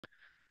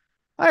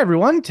Hi,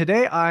 everyone.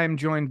 Today I'm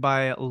joined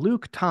by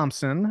Luke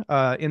Thompson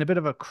in a bit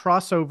of a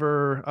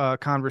crossover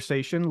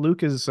conversation.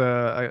 Luke is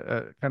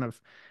a kind of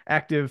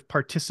active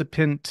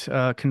participant,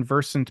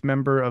 conversant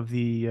member of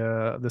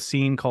the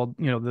scene called,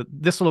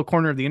 this little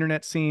corner of the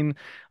internet scene,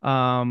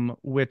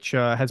 which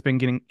has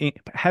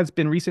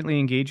been recently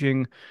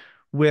engaging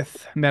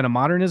with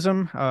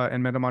metamodernism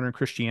and metamodern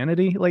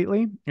Christianity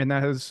lately, and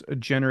that has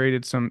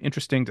generated some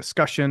interesting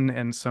discussion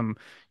and some,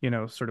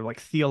 sort of like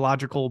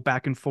theological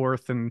back and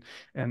forth and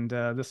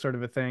this sort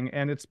of a thing.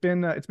 And it's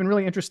been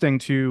really interesting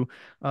to,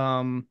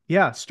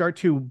 start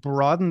to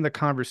broaden the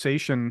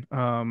conversation,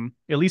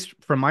 at least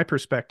from my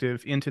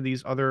perspective, into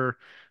these other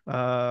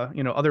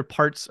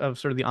parts of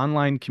sort of the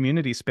online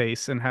community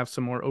space and have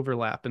some more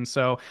overlap. And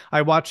so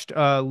I watched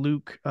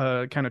Luke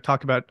kind of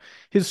talk about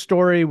his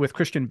story with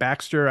Christian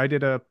Baxter. I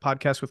did a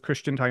podcast with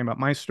Christian talking about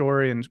my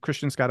story, and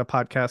Christian's got a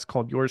podcast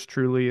called Yours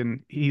Truly,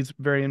 and he's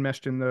very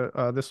enmeshed in the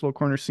this little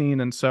corner scene.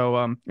 And so,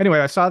 anyway,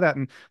 I saw that,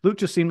 and Luke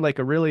just seemed like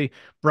a really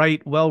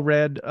bright,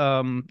 well-read,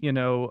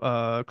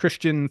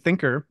 Christian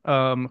thinker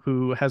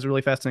who has a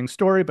really fascinating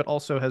story, but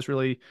also has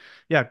really,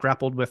 yeah,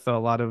 grappled with a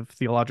lot of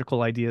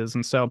theological ideas.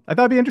 And so I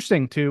thought it'd be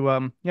interesting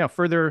to,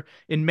 further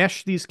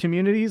enmesh these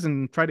communities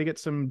and try to get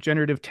some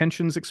generative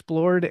tensions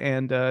explored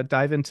and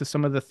dive into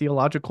some of the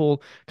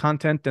theological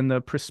content and the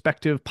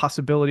prospective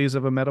possibilities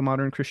of a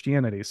metamodern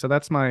Christianity. So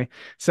that's my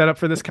setup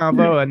for this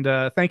convo.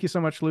 And thank you so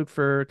much, Luke,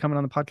 for coming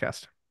on the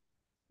podcast.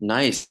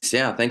 Nice.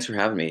 Yeah, thanks for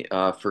having me.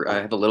 For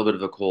I have a little bit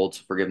of a cold,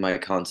 so forgive my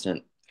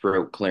constant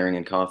throat clearing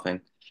and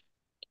coughing.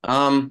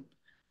 Um,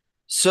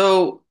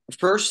 so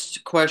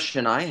first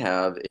question I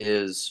have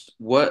is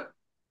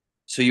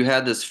so you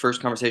had this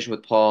first conversation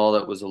with Paul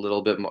that was a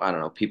little bit more, I don't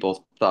know,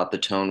 people thought the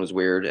tone was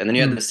weird. And then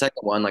you had Mm. the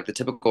second one, like the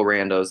typical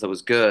randos that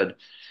was good.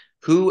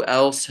 Who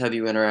else have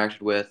you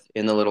interacted with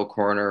in the little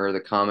corner or the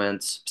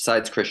comments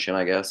besides Christian,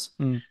 I guess?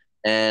 Mm.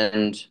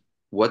 And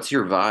what's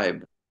your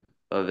vibe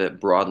of it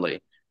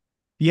broadly?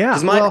 Yeah.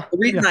 Because Well, the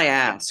reason yeah. I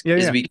ask Yeah.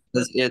 is Yeah.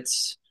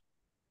 because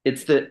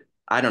it's the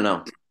I don't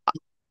know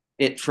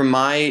it from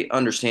my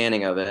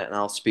understanding of it, and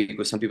I'll speak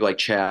with some people like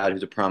Chad,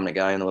 who's a prominent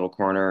guy in the little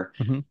corner.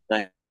 Hmm.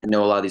 And I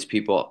know a lot of these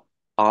people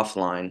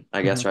offline,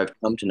 I Hmm. guess, or I've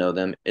come to know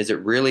them. Is it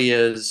really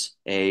is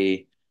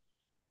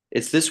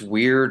it's this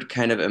weird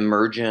kind of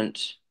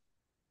emergent,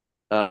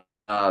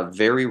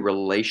 very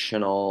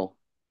relational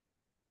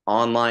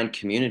online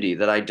community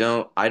that I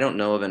don't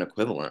know of an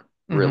equivalent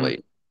Hmm.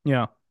 really.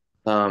 Yeah.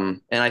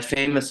 And I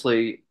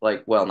famously,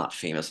 like, well, not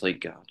famously,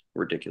 God,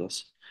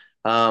 ridiculous.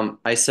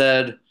 I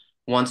said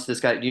once this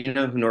guy, do you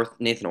know who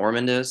Nathan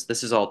Ormond is?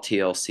 This is all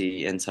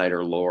TLC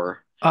insider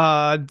lore.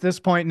 At this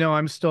point, no,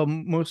 I'm still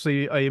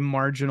mostly a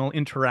marginal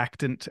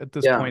interactant at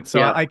this Yeah, point. So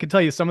yeah. I could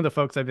tell you some of the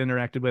folks I've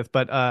interacted with,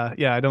 but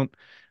yeah, I don't.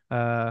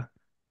 Uh,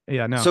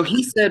 yeah, no. So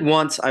he said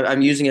once,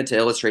 I'm using it to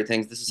illustrate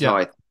things. This is Yeah.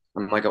 how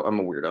I'm like, I'm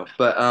a weirdo.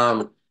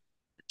 But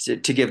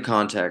to give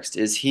context,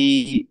 is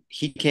he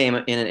came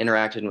in and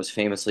interacted and was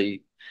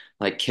famously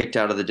like kicked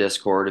out of the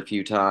Discord a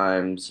few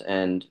times,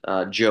 and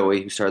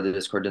Joey, who started the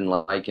Discord, didn't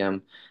like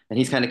him, and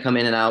he's kind of come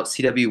in and out.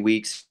 CW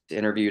Weeks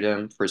interviewed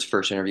him for his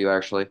first interview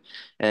actually,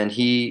 and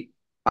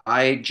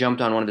I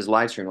jumped on one of his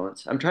live stream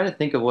once. I'm trying to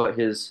think of what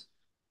his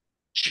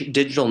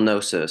Digital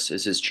Gnosis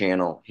is his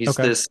channel.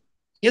 Okay.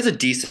 He has a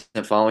decent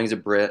following. He's a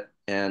Brit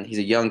and he's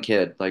a young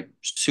kid, like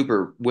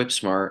super whip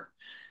smart.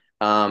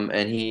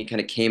 And he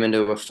kind of came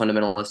into a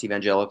fundamentalist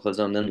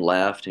evangelicalism, then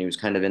left, and he was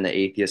kind of in the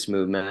atheist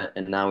movement,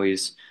 and now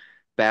he's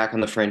back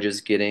on the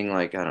fringes, getting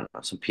like I don't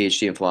know some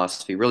PhD in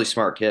philosophy. Really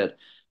smart kid.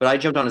 But I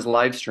jumped on his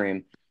live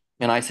stream,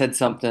 and I said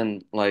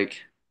something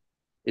like,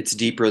 "It's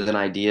deeper than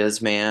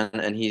ideas, man,"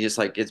 and he just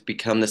like it's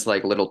become this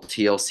like little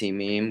TLC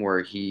meme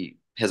where he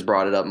has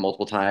brought it up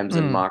multiple times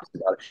and Mm. mocks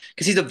about it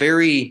because he's a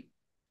very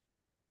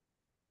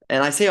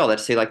and I say all that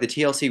to say, like, the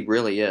TLC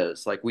really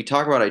is like we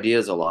talk about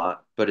ideas a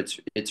lot, but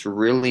it's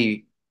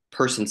really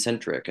person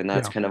centric, and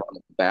that's Yeah. kind of on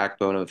the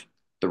backbone of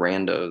the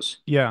randos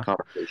Yeah.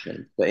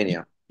 conversation. But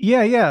anyhow,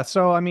 Yeah. Yeah.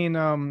 So I mean,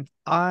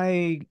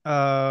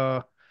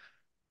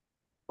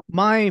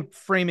 my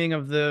framing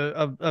of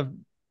of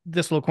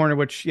this little corner,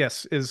 which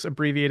yes is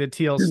abbreviated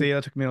TLC.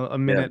 That took me a yeah,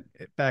 minute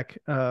back,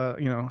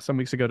 some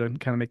weeks ago to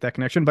kind of make that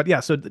connection. But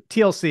yeah, so the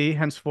TLC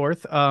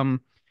henceforth.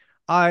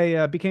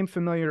 I became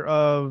familiar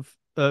of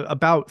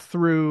about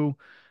through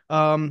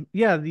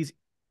these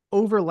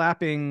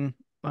overlapping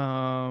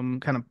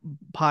kind of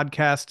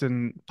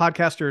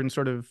podcaster and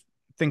sort of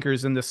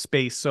thinkers in this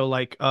space. So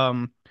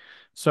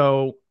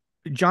so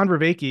John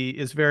Vervaeke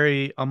is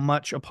very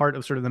much a part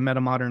of sort of the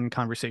metamodern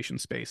conversation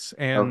space.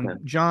 And okay,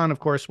 John, of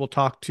course, will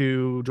talk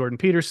to Jordan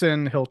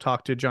Peterson. He'll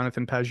talk to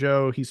Jonathan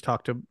Pajot. He's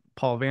talked to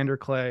Paul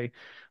Vanderklay.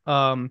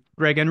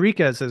 Greg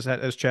Enriquez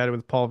has chatted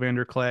with Paul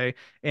Vanderklay.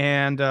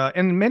 And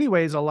in many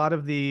ways, a lot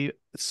of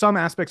some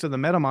aspects of the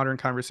metamodern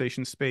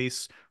conversation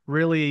space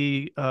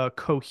really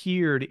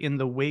cohered in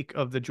the wake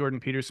of the Jordan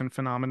Peterson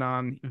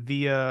phenomenon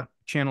via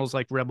channels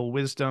like Rebel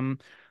Wisdom,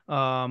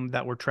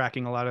 that were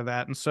tracking a lot of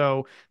that. And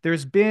so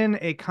there's been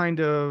a kind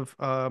of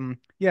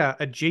yeah,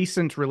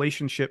 adjacent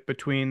relationship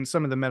between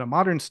some of the meta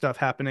modern stuff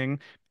happening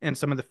and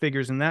some of the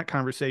figures in that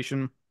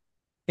conversation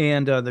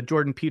and the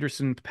Jordan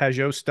Peterson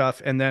Pajot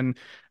stuff. And then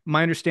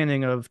my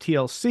understanding of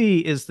TLC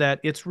is that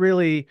it's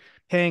really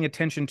paying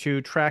attention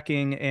to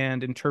tracking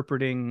and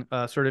interpreting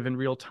sort of in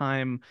real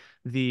time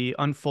the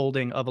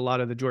unfolding of a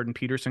lot of the Jordan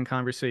Peterson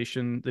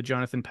conversation, the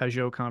Jonathan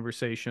Pajot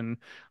conversation,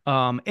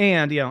 and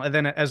and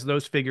then as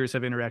those figures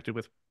have interacted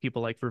with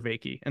people like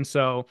Vervaeke. And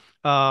so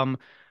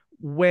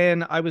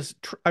when I was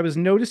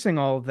noticing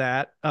all of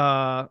that,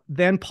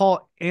 then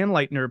Paul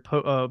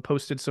Anleitner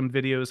posted some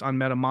videos on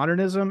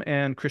metamodernism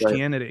and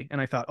Right. Christianity, and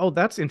I thought, oh,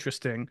 that's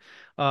interesting.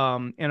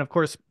 And of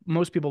course,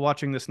 most people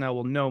watching this now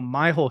will know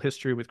my whole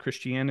history with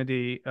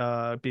Christianity,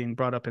 being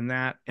brought up in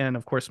that, and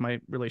of course my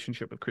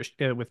relationship with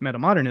with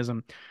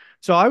metamodernism.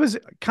 So I was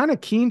kind of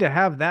keen to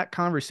have that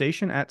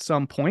conversation at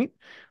some point.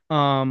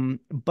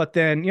 But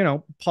then,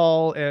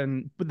 Paul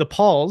and the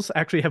Pauls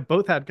actually have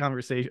both had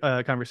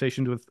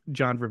conversations with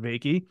John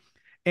Vervaeke.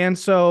 And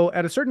so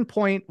at a certain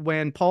point,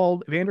 when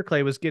Paul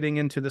Vanderklay was getting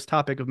into this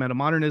topic of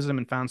metamodernism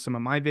and found some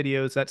of my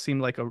videos, that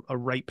seemed like a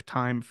ripe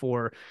time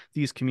for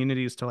these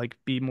communities to like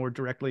be more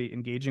directly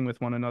engaging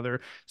with one another.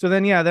 So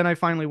then, yeah, then I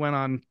finally went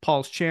on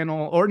Paul's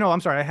channel, or no,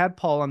 I'm sorry, I had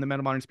Paul on the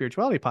Metamodern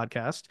Spirituality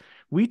podcast.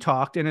 We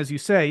talked, and as you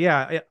say,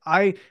 yeah,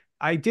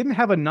 I didn't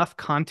have enough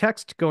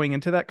context going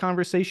into that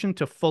conversation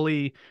to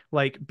fully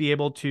like be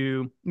able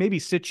to maybe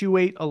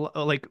situate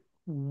like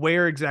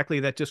where exactly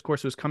that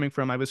discourse was coming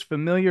from. I was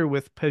familiar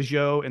with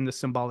Peugeot and the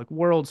symbolic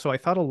world, so I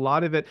thought a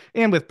lot of it,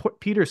 and with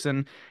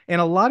Peterson, and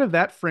a lot of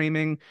that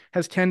framing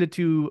has tended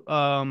to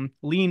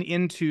lean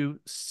into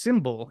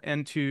symbol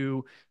and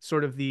to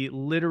sort of the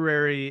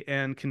literary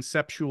and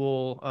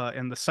conceptual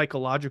and the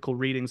psychological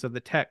readings of the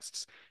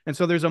texts. And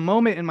so there's a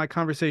moment in my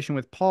conversation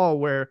with Paul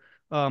where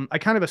I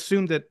kind of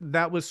assumed that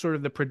that was sort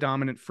of the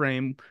predominant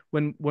frame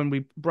when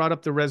we brought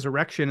up the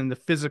resurrection and the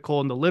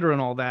physical and the literal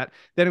and all that.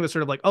 Then it was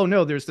sort of like, oh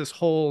no, there's this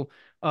whole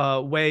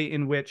way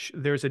in which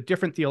there's a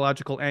different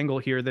theological angle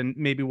here than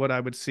maybe what I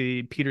would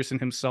see Peterson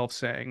himself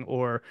saying,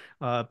 or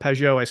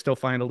Pajot. I still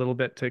find a little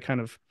bit to kind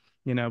of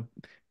you know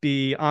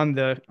be on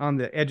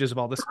the edges of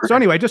all this. So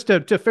anyway, just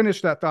to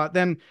finish that thought,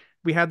 then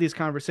we had these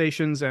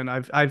conversations, and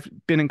I've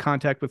been in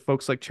contact with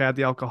folks like Chad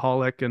the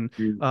alcoholic and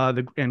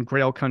Mm. and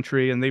Grail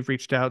Country, and they've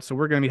reached out. So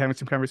we're going to be having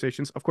some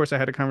conversations. Of course, I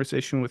had a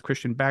conversation with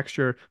Christian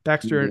Baxter,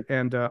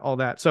 and all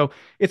that. So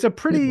it's a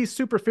pretty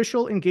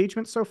superficial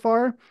engagement so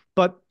far.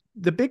 But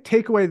the big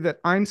takeaway that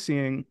I'm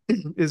seeing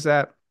is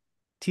that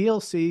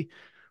TLC,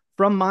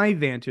 from my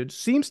vantage,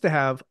 seems to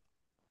have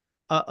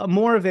a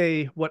more of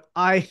a what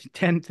I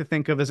tend to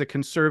think of as a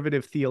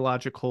conservative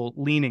theological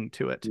leaning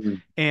to it,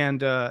 Mm.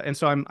 and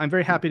so I'm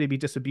very happy to be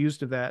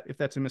disabused of that if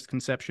that's a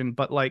misconception.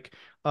 But like,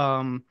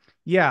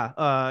 yeah,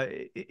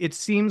 it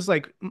seems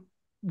like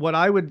what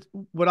I would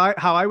what I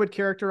how I would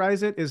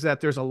characterize it is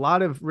that there's a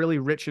lot of really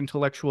rich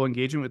intellectual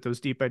engagement with those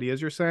deep ideas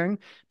you're saying,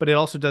 but it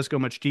also does go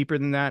much deeper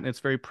than that, and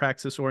it's very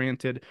praxis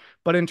oriented.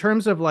 But in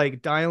terms of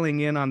like dialing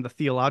in on the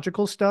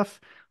theological stuff,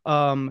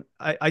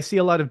 I see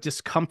a lot of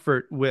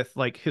discomfort with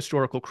like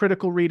historical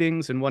critical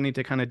readings and wanting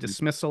to kind of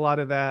dismiss a lot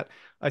of that.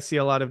 I see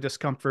a lot of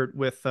discomfort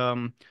with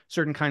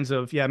certain kinds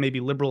of, yeah, maybe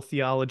liberal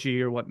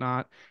theology or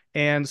whatnot.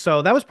 And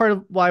so that was part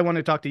of why I wanted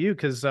to talk to you,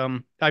 because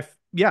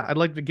yeah, I'd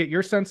like to get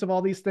your sense of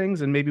all these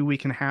things, and maybe we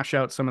can hash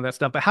out some of that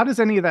stuff. But how does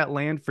any of that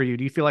land for you?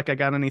 Do you feel like I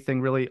got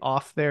anything really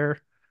off there?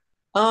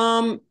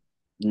 Um,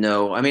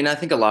 no, I mean, I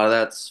think a lot of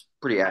that's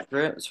pretty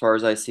accurate as far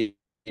as I see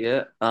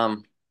it.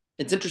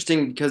 It's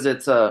interesting because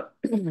it's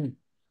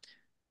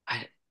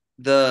I,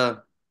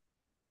 the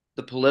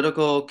the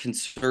political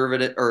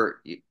conservative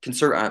or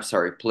conservative, I'm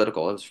sorry,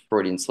 political, it was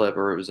Freudian slip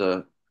or it was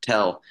a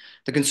tell.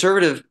 The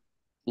conservative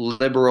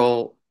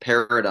liberal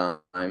paradigm,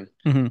 I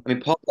Hmm.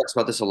 mean, Paul talks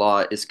about this a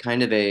lot, is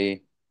kind of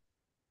a,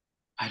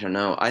 I don't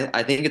know,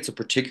 I think it's a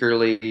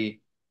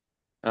particularly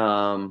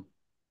um,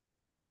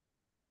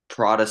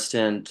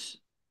 Protestant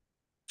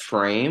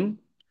frame.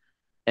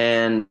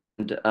 And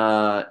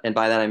and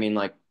by that I mean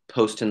like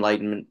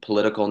post-Enlightenment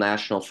political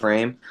national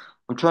frame.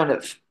 I'm trying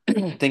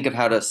to think of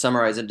how to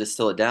summarize and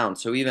distill it down.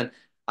 So even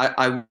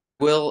I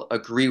will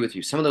agree with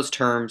you. Some of those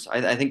terms,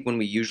 I think when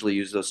we usually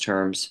use those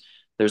terms,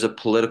 there's a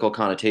political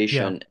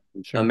Yeah, connotation.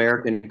 sure.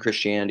 American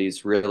Christianity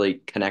is really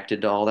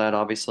connected to all that,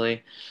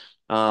 obviously.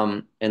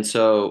 And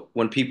so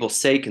when people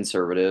say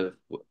conservative,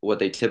 what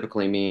they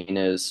typically mean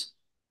is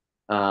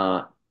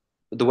uh,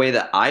 the way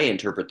that I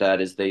interpret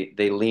that is they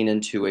lean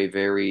into a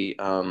very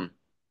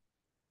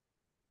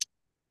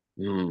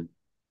hmm,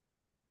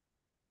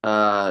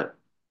 uh,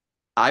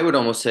 I would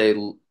almost say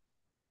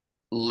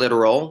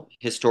literal,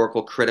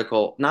 historical,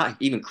 critical, not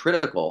even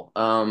critical,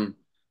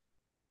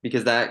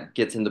 because that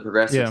gets into the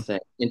progressive Yeah. thing,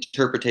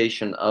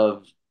 interpretation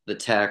of the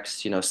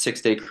text,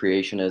 six-day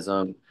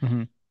creationism,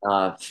 Hmm.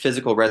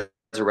 physical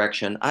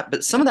resurrection.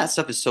 But some of that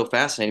stuff is so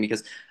fascinating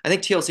because I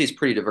think TLC is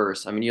pretty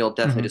diverse. I mean, you'll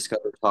definitely Hmm.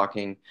 discover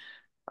talking.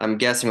 I'm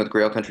guessing with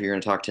Grail Country, you're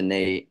going to talk to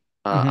Nate.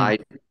 Hmm.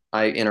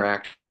 I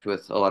interact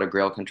with a lot of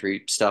Grail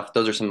country stuff.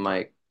 Those are some of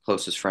my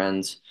closest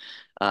friends.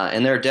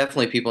 And there are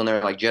definitely people in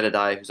there like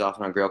Jedediah, who's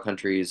often on Grail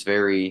country, is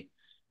very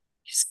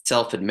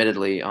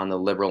self-admittedly on the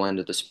liberal end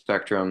of the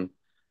spectrum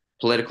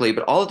politically,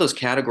 but all of those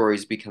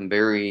categories become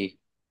very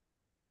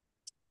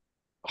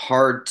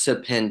hard to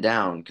pin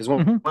down because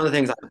Hmm. one of the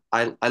things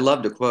I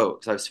love to quote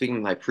because I was speaking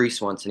with my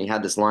priest once and he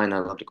had this line I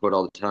love to quote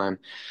all the time.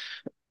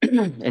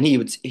 And he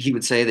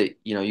would say that,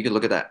 you could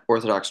look at that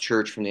Orthodox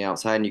Church from the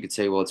outside and you could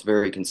say, well, it's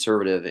very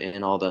conservative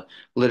in all the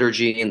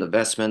liturgy and the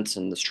vestments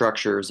and the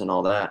structures and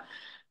all that. But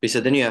he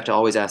said, then you have to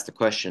always ask the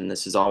question,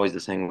 this is always the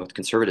thing with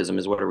conservatism,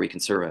 is what are we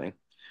conserving?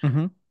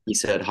 Hmm. He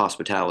said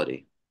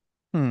hospitality.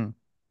 Hmm.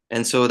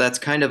 And so that's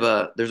kind of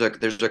there's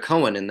a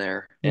Cohen in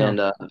there Yeah. and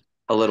a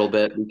little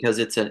bit because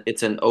it's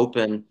an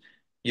open,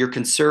 you're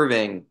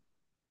conserving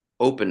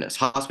openness.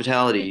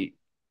 Hospitality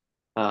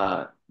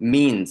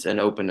means an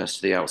openness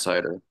to the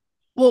outsider.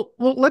 Well,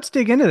 let's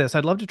dig into this.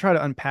 I'd love to try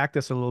to unpack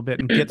this a little bit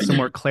and get some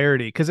more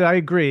clarity because I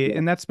agree, Yeah.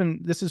 and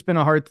this has been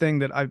a hard thing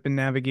that I've been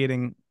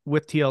navigating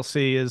with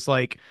TLC is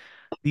like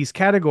these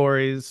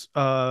categories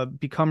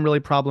become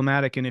really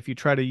problematic, and if you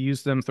try to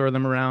use them, throw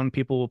them around,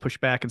 people will push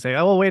back and say,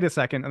 "Oh, well, wait a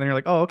second," and then you're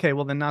like, "Oh, okay,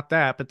 well then not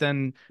that,"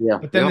 Yeah.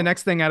 but then the Yep.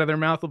 next thing out of their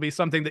mouth will be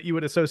something that you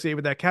would associate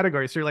with that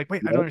category. So you're like,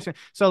 "Wait, I don't Yep. understand."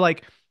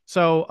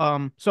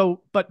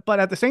 But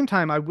at the same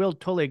time, I will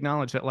totally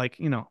acknowledge that, like,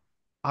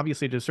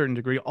 obviously to a certain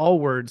degree all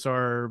words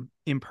are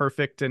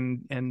imperfect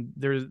and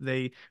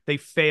they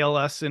fail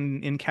us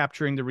in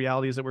capturing the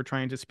realities that we're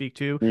trying to speak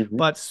to, Hmm.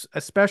 but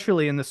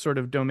especially in this sort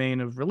of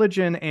domain of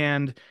religion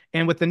and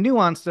with the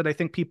nuance that I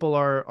think people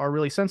are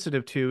really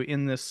sensitive to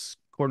in this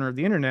corner of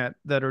the internet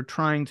that are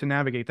trying to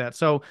navigate that.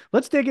 So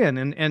let's dig in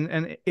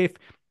and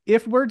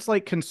if words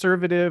like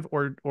conservative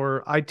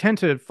or I tend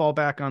to fall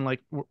back on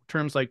like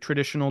terms like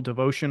traditional,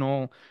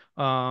 devotional,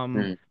 um,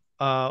 Mm.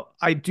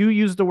 I do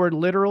use the word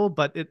literal,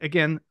 but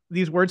again,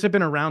 these words have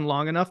been around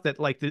long enough that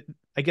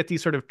I get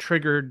these sort of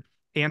triggered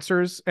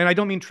answers, and I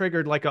don't mean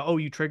triggered like oh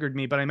you triggered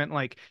me, but I meant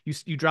like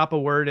you drop a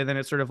word and then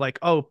it's sort of like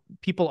oh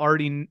people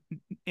already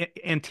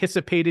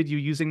anticipated you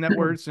using that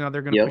word, so now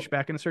they're going to push Yep.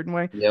 back in a certain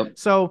way. Yep.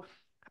 So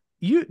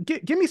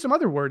give me some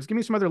other words, give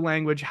me some other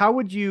language. How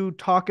would you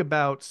talk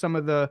about some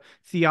of the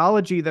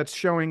theology that's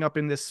showing up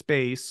in this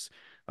space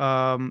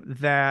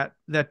that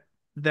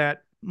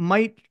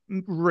might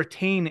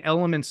retain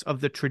elements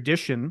of the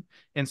tradition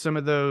and some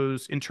of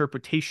those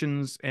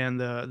interpretations and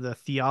the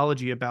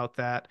theology about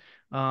that,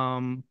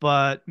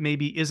 but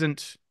maybe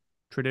isn't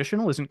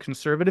traditional, isn't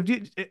conservative?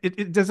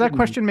 Does that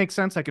question make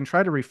sense? I can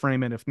try to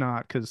reframe it if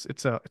not, because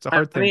it's a I,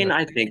 hard I thing mean, to.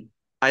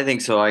 I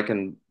think so. I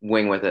can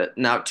wing with it.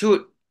 Now,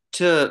 to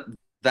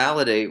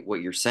validate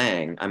what you're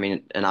saying, I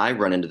mean, and I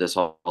run into this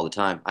all the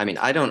time. I mean,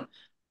 I don't.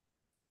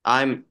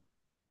 I'm.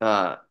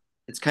 Uh,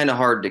 it's kind of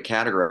hard to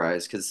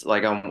categorize because,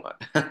 like,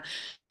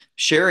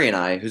 Sherry and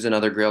I, who's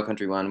another Grail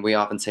Country one, we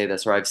often say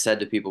this, or I've said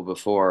to people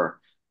before,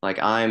 like,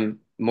 I'm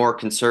more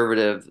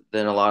conservative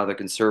than a lot of the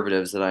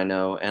conservatives that I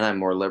know, and I'm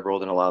more liberal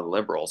than a lot of the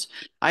liberals.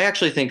 I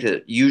actually think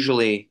that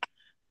usually.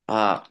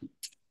 Uh,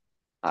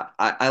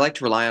 I like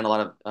to rely on a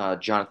lot of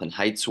Jonathan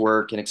Haidt's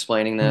work in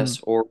explaining Mm, this,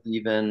 or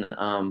even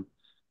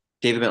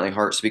David Bentley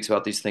Hart speaks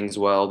about these things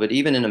well. But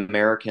even in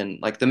American,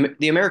 like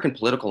the American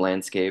political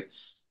landscape,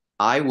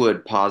 I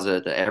would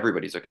posit that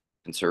everybody's a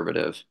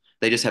conservative.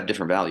 They just have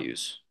different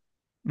values.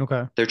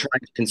 okay. They're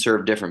trying to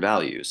conserve different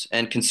values.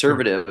 And Sure.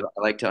 conservative,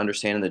 I like to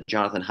understand in the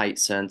Jonathan Haidt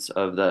sense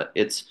of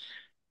it's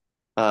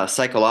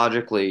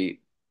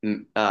psychologically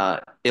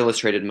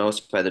illustrated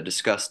most by the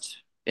disgust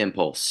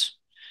impulse.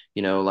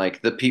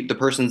 Like the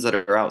persons that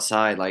are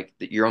outside, like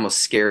you're almost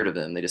scared of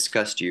them. They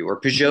disgust you. Or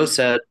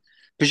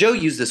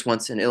Peugeot used this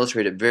once and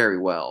illustrated very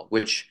well,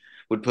 which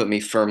would put me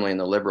firmly in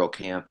the liberal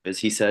camp. Is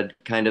he said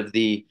kind of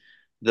the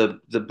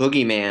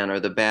boogeyman or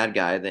the bad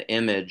guy, the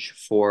image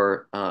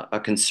for a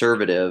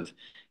conservative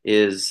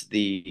is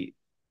the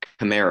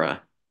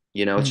chimera.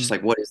 It's just Mm,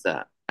 like, what is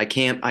that? I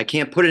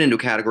can't put it into a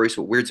category,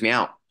 so it weirds me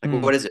out. Like,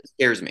 mm, what is it? It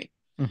scares me.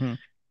 mhm,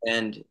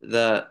 And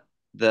the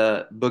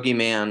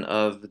boogeyman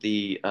of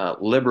the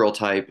liberal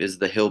type is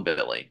the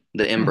hillbilly,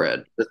 the mm,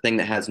 inbred, the thing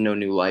that has no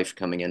new life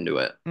coming into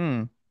it.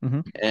 mm,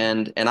 mhm,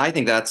 And I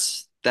think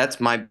that's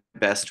my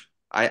best.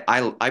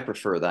 I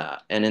prefer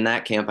that. And in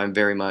that camp, I'm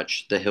very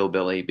much the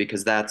hillbilly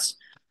because that's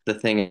the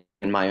thing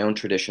in my own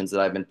traditions that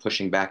I've been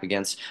pushing back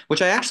against,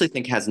 which I actually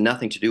think has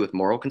nothing to do with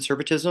moral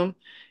conservatism.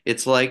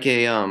 It's like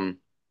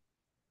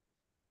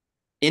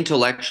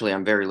intellectually,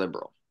 I'm very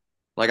liberal.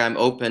 Like I'm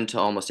open to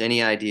almost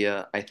any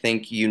idea. I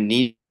think you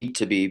need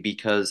to be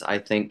because I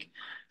think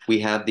we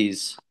have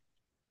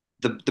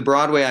the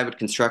broad way I would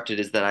construct it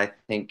is that I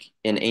think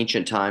in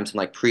ancient times and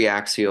like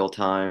pre-axial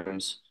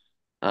times,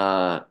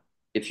 uh,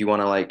 if you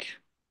want to like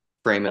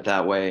frame it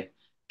that way,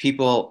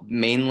 people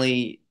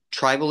mainly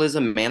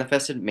tribalism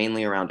manifested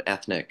mainly around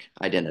ethnic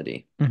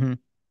identity. mhm,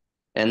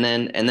 And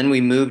then we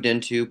moved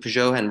into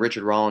Peugeot and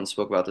Richard Rollins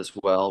spoke about this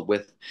well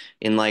with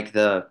in like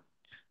the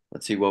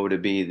let's see, what would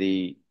it be?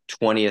 The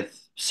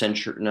 20th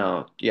century?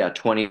 No, yeah,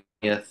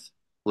 20th,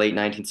 late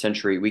 19th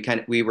century.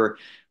 We were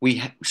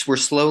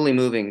slowly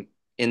moving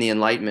in the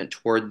Enlightenment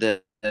toward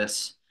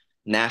this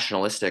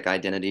nationalistic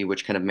identity,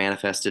 which kind of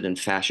manifested in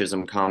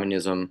fascism,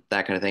 communism,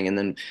 that kind of thing. And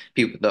then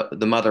people,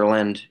 the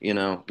motherland,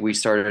 we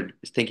started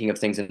thinking of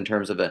things in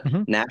terms of a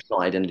Hmm.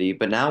 national identity.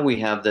 But now we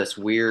have this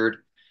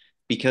weird,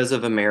 because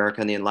of America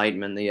and the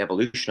Enlightenment, the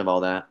evolution of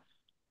all that.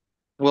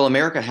 Well,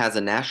 America has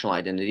a national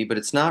identity, but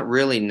it's not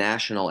really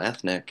national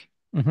ethnic.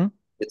 Hmm.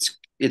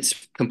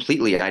 It's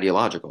completely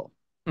ideological.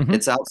 Hmm.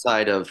 It's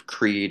outside of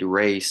creed,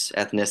 race,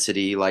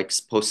 ethnicity, like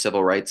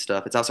post-civil rights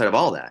stuff. It's outside of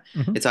all that.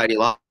 Hmm. It's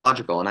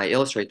ideological, and I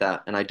illustrate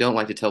that. And I don't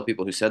like to tell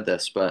people who said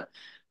this, but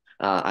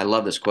I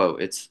love this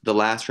quote. It's the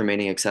last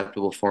remaining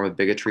acceptable form of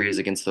bigotry is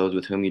against those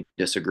with whom you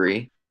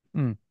disagree.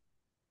 Mm.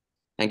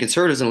 And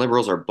conservatives and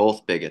liberals are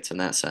both bigots in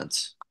that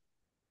sense.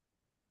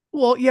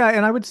 Well, yeah,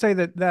 and I would say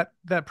that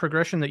that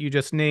progression that you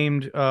just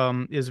named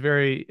is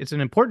it's an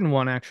important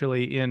one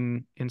actually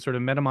in sort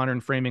of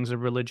metamodern framings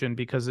of religion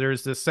because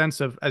there's this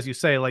sense of, as you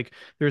say, like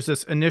there's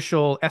this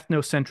initial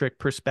ethnocentric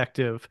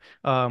perspective,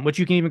 which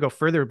you can even go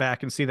further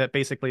back and see that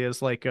basically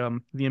is like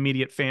the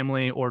immediate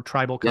family or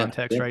tribal Yeah,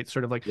 context, yeah, right?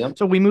 Sort of like yep,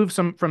 so we move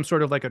some from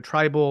sort of like a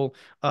tribal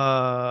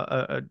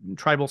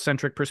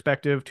centric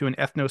perspective to an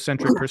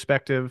ethnocentric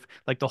perspective,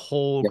 like the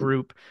whole yep,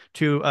 group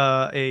to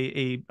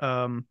a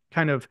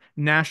kind of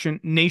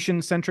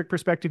nation centric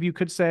perspective, you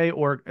could say,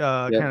 or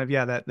kind yep, of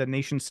yeah, that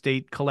nation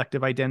state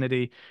collective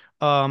identity,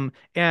 and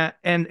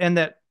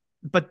that,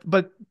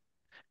 but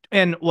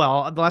and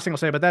well, the last thing I'll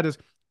say about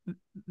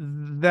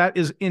that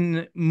is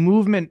in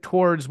movement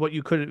towards what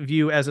you could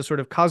view as a sort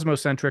of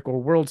cosmocentric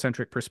or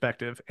world-centric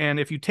perspective. And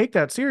if you take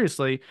that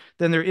seriously,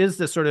 then there is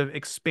this sort of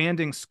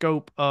expanding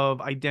scope of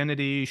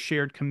identity,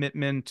 shared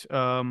commitment,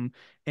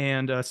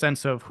 and a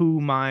sense of who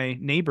my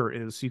neighbor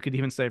is. You could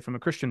even say from a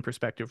Christian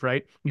perspective,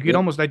 right? You could yep,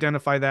 almost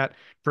identify that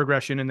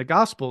progression in the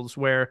Gospels,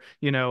 where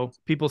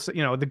people say,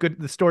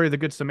 the story of the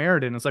Good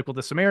Samaritan is like, well,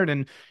 the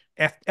Samaritan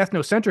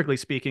ethnocentrically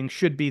speaking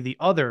should be the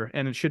other,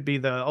 and it should be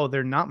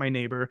they're not my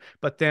neighbor,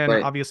 but then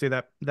right. obviously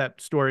that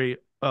story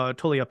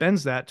totally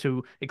upends that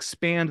to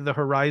expand the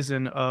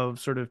horizon of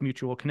sort of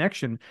mutual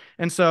connection.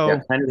 And Yeah,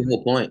 so kind of the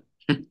whole point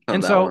of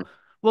and that so one.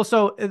 well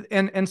so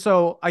and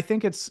so I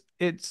think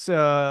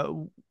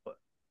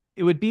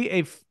it would be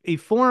a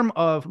form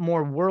of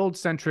more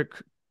world-centric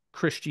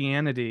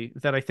Christianity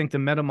that I think the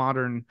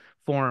metamodern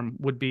form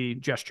would be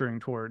gesturing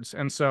towards.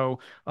 And so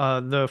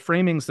the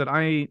framings that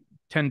I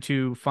tend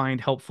to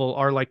find helpful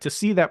are like to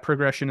see that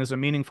progression as a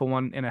meaningful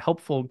one and a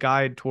helpful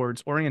guide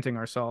towards orienting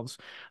ourselves.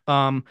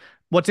 Um,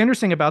 what's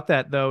interesting about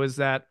that, though, is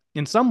that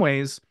in some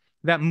ways,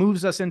 that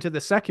moves us into the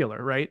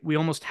secular, right? We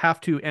almost have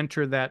to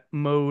enter that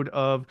mode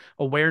of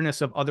awareness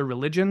of other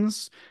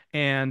religions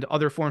and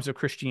other forms of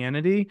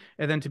Christianity,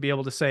 and then to be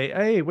able to say,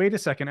 hey, wait a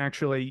second,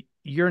 actually,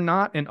 you're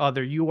not an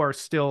other, you are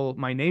still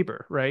my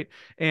neighbor, right?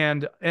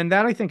 And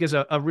that I think is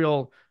a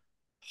real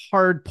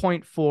hard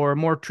point for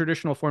more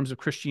traditional forms of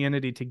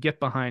Christianity to get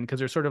behind because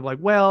they're sort of like,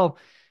 well,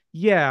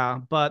 yeah,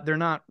 but they're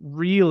not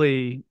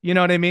really, you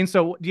know what I mean?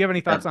 So do you have any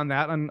Yeah. thoughts on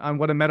that, on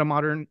what a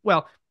metamodern,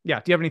 well, yeah,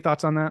 do you have any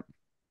thoughts on that?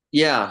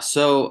 Yeah,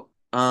 so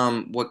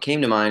what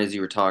came to mind as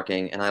you were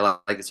talking, and I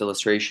like this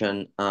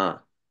illustration.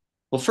 Well,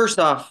 first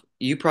off,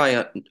 you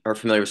probably are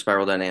familiar with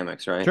spiral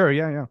dynamics, right? Sure,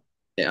 yeah, yeah.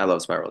 Yeah, I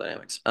love spiral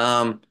dynamics.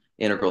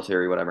 Integral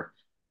theory, whatever.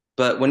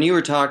 But when you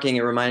were talking,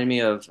 it reminded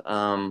me of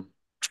trying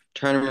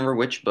to remember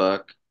which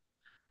book,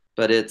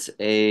 but it's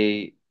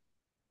a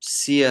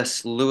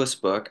C.S. Lewis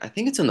book. I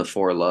think it's in the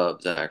Four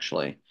Loves,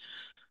 actually,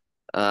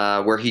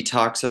 where he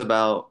talks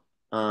about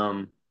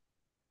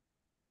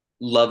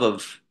love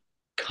of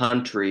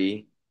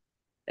country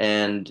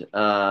and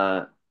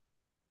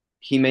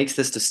he makes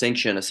this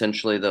distinction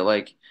essentially that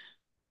like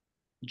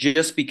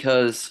just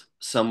because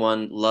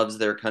someone loves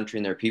their country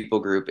and their people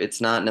group,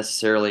 it's not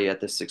necessarily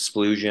at this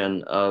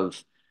exclusion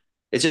of,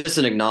 it's just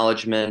an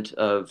acknowledgement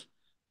of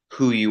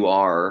who you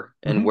are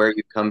and Mm-hmm. where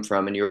you come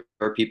from and your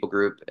people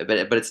group,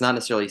 but it's not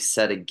necessarily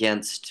set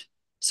against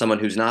someone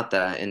who's not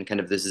that in kind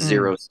of this Mm.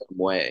 zero sum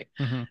way.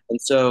 Mm-hmm.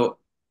 And so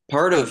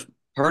part of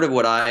part of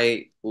what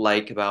I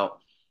like about,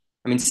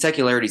 I mean,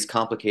 secularity is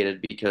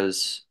complicated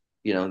because,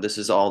 this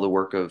is all the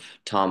work of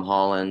Tom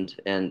Holland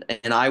and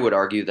I would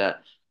argue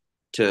that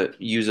to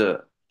use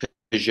a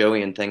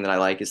Peugeotian thing that I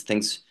like is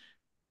things,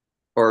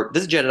 or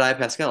this is Jedediah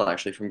Pascal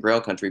actually from Grail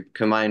Country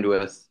combined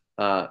with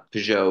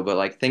Peugeot, but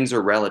like things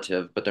are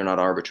relative, but they're not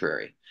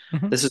arbitrary.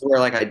 Mm-hmm. This is where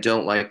like I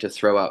don't like to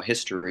throw out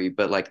history,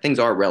 but like things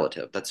are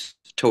relative. That's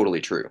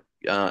totally true,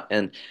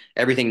 and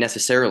everything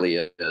necessarily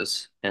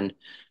is. And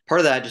part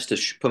of that, just to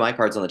put my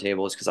cards on the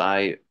table, is because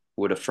I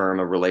would affirm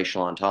a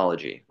relational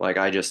ontology. Like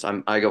I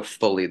go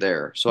fully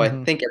there. So I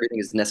Mm-hmm. think everything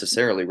is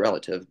necessarily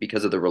relative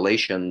because of the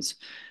relations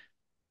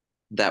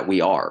that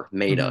we are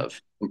made Mm-hmm.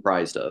 of,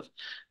 comprised of.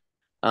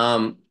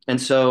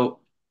 And so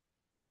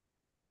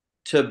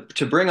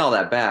to bring all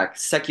that back,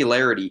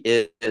 secularity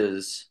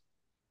is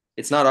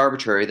it's not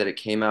arbitrary that it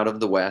came out of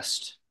the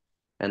West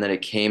and that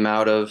it came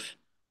out of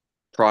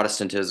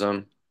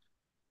Protestantism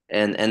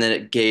and then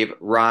it gave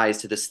rise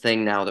to this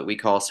thing now that we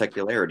call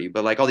secularity.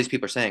 But like all these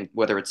people are saying,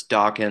 whether it's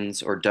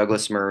Dawkins or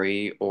Douglas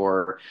Murray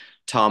or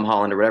Tom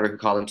Holland or whatever, who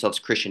call themselves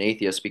Christian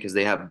atheists because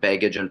they have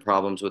baggage and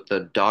problems with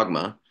the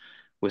dogma,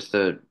 with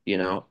the,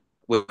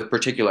 with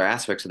particular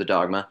aspects of the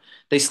dogma,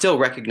 they still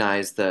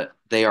recognize that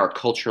they are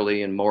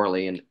culturally and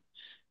morally and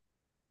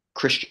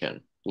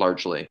Christian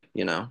largely,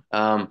 and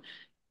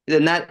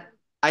that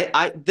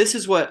this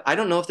is what I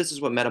don't know if this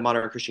is what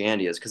metamodern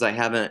Christianity is because I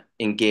haven't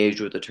engaged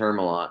with the term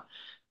a lot.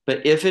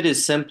 But if it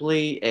is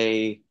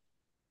simply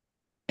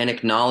an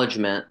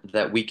acknowledgement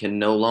that we can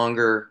no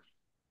longer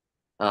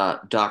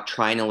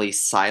doctrinally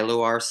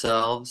silo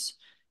ourselves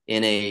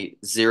in a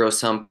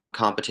zero-sum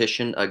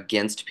competition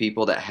against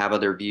people that have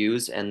other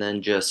views and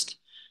then just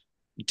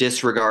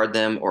disregard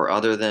them or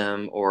other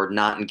them or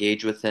not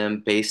engage with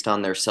them based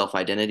on their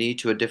self-identity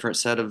to a different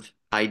set of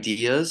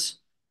ideas,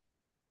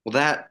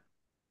 well,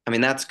 I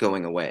mean, that's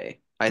going away.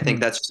 I think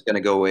Mhm. that's just going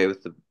to go away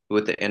with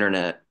the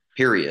internet,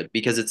 period,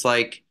 because it's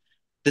like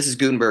this is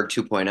Gutenberg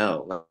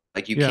 2.0.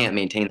 Like you Yeah. can't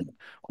maintain that.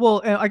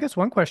 Well, I guess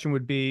one question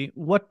would be,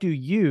 what do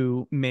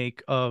you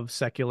make of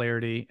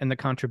secularity and the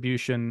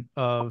contribution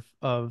of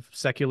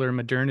secular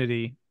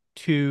modernity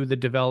to the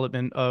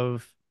development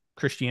of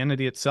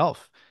Christianity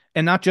itself?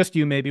 And not just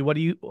you, maybe.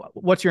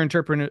 What's your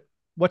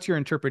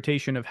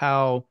interpretation of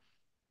how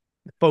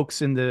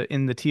folks in the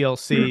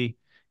TLC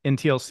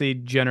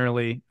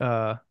generally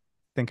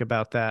think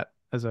about that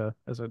as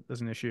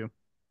an issue?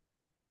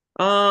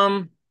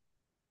 Um,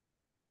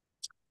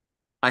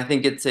 I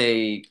think it's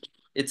a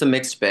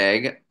mixed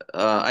bag.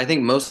 I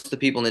think most of the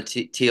people in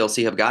the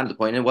TLC have gotten to the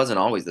point, and it wasn't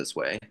always this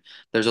way.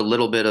 There's a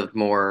little bit of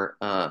more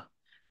uh,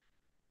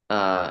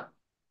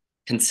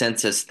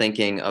 consensus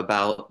thinking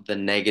about the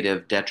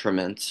negative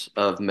detriments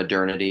of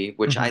modernity,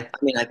 which Hmm. I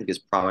mean I think is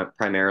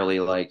primarily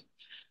like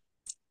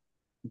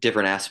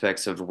different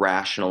aspects of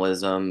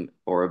rationalism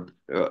or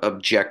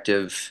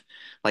objective,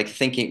 like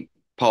thinking.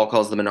 Paul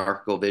calls them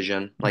monarchical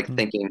vision, like Hmm.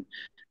 thinking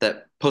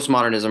that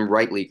postmodernism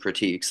rightly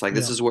critiques. Like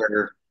this Yeah. is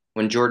where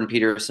when Jordan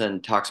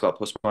Peterson talks about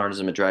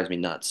postmodernism, it drives me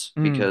nuts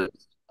Mm. because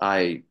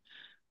I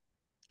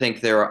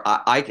think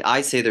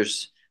I say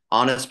there's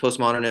honest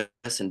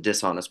postmodernists and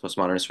dishonest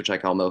postmodernists, which I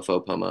call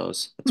mofo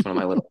pomos. That's one of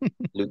my little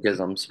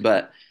Lukeisms.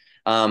 But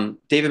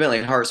David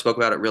Bentley Hart spoke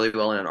about it really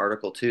well in an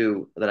article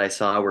too that I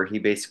saw where he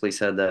basically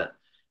said that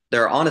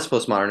there are honest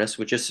postmodernists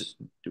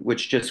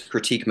which just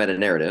critique meta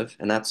narrative,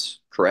 and that's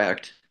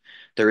correct.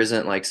 There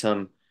isn't like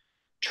some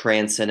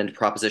transcendent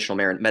propositional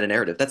meta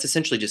narrative. That's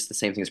essentially just the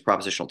same thing as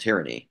propositional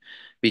tyranny,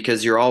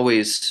 because you're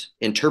always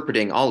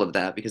interpreting all of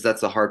that, because that's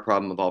the hard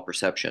problem of all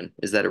perception,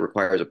 is that it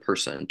requires a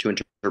person to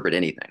interpret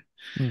anything.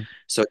 Mm.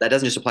 So that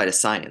doesn't just apply to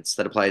science,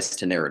 that applies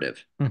to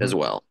narrative Hmm. as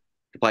well.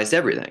 It applies to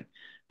everything.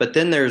 But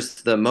then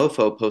there's the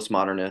mofo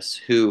postmodernists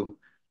who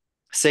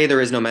say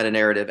there is no meta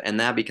narrative, and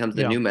that becomes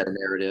the Yeah. new meta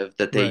narrative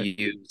that they Right.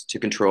 use to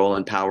control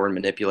and power and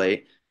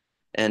manipulate.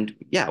 And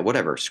yeah,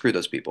 whatever, screw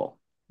those people.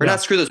 Or Yeah.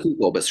 not screw those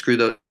people, but screw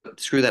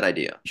that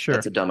idea. That's Sure.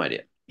 a dumb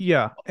idea.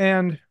 Yeah.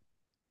 And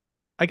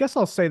I guess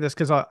I'll say this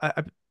because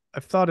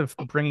I've thought of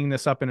bringing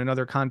this up in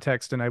another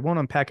context, and I won't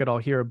unpack it all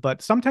here.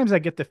 But sometimes I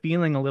get the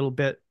feeling a little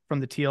bit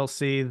from the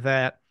TLC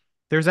that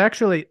there's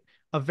actually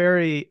a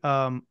very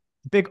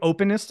big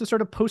openness to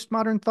sort of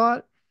postmodern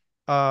thought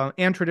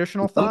and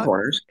traditional In some thought,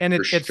 corners, and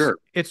for sure.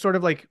 it's sort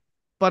of like,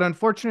 but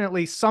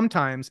unfortunately,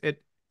 sometimes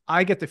it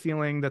I get the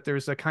feeling that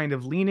there's a kind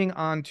of leaning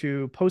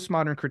onto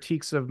postmodern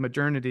critiques of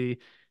modernity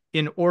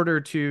in order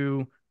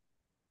to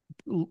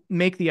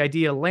make the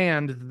idea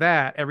land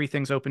that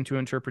everything's open to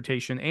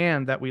interpretation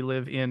and that we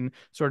live in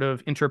sort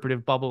of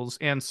interpretive bubbles.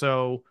 And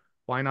so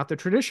why not the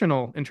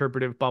traditional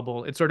interpretive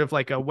bubble? It's sort of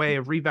like a way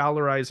of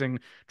revalorizing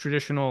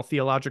traditional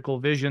theological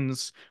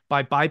visions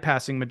by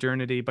bypassing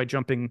modernity, by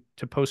jumping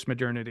to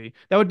post-modernity.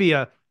 That would be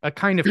a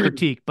kind of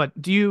critique. But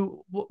do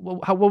you,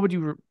 how would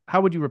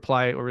you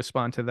reply or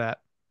respond to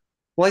that?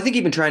 Well, I think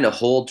even trying to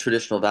hold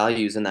traditional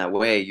values in that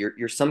way,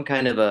 you're some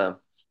kind of a,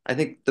 I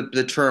think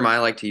the term I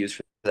like to use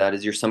for that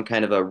is you're some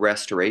kind of a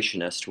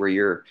restorationist where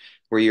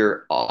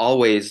you're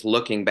always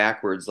looking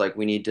backwards, like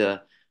we need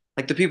to,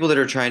 like the people that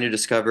are trying to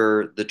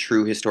discover the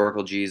true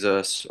historical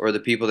Jesus, or the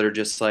people that are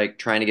just like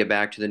trying to get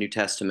back to the New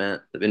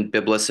Testament and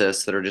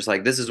biblicists that are just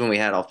like, this is when we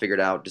had it all figured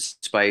out,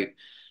 despite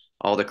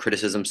all the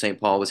criticism St.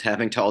 Paul was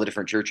having to all the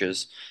different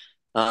churches.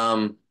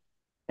 Um,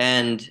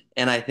 and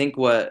I think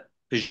what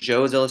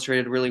Peugeot has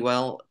illustrated really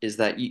well is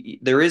that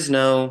there is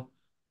no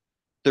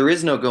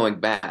going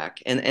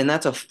back, and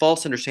that's a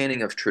false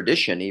understanding of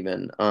tradition.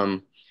 Even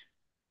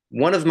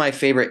one of my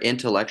favorite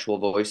intellectual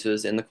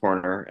voices in the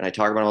corner, and I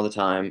talk about him all the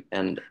time,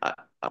 and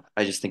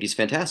I just think he's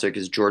fantastic.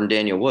 Is Jordan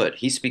Daniel Wood?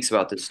 He speaks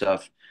about this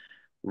stuff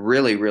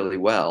really, really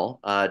well.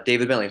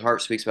 David Bentley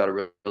Hart speaks about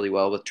it really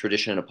well with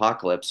tradition and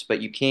apocalypse,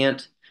 but you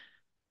can't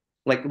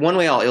like one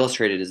way I'll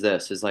illustrate it is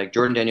this is like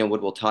Jordan Daniel Wood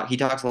will talk he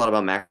talks a lot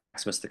about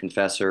Maximus the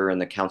Confessor and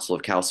the Council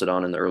of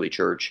Chalcedon in the early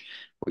church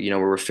where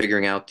we're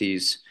figuring out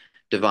these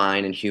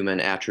divine and human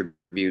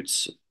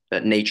attributes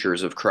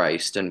natures of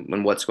Christ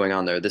and what's going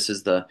on there. This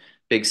is the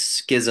big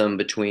schism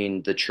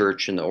between the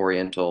church and the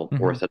Oriental Hmm.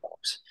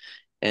 Orthodox,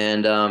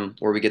 and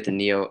where we get the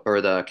Neo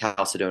or the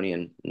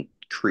Chalcedonian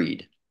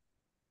Creed,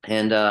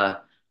 and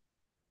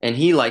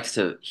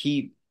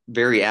he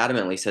very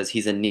adamantly says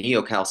he's a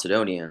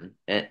Neo-Chalcedonian,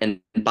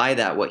 and by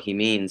that what he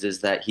means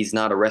is that he's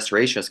not a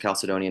Restorationist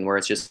Chalcedonian, where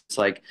it's just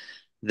like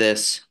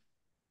this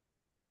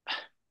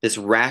this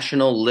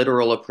rational,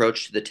 literal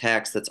approach to the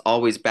text that's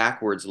always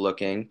backwards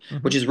looking, Hmm.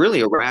 which is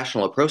really a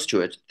rational approach to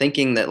it,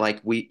 thinking that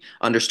like we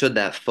understood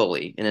that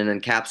fully in an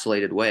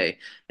encapsulated way.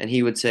 And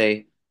he would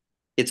say,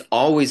 it's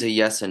always a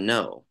yes and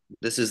no.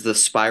 This is the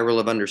spiral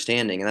of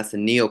understanding, and that's the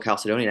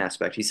Neo-Chalcedonian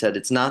aspect. He said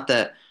it's not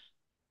that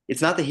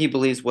he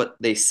believes what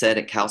they said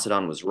at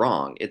Chalcedon was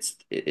wrong.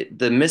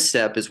 The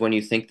misstep is when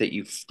you think that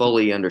you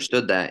fully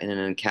understood that in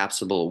an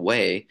encapsulable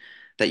way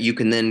that you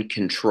can then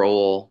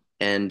control,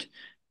 and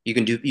you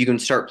can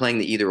start playing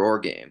the either or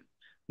game.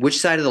 Which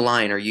side of the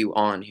line are you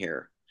on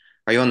here?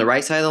 Are you on the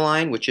right side of the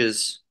line, which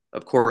is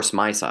of course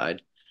my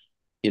side,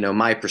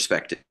 my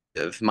perspective,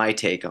 my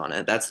take on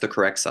it. That's the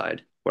correct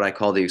side. What I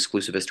call the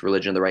exclusivist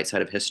religion, the right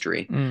side of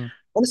history. Mm.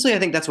 Honestly, I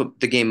think that's what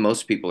the game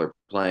most people are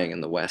playing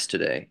in the West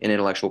today in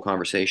intellectual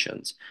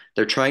conversations.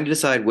 They're trying to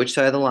decide which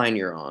side of the line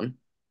you're on,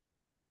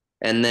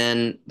 and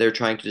then they're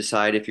trying to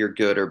decide if you're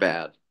good or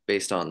bad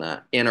based on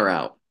that, in or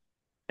out.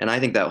 And I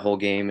think that whole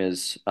game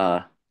is,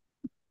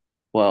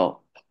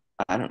 well,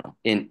 I don't know,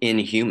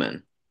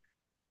 inhuman.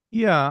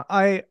 Yeah,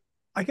 I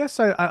guess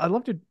I'd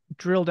love to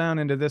drill down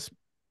into this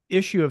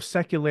issue of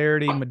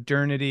secularity,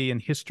 modernity,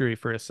 and history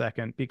for a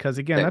second, because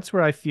again, Okay. that's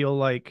where I feel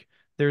like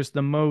there's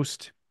the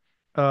most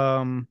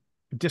um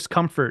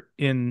discomfort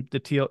in the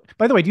TL.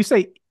 By the way, do you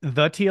say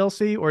the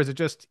TLC or is it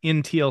just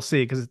in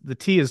TLC? Because the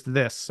T is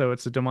this, so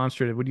it's a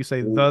demonstrative. Would you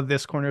say Ooh, the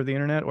this corner of the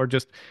internet or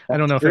just I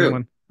don't that's know if true.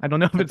 anyone I don't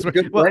know if That's it's a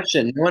good well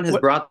question. No one has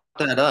what brought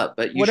that up,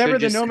 but you whatever should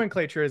the just say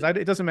nomenclature is,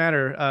 it doesn't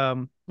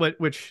matter.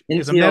 Which in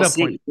is a meta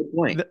point. TLC. Good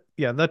point.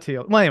 Yeah, the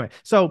TL. Well, anyway,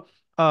 so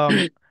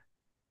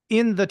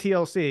in the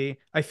TLC,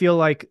 I feel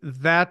like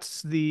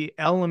that's the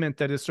element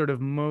that is sort of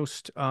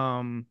most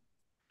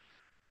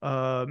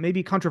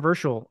maybe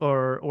controversial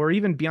or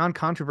even beyond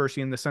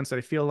controversy in the sense that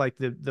I feel like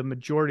the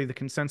majority, the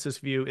consensus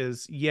view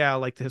is, yeah,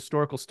 like the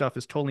historical stuff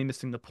is totally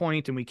missing the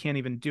point and we can't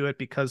even do it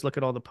because look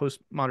at all the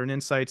postmodern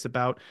insights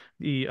about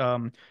the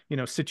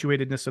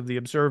situatedness of the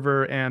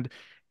observer and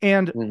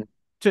Mhm.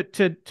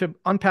 to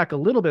unpack a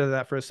little bit of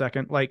that for a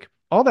second, like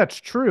all that's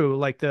true,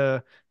 like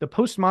the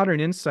postmodern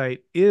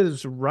insight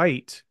is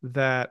right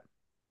that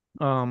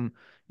um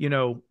you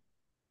know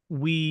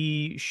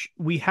we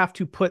have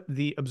to put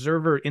the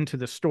observer into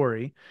the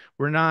story.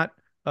 We're not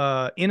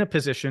in a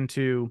position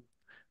to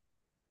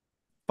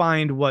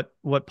find what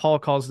Paul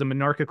calls the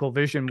monarchical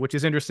vision, which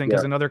is interesting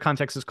because Yeah. in other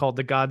contexts is called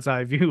the God's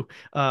eye view,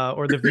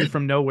 or the view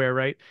from nowhere,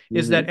 right?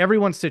 Is that Hmm.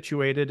 everyone's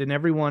situated and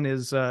everyone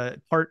is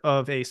part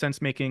of a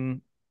sense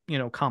making,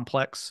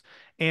 complex,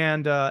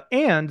 and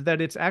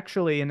that it's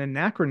actually an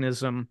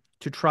anachronism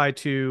to try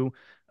to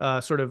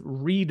sort of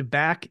read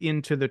back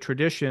into the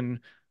tradition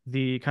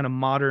the kind of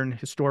modern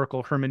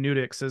historical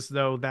hermeneutics as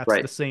though that's the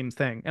Right. same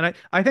thing. And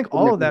I think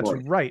all of Significant that's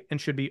point. right and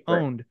should be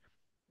Right. owned.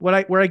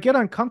 Where I get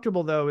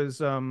uncomfortable though is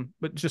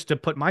but just to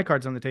put my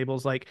cards on the table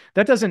is like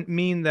that doesn't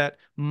mean that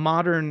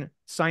modern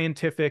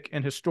scientific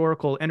and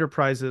historical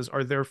enterprises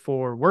are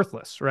therefore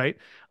worthless, right?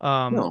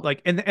 No.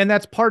 Like and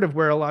that's part of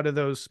where a lot of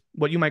those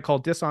what you might call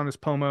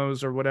dishonest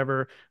pomos or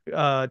whatever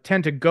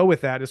tend to go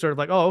with that is sort of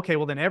like, oh, okay,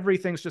 well then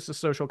everything's just a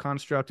social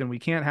construct and we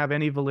can't have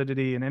any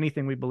validity in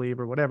anything we believe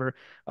or whatever.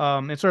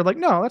 It's sort of like,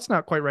 no, that's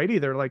not quite right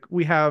either. Like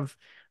we have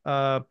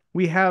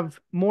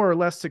more or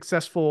less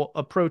successful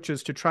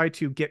approaches to try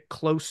to get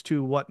close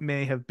to what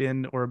may have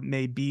been or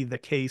may be the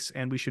case,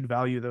 and we should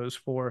value those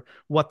for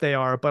what they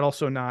are, but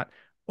also not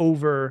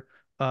over,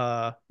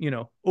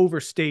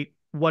 overstate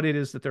what it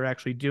is that they're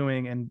actually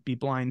doing and be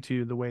blind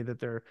to the way that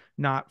they're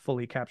not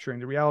fully capturing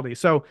the reality.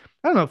 So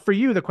I don't know. For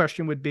you, the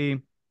question would be,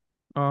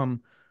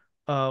 um,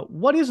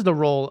 what is the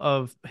role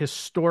of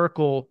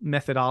historical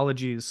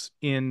methodologies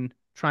in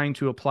trying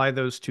to apply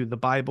those to the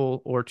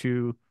Bible or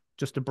to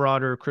just a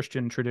broader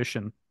Christian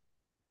tradition?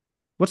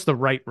 What's the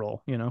right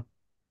role, you know?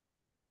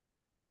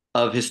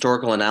 Of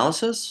historical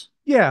analysis?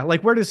 Yeah,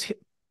 like where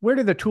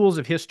do the tools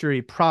of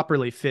history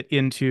properly fit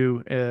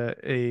into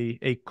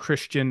a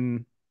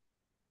Christian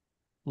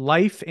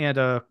life and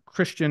a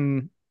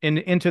Christian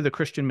into the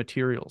Christian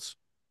materials?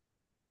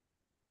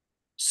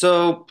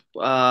 So,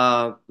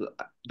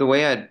 the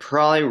way I'd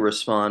probably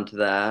respond to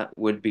that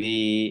would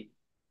be,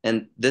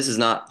 and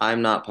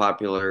I'm not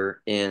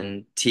popular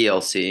in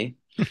TLC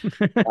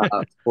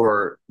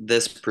for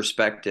this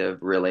perspective,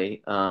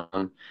 really.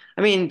 I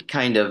mean,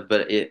 kind of,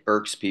 but it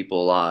irks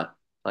people a lot.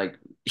 Like,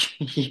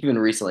 even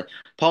recently,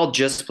 Paul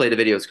just played a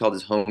video. It's called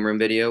his homeroom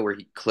video, where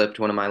he clipped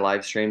one of my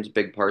live streams,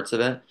 big parts of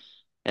it.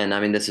 And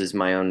I mean, this is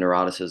my own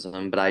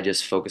neuroticism, but I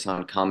just focus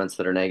on comments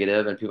that are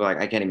negative, and people are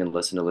like, I can't even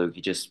listen to Luke.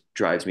 He just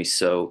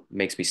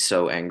makes me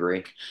so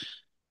angry.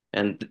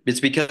 And it's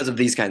because of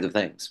these kinds of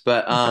things.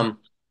 But Okay.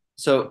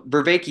 so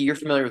Vervaeke, you're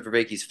familiar with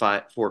Vervaeke's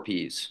four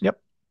P's.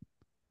 Yep.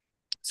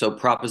 So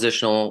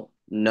propositional,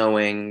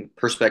 knowing,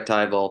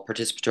 perspectival,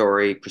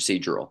 participatory,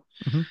 procedural.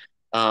 Hmm.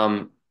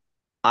 Um,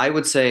 I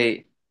would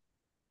say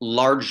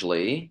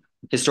largely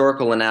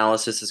historical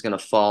analysis is going to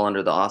fall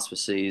under the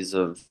auspices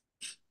of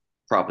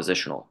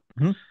propositional.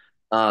 Hmm.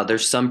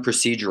 There's some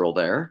procedural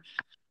there.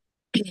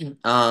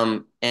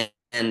 And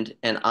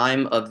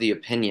I'm of the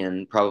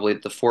opinion probably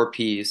the four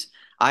P's.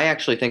 I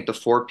actually think the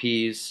four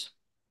P's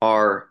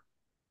are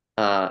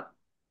uh,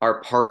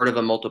 are part of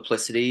a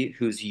multiplicity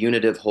whose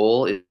unitive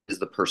whole is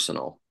the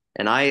personal.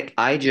 And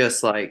I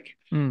just like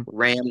Mm.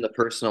 ram the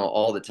personal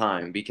all the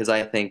time because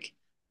I think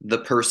the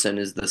person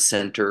is the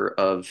center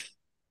of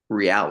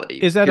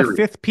reality, Is that a period.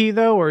 fifth P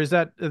though, or is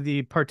that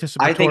the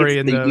I think participatory it's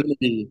in the the?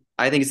 unity.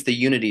 I think it's the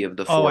unity of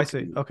the Oh, I four see.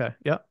 P's. Okay.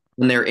 Yeah.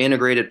 When they're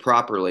integrated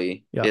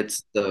properly, Yeah.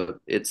 it's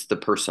the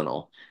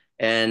personal.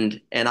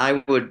 And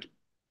I would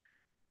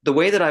the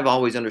way that I've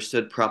always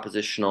understood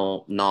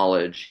propositional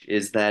knowledge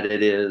is that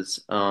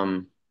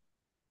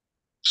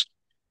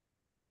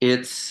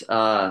it's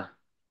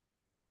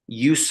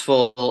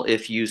useful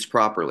if used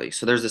properly.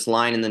 So there's this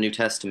line in the New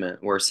Testament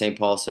where St.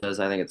 Paul says,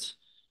 I think it's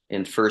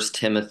in First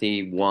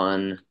Timothy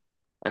 1,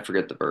 I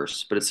forget the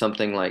verse, but it's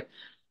something like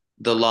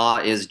the law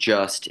is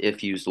just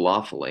if used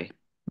lawfully.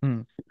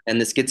 Mm. And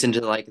this gets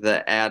into like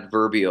the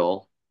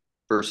adverbial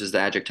versus the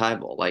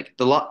adjectival. Like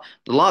the law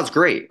is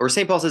great. Or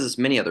St. Paul says this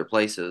many other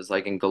places,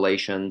 like in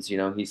Galatians,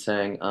 he's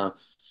saying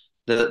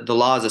the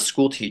law is a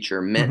school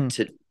teacher meant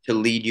Hmm. to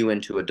lead you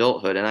into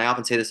adulthood. And I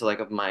often say this like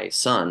of my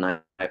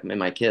son and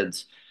my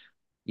kids.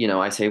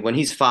 I say when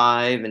he's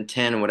 5 and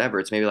 10 and whatever,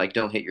 it's maybe like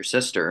don't hit your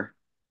sister.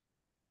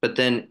 But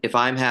then if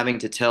I'm having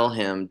to tell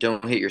him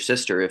don't hit your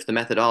sister, if the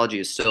methodology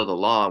is still the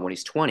law when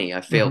he's 20,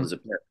 I failed Hmm. as a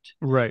parent.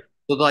 Right.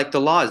 So like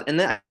the laws, and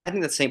that, I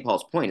think that's St.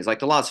 Paul's point is like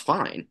the law's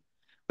fine,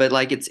 but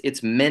like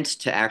it's meant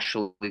to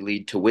actually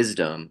lead to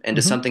wisdom and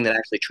to Hmm. something that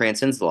actually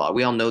transcends the law.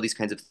 We all know these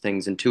kinds of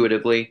things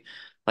intuitively.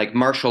 Like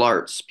martial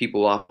arts,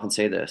 people will often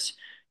say this.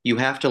 You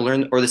have to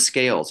learn, or the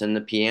scales in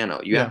the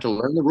piano, you have Yeah. to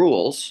learn the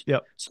rules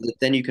Yep. so that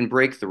then you can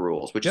break the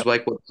rules, which is Yep.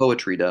 like what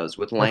poetry does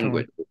with Definitely.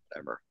 language or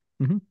whatever.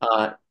 Hmm.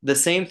 The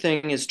same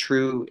thing is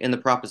true in the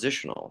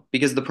propositional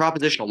because the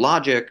propositional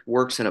logic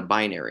works in a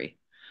binary.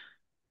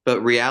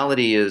 But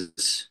reality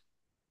is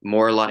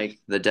more like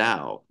the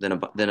Tao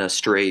than a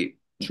straight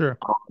Sure.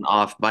 on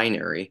off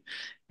binary.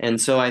 And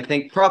so I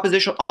think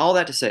propositional, all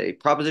that to say,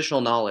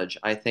 propositional knowledge,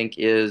 I think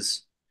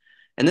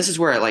and this is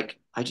where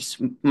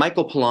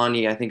Michael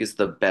Polanyi, I think is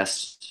the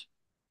best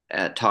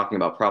at talking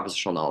about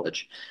propositional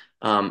knowledge.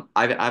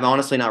 I've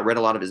honestly not read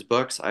a lot of his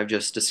books. I've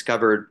just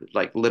discovered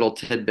like little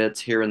tidbits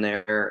here and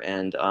there.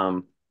 And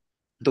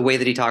the way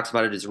that he talks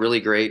about it is really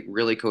great,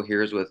 really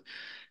coheres with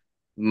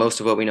most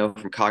of what we know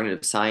from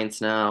cognitive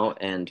science now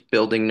and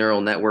building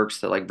neural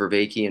networks that like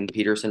Vervaeke and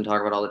Peterson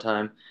talk about all the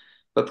time.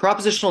 But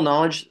propositional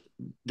knowledge,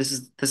 this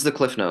is the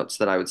cliff notes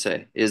that I would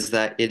say, is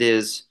that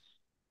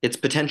it's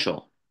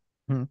potential.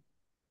 Hmm.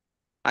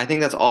 I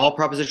think that's all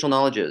propositional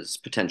knowledge is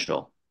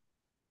potential.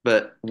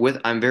 But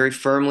I'm very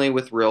firmly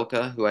with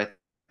Rilke, who I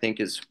think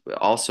is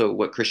also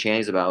what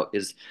Christianity is about,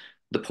 is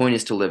the point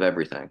is to live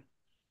everything.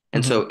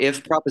 And Hmm. so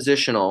if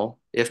propositional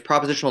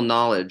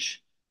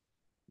knowledge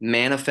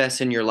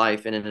manifests in your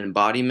life in an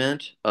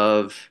embodiment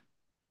of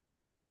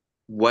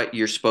what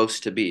you're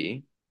supposed to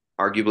be,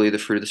 arguably the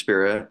fruit of the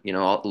spirit,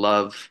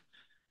 love,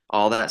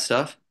 all that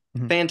stuff,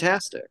 Hmm.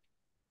 fantastic.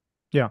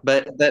 Yeah.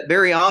 But that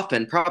very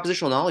often,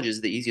 propositional knowledge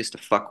is the easiest to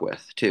fuck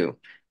with, too.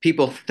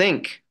 People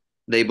think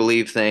they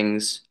believe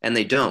things and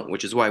they don't,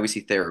 which is why we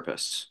see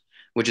therapists,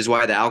 which is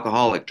why the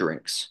alcoholic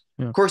drinks.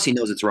 Yeah. Of course, he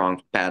knows it's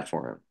wrong, bad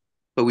for him,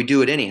 but we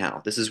do it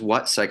anyhow. This is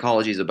what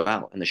psychology is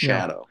about in the Yeah.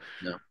 shadow.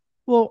 No.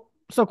 Well,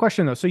 so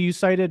question though. So you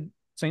cited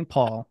St.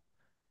 Paul.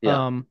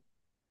 Yeah. Um,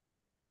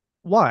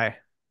 why?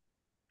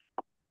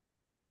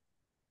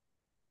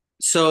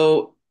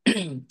 So,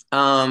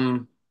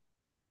 um,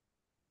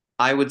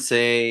 I would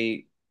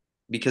say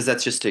because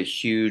that's just a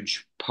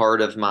huge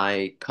part of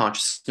my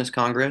consciousness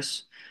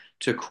Congress.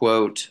 To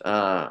quote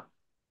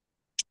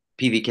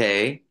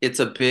PVK, it's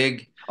a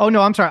big. Oh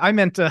no, I'm sorry. I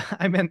meant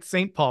I meant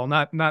St. Paul,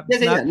 Yeah, yeah,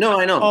 yeah. not. No,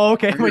 I know. Oh,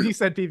 okay. I When know. you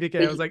said PBK,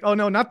 But I was like, oh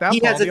no, not that he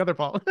Paul, has the this. other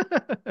Paul.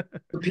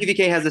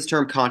 PVK has this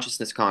term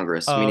consciousness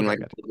Congress, Oh, meaning okay, like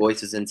gotcha. the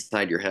voices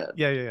inside your head.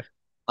 Yeah, yeah, yeah.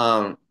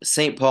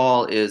 St.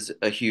 Paul is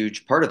a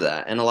huge part of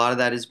that, and a lot of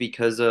that is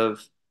because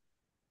of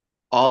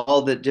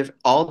all the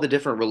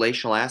different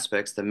relational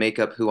aspects that make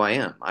up who I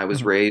am. I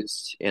was Hmm.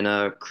 raised in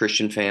a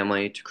Christian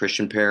family to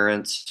Christian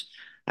parents.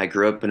 I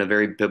grew up in a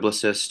very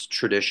biblicist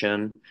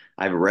tradition.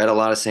 I've read a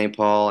lot of St.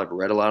 Paul. I've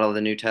read a lot of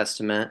the New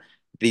Testament.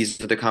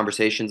 These are the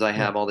conversations I Yeah,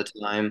 have all the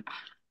time.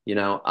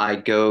 I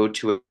go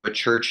to a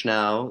church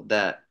now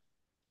that,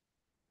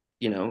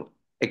 you know,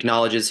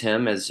 acknowledges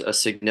him as a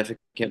significant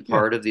yeah.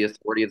 part of the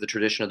authority of the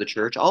tradition of the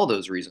church, all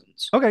those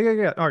reasons. Okay, yeah,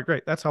 yeah. All right,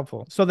 great. That's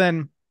helpful. So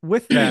then,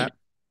 with that,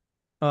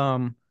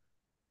 um,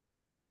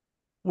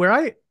 where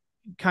I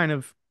kind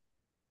of,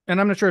 and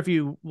I'm not sure if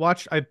you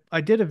watched,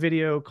 I did a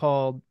video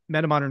called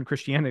 "Metamodern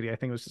Christianity," I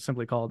think it was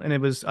simply called, and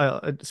it was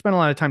I spent a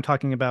lot of time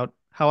talking about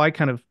how I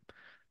kind of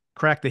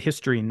crack the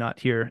history nut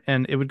here,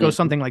 and it would go Mhm.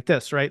 something like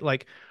this, right?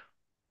 Like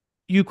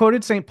you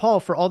quoted St. Paul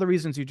for all the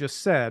reasons you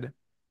just said.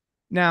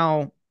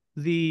 Now,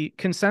 the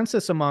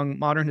consensus among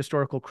modern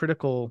historical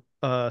critical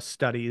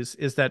studies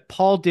is that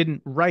Paul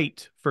didn't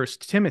write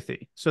First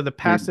Timothy. So the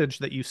Mhm. passage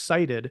that you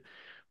cited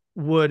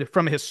would,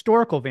 from a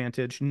historical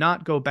vantage,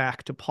 not go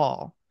back to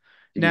Paul.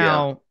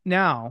 Yeah.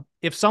 Now,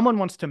 if someone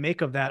wants to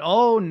make of that,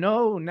 oh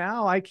no,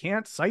 now I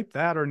can't cite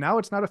that, or now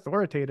it's not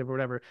authoritative or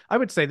whatever, I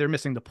would say they're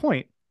missing the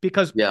point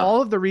because Yeah.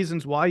 all of the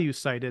reasons why you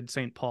cited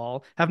St.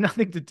 Paul have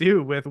nothing to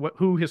do with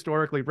who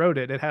historically wrote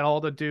it. It had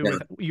all to do Yeah.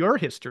 with your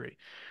history.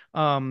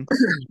 Um,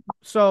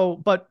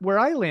 but where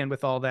I land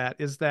with all that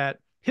is that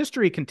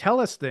history can tell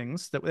us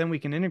things that then we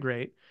can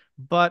integrate,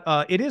 but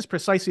it is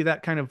precisely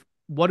that kind of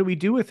what do we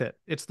do with it?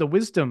 It's the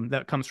wisdom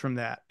that comes from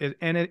that.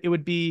 It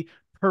would be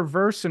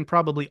perverse and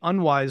probably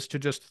unwise to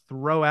just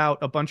throw out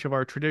a bunch of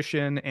our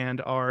tradition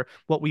and our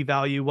what we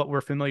value, what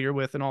we're familiar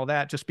with, and all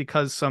that just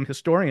because some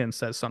historian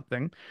says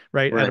something,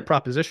 right, at a Right.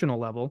 propositional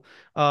level.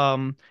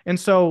 And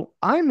so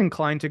I'm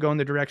inclined to go in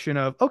the direction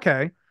of,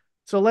 okay,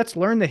 so let's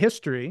learn the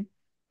history,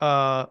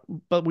 uh,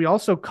 but we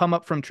also come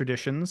up from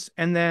traditions,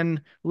 and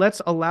then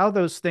let's allow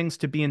those things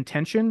to be in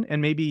tension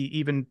and maybe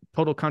even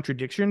total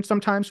contradiction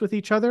sometimes with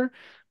each other,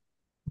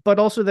 but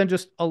also then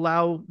just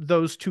allow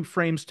those two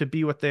frames to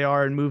be what they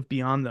are and move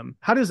beyond them.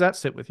 How does that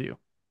sit with you?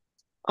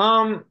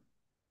 Um,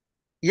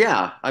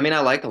 yeah, I mean, I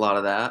like a lot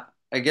of that.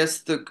 I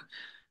guess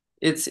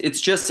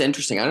it's just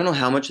interesting. I don't know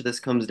how much of this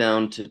comes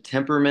down to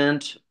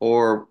temperament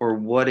or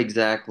what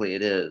exactly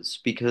it is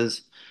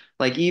because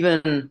like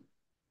even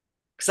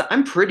because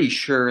I'm pretty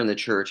sure in the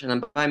church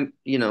and I'm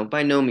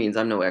by no means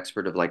I'm no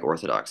expert of like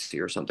orthodoxy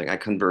or something. I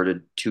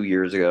converted 2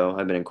 years ago.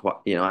 I've been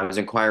I was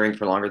inquiring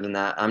for longer than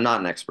that. I'm not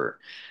an expert.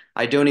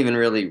 I don't even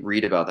really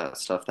read about that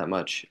stuff that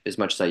much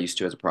as I used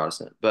to as a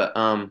Protestant. But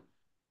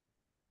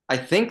I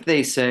think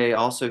they say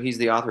also he's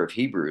the author of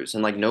Hebrews,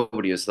 and like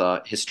nobody has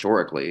thought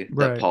historically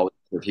that Right. Paul was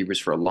the author of Hebrews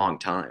for a long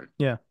time.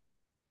 Yeah.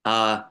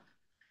 Uh,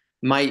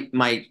 my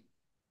my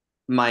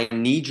my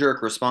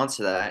knee-jerk response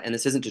to that, and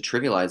this isn't to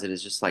trivialize it,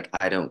 is just like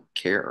I don't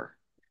care.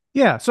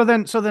 Yeah. So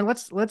then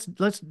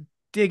let's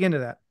dig into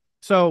that.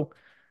 So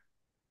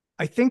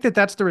I think that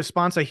that's the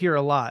response I hear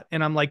a lot.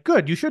 And I'm like,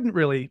 good, you shouldn't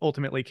really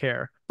ultimately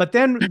care. But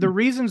then the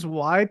reasons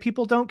why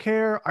people don't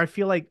care, I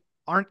feel like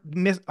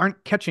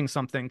aren't catching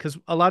something because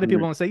a lot of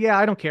people Mhm. want to say, yeah,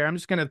 I don't care. I'm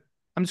just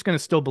gonna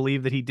still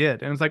believe that he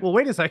did. And it's like, well,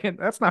 wait a second,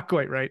 that's not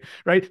quite right,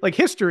 right? Like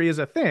history is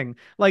a thing.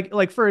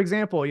 Like for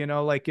example,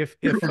 like if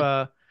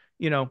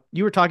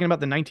you were talking about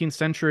the 19th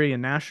century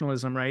and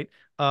nationalism, right?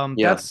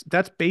 Yeah.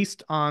 That's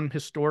based on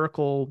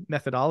historical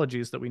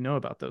methodologies that we know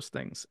about those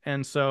things.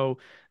 And so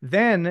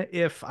then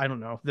if I don't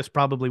know, this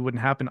probably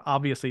wouldn't happen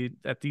obviously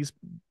at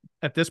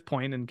this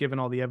point and given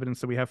all the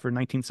evidence that we have for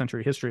 19th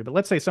century history, but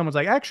let's say someone's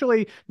like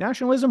actually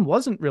nationalism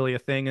wasn't really a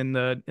thing in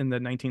the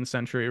 19th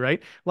century,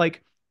 right?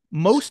 Like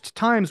most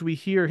times we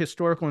hear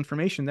historical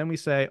information, then we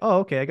say, oh,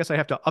 okay, I guess I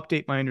have to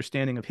update my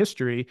understanding of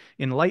history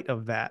in light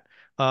of that.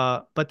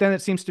 But then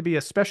it seems to be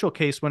a special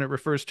case when it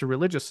refers to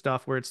religious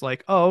stuff where it's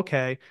like, oh,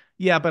 okay,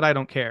 yeah, but I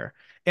don't care.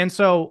 And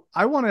so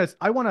I want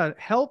to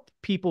help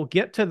people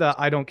get to the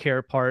I don't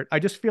care part. I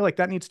just feel like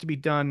that needs to be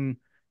done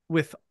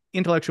with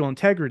intellectual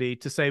integrity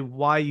to say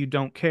why you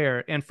don't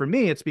care. And for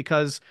me, it's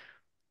because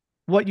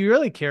what you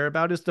really care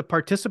about is the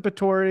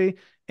participatory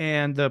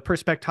and the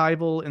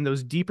perspectival and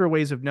those deeper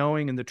ways of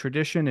knowing and the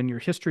tradition and your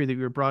history that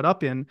you were brought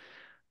up in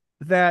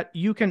that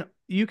you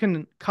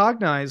can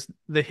cognize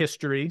the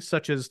history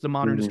such as the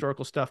modern Mhm.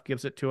 historical stuff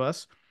gives it to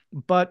us,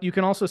 but you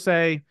can also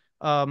say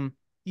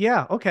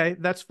yeah, okay,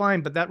 that's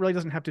fine, but that really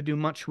doesn't have to do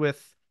much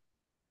with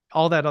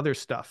all that other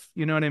stuff,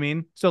 you know what I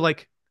mean? So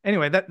like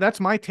anyway, that's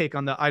my take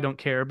on the I don't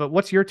care, but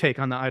what's your take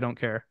on the I don't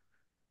care?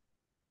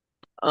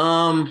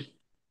 Um,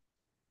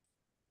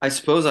 I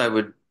suppose I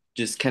would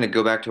just kind of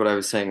go back to what I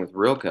was saying with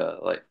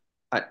Rilke. Like,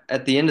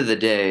 at the end of the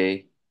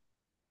day,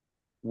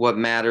 what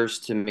matters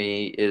to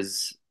me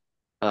is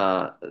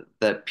uh,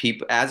 that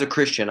people, as a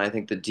Christian, I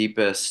think the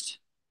deepest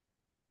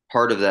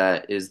part of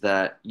that is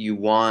that you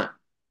want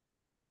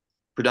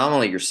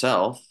predominantly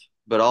yourself,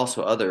 but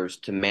also others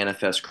to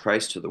manifest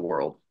Christ to the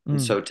world.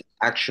 And Mm, so to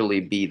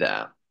actually be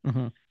that.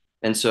 hmm.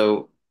 And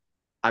so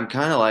I'm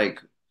kind of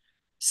like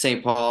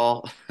St.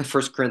 Paul,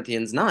 1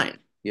 Corinthians 9,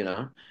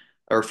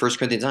 or 1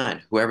 Corinthians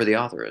 9, whoever the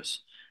author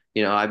is.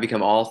 I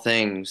become all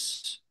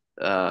things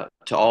to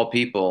all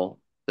people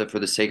that for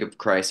the sake of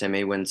Christ I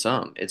may win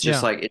some. It's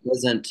just Yeah. like it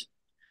doesn't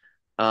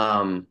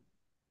um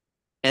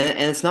and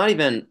it's not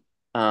even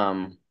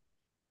um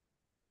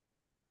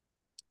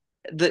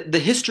the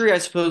history I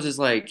suppose is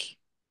like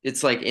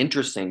it's like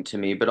interesting to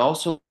me, but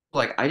also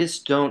like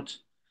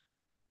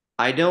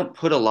I don't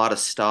put a lot of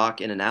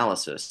stock in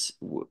analysis.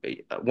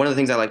 One of the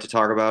things I like to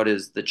talk about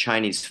is the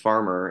Chinese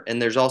farmer,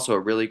 and there's also a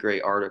really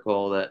great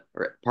article that,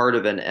 or part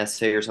of an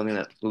essay or something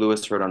that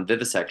Lewis wrote on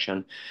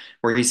vivisection,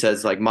 where he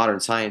says like modern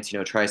science,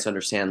 tries to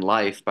understand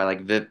life by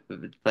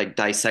like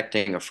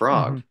dissecting a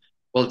Hmm. frog.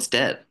 Well, it's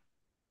dead,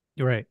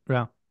 You're right.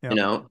 Yeah.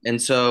 Yeah.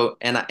 and so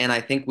and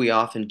I think we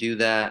often do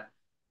that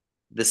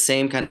the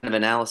same kind of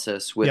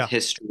analysis with Yeah.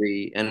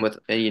 history and with,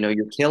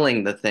 you're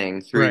killing the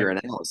thing through Right. your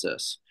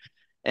analysis.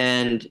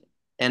 And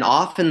and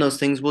often those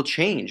things will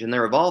change and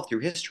they're evolved through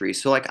history.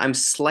 So like I'm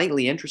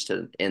slightly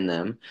interested in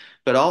them,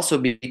 but also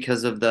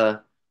because of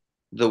the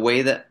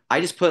way that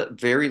I just put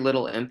very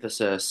little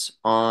emphasis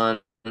on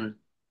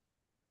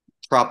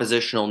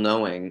propositional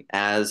knowing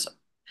as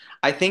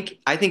I think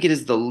it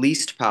is the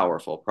least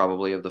powerful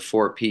probably of the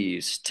four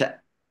P's to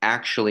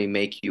actually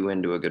make you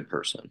into a good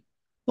person.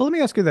 Well, let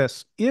me ask you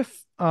this.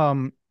 If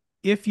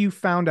you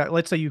found out,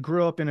 let's say you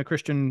grew up in a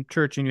Christian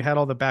church and you had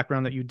all the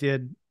background that you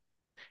did,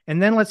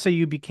 and then let's say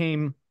you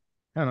became,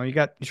 I don't know,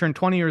 you turned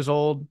 20 years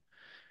old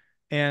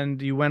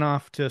and you went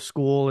off to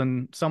school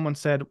and someone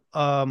said,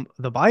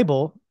 the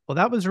Bible, well,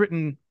 that was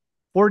written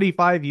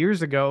 45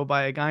 years ago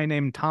by a guy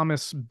named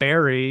Thomas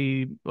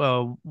Barry,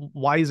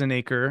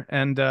 Weisenacre.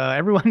 And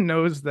everyone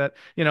knows that,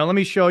 let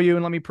me show you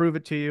and let me prove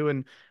it to you.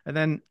 And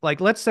then,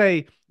 like, let's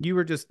say you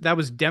were just, that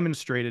was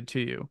demonstrated to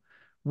you.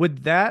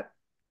 Would that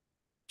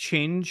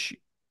change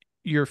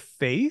your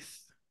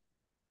faith?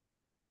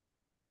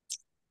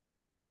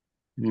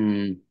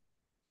 Hmm.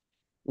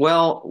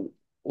 Well,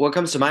 what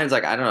comes to mind is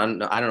like I don't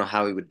know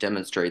how he would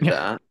demonstrate Yeah,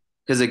 that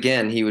because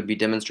again, he would be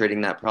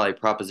demonstrating that probably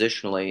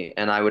propositionally,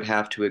 and I would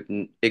have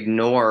to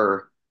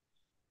ignore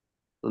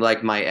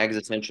like my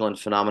existential and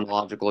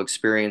phenomenological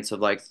experience of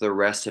like the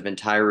rest of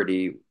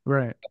entirety of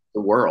right.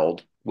 the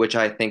world, which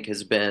I think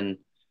has been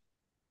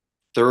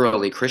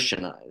thoroughly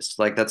Christianized.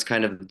 Like that's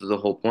kind of the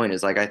whole point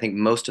is like I think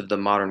most of the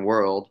modern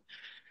world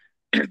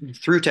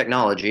through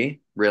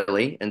technology,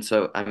 really, and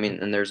so I mean,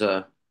 and there's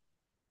a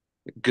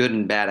good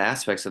and bad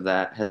aspects of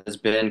that has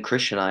been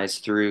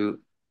Christianized through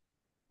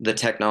the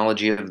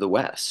technology of the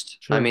West.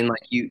 I Sure. mean,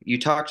 like you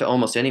talk to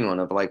almost anyone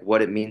of like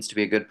what it means to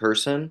be a good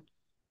person,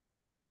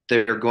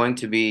 they're going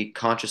to be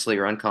consciously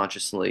or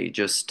unconsciously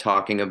just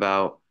talking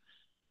about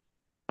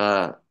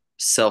uh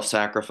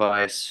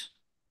self-sacrifice,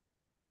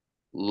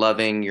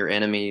 loving your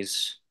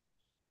enemies,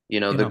 the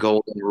Yeah.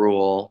 golden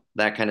rule,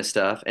 that kind of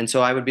stuff. And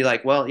so I would be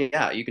like, well,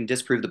 yeah, you can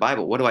disprove the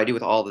Bible. What do I do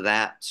with all of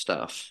that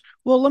stuff?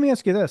 Well, let me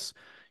ask you this.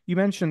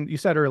 You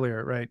said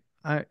earlier, right?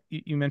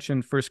 You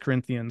mentioned First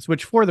Corinthians,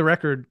 which for the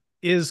record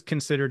is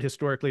considered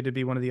historically to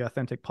be one of the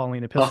authentic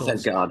Pauline Oh,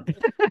 thank epistles. God.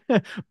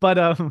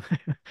 But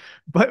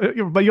but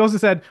you also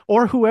said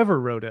or whoever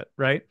wrote it,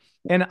 right?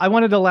 And I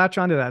wanted to latch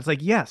onto that. It's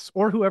like yes,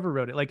 or whoever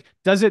wrote it. Like,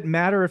 does it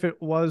matter if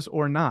it was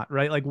or not,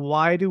 right? Like,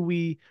 why do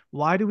we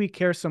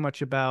care so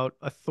much about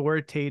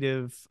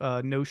authoritative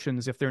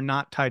notions if they're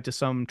not tied to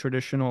some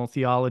traditional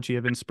theology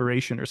of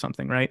inspiration or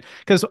something, right?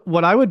 Because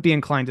what I would be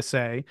inclined to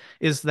say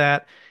is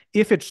that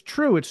if it's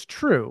true, it's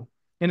true,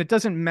 and it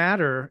doesn't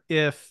matter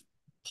if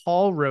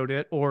Paul wrote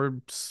it or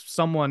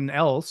someone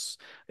else.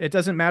 It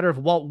doesn't matter if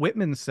Walt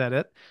Whitman said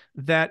it,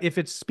 that if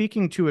it's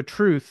speaking to a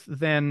truth,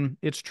 then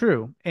it's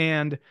true.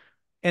 And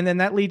then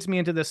that leads me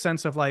into this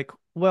sense of like,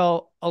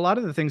 well, a lot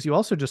of the things you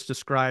also just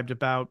described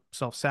about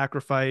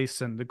self-sacrifice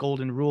and the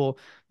golden rule,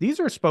 these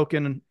are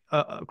spoken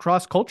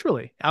cross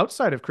culturally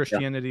outside of Yeah.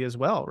 Christianity as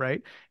well,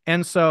 right?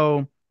 And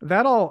so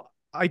that all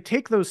I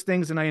take those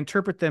things and I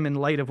interpret them in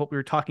light of what we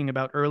were talking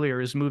about earlier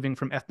is moving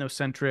from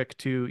ethnocentric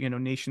to,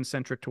 nation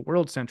centric to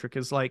world centric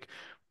is like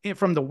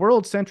from the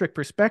world centric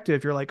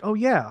perspective, you're like, oh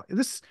yeah,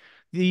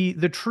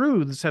 the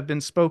truths have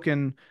been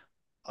spoken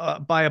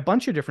by a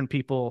bunch of different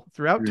people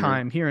throughout Mhm.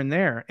 time here and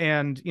there.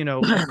 And,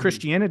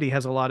 Christianity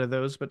has a lot of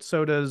those, but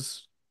so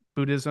does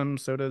Buddhism,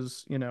 so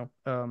does,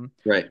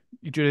 Right.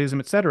 Judaism,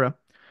 etc.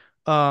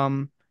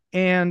 Um,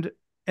 and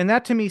and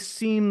that to me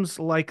seems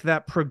like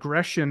that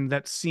progression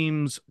that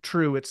seems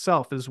true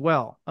itself as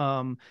well.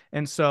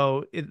 And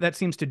so that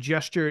seems to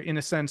gesture, in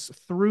a sense,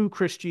 through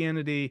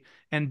Christianity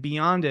and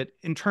beyond it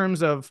in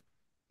terms of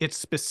its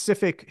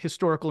specific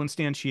historical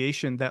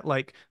instantiation that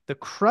like the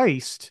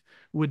Christ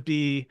would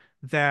be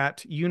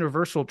that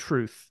universal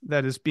truth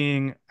that is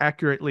being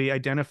accurately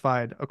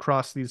identified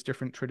across these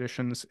different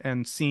traditions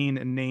and seen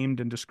and named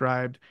and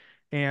described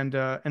and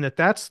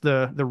that's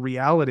the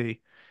reality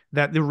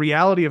that the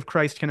reality of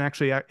Christ can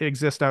actually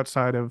exist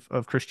outside of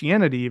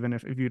Christianity, even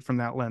if viewed from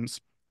that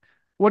lens.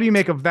 What do you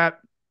make of that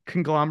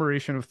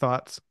conglomeration of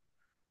thoughts?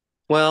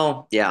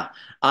 Well, yeah.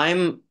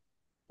 I'm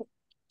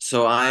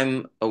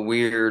I'm a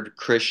weird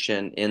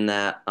Christian in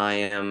that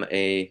I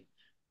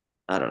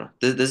don't know.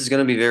 This is going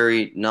to be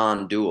very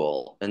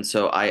non-dual. And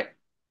so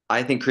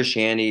I think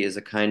Christianity is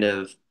a kind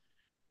of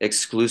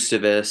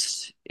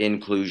exclusivist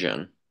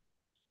inclusion.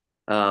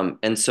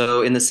 And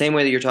so in the same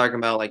way that you're talking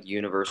about like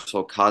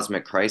universal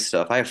cosmic Christ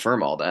stuff, I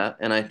affirm all that.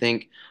 And I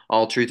think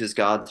all truth is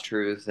God's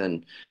truth.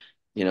 And,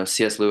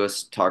 C.S.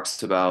 Lewis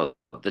talks about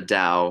the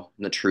Tao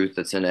and the truth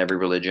that's in every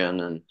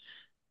religion.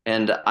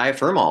 And I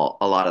affirm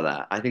a lot of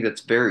that. I think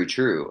that's very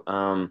true.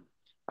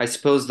 I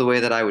suppose the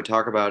way that I would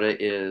talk about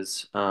it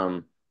is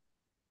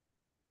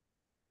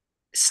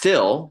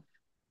still,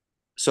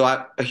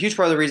 a huge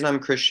part of the reason I'm a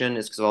Christian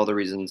is because of all the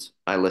reasons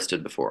I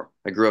listed before.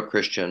 I grew up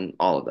Christian,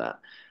 all of that.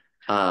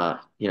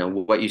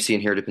 What you see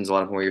and hear depends a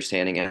lot on where you're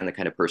standing and the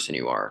kind of person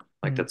you are.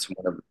 Like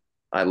Mm,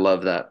 I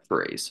love that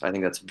phrase. I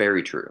think that's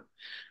very true.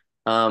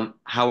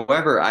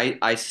 However,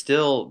 I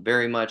still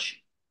very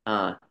much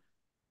uh,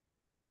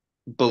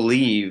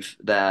 believe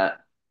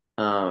that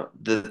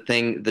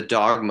the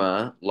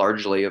dogma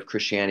largely of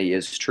Christianity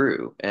is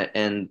true,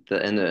 and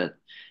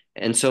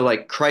so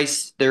like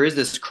Christ, there is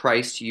this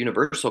Christ,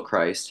 universal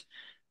Christ,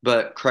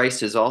 but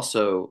Christ is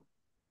also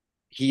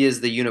he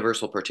is the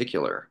universal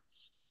particular.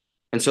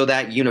 And so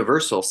that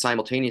universal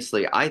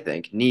simultaneously, I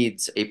think,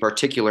 needs a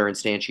particular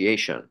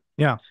instantiation,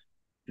 Yeah.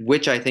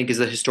 which I think is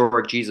the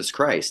historic Jesus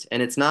Christ.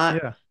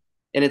 Yeah.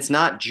 And it's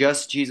not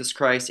just Jesus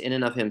Christ in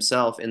and of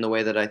himself in the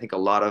way that I think a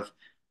lot of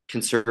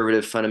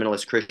conservative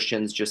fundamentalist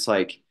Christians, just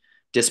like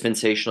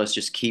dispensationalists,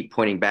 just keep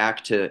pointing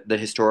back to the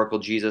historical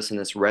Jesus in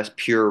this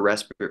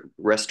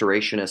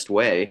restorationist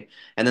way.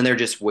 And then they're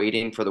just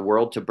waiting for the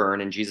world to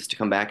burn and Jesus to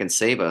come back and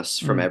save us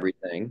from Mm.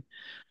 everything.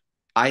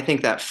 I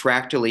think that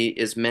fractally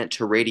is meant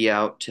to radiate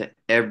out to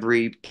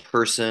every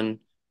person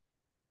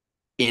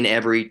in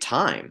every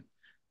time,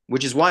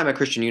 which is why I'm a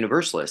Christian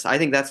universalist. I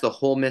think that's the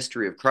whole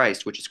mystery of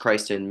Christ, which is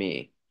Christ in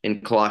me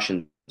in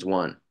Colossians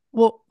 1.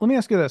 Well, let me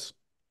ask you this.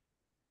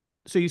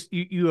 So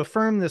you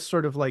affirm this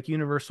sort of like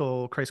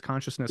universal Christ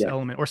consciousness Yeah.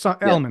 element or some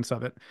Yeah. elements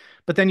of it,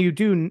 but then you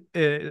do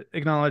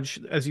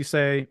acknowledge, as you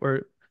say,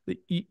 or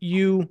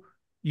you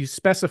you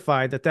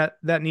specify that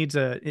that needs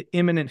a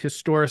imminent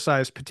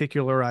historicized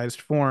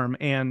particularized form,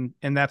 and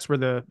that's where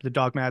the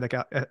dogmatic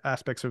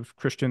aspects of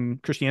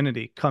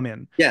Christianity come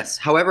in. Yes.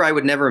 However, I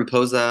would never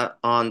impose that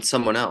on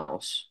someone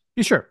else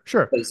Yeah, sure,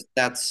 sure. because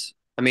that's,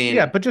 I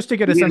Yeah, mean, but just to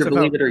get a you sense either of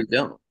believe how. it or you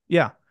don't.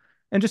 Yeah.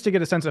 And just to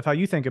get a sense of how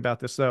you think about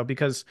this though,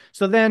 because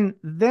so then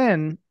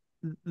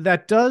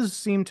that does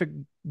seem to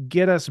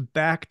get us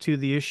back to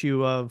the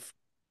issue of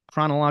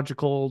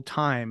chronological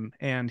time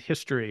and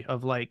history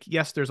of like,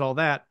 yes, there's all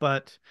that,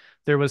 but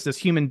there was this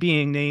human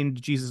being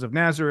named Jesus of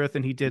Nazareth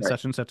and he did Right.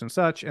 such and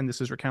such, and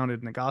this is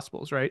recounted in the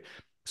Gospels, right?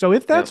 So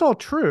if that's Yep. all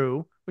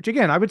true, which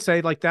again, I would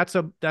say like that's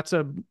a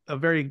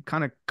very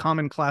kind of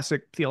common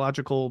classic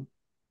theological,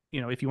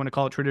 if you want to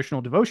call it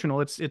traditional devotional,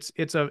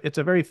 it's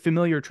a very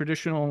familiar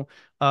traditional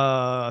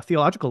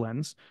theological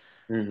lens.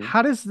 Hmm.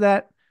 How does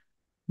that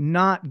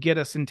not get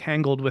us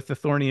entangled with the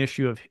thorny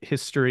issue of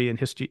history and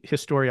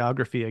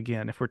historiography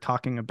again if we're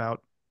talking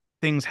about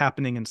things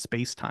happening in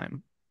space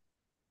time?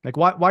 Like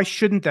why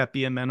shouldn't that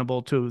be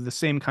amenable to the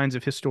same kinds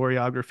of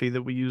historiography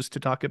that we use to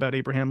talk about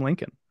Abraham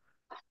Lincoln?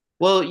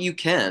 Well, you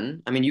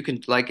can. I mean, you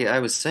can, like I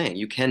was saying,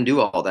 you can do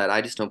all that.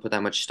 I just don't put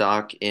that much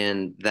stock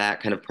in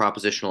that kind of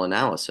propositional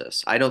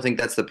analysis. I don't think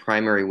that's the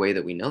primary way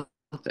that we know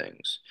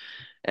things.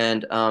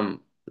 And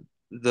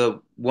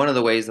the one of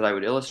the ways that I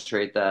would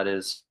illustrate that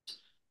is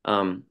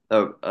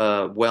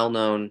a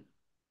well-known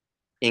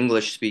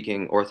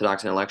English-speaking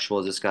Orthodox intellectual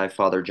is this guy,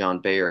 Father John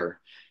Bayer,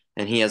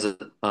 and he has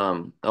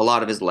a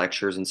lot of his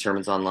lectures and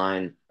sermons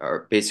online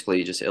are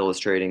basically just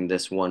illustrating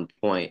this one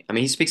point. I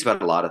mean, he speaks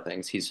about a lot of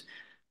things. He's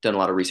done a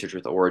lot of research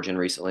with Origin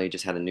recently,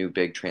 just had a new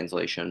big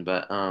translation,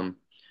 but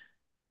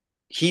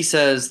he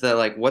says that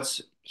like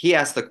he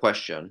asked the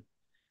question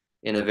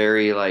in a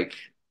very like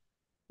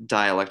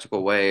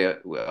dialectical way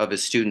of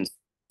his students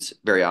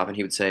very often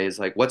he would say is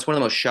like what's one of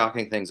the most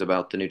shocking things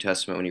about the New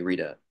Testament when you read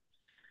it,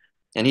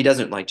 and he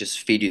doesn't like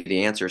just feed you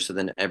the answer so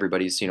then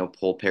everybody's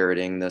pull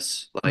parroting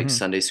this like Mm-hmm.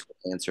 Sunday school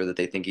answer that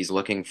they think he's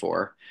looking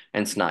for,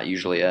 and it's not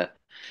usually it.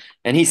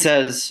 And he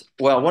says,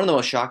 well, one of the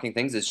most shocking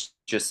things is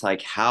just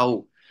like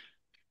how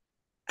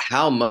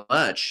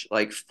much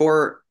like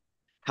for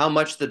how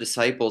much the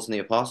disciples and the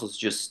apostles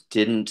just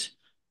didn't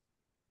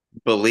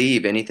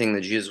believe anything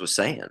that Jesus was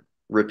saying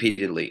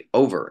repeatedly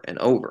over and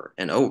over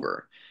and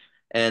over.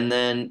 And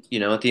then,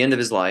 at the end of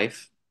his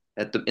life,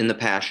 in the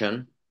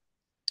Passion,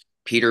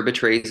 Peter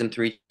betrays him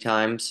 3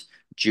 times.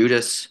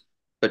 Judas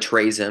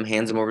betrays him,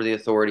 hands him over to the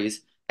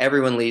authorities.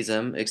 Everyone leaves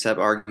him except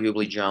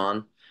arguably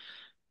John,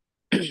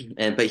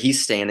 and but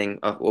he's standing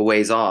a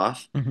ways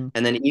off. Mm-hmm.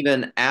 And then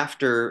even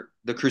after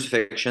the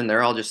crucifixion,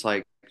 they're all just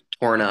like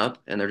torn up,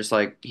 and they're just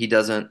like he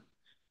doesn't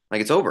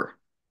like it's over.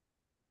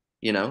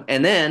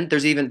 And then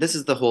there's even this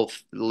is the whole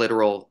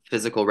literal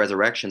physical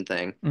resurrection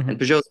thing, Mm-hmm. and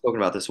Peugeot's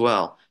spoken about this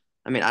well.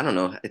 I mean, I don't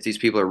know if these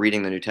people are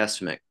reading the New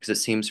Testament because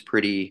it seems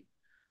pretty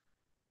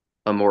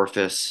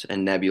amorphous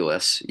and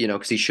nebulous,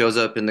 because he shows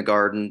up in the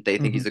garden, they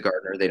think Mm-hmm. he's the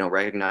gardener, they don't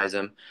recognize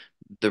him.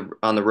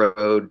 On the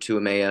road to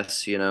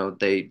Emmaus,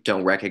 they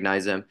don't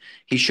recognize him.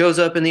 He shows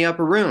up in the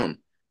upper room,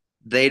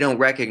 they don't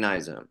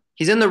recognize him.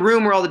 He's in the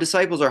room where all the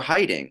disciples are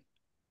hiding.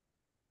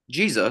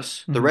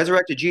 Jesus, the Mm-hmm.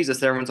 resurrected Jesus,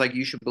 that everyone's like,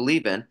 you should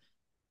believe in.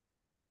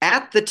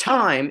 At the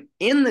time,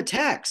 in the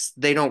text,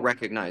 they don't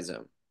recognize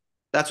him.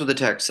 That's what the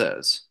text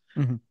says.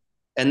 Mm-hmm.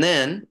 And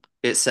then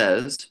it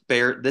says,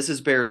 this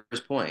is Bear's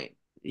point.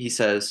 He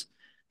says,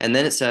 and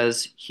then it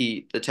says,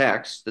 the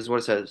text, this is what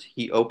it says.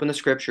 He opened the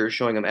scriptures,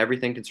 showing them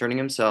everything concerning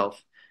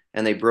himself,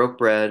 and they broke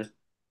bread,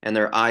 and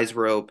their eyes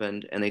were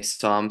opened, and they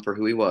saw him for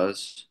who he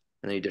was,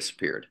 and then he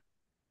disappeared.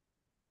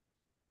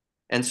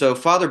 And so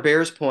Father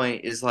Bear's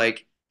point is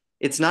like,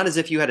 it's not as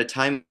if you had a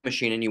time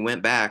machine and you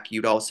went back,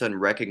 you'd all of a sudden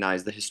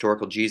recognize the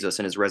historical Jesus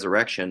and his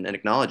resurrection and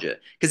acknowledge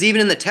it. Because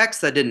even in the text,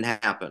 that didn't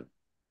happen.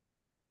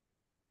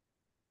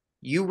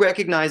 You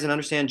recognize and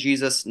understand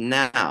Jesus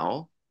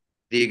now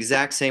the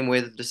exact same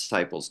way that the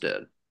disciples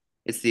did.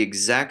 It's the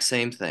exact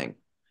same thing.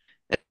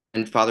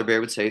 And Father Bear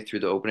would say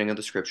through the opening of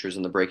the scriptures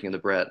and the breaking of the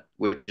bread,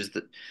 which is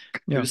through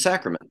Yeah. the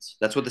sacraments.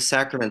 That's what the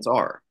sacraments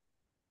are.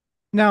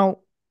 Now,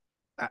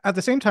 at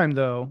the same time,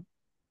 though,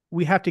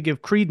 we have to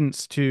give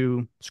credence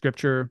to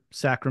scripture,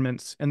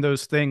 sacraments, and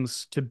those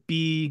things to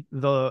be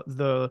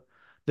the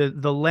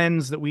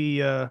lens that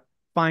we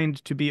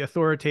find to be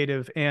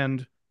authoritative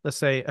and, let's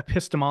say,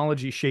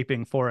 epistemology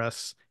shaping for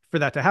us for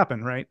that to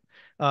happen, right?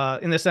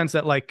 In the sense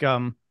that, like,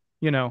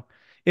 you know,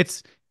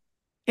 it's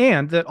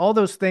and that all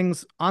those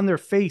things on their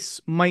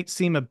face might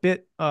seem a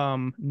bit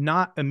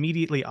not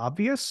immediately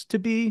obvious to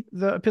be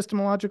the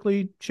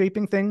epistemologically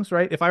shaping things,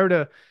 right? If I were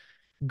to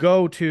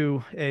go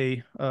to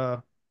a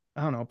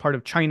I don't know, part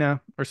of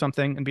China or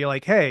something and be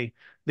like, hey,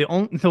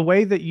 the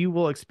way that you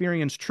will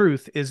experience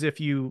truth is if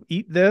you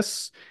eat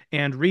this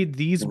and read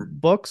these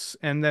books,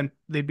 and then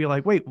they'd be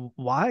like, wait,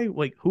 why?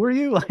 Like, who are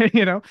you?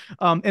 You know?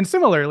 And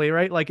similarly,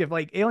 right? Like if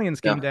like aliens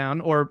came Yeah.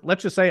 down, or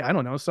let's just say, I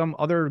don't know, some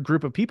other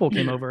group of people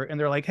came over and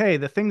they're like, hey,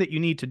 the thing that you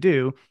need to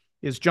do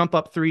is jump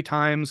up 3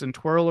 times and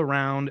twirl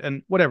around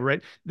and whatever,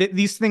 right?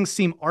 These things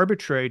seem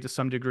arbitrary to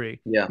some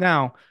degree. Yeah.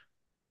 Now,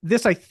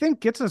 this I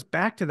think gets us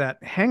back to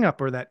that hang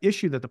up or that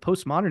issue that the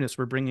postmodernists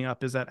were bringing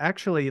up, is that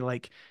actually,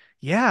 like,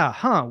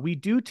 yeah, we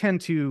do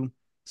tend to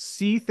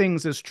see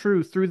things as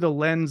true through the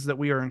lens that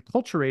we are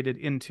enculturated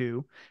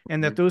into,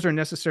 and that those are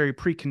necessary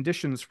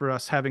preconditions for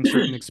us having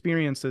certain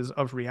experiences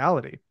of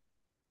reality.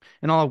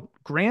 And I'll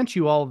grant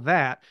you all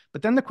that,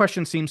 but then the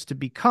question seems to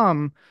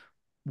become,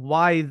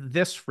 why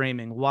this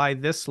framing, why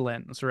this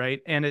lens,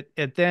 right? And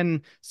it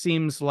then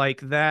seems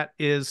like that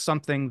is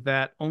something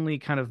that only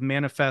kind of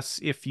manifests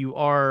if you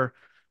are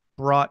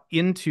brought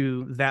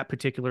into that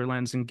particular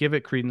lens and give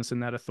it credence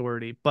in that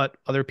authority, but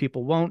other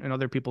people won't and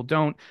other people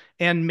don't.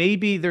 And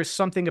maybe there's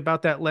something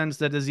about that lens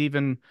that is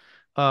even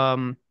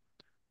um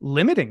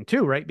limiting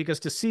too, right? Because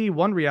to see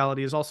one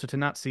reality is also to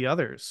not see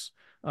others.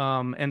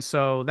 And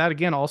so that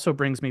again also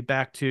brings me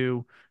back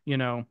to,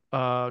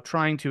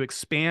 trying to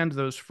expand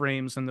those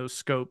frames and those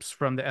scopes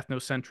from the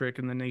ethnocentric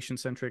and the nation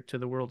centric to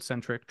the world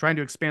centric, trying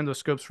to expand those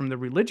scopes from the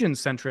religion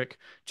centric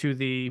to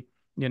the,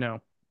 you know,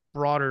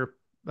 broader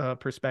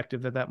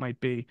perspective that might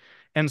be.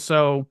 And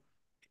so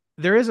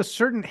there is a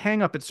certain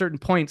hang up at certain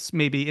points,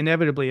 maybe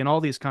inevitably in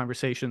all these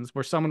conversations,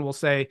 where someone will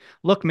say,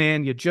 look,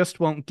 man, you just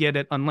won't get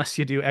it unless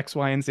you do X,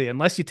 Y, and Z.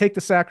 Unless you take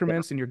the Yeah.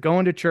 sacraments and you're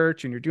going to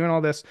church and you're doing all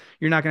this,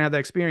 you're not going to have that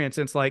experience.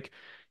 And it's like,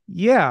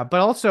 yeah,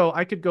 but also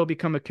I could go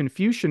become a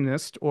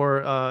Confucianist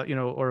or,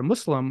 or a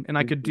Muslim, and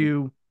I could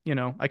Mhm.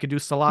 do, I could do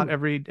Salat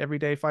every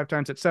day, 5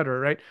 times, etc.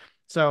 Right?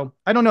 So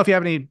I don't know if you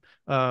have any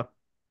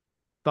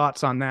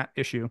thoughts on that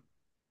issue.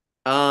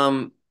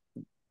 Um,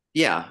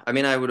 yeah, I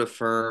mean, I would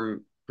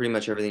affirm pretty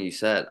much everything you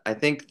said. I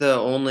think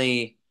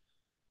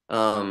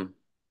um,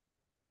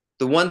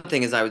 the one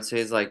thing is I would say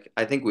is like,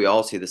 I think we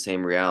all see the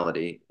same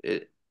reality.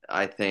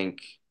 I think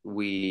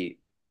we,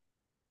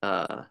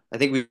 I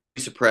think we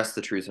suppress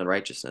the truth and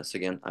righteousness.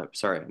 Again, I'm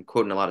sorry, I'm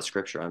quoting a lot of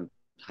scripture. I'm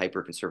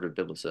hyper conservative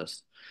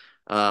biblicist.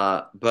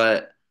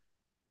 But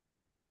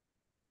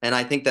and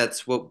I think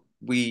that's what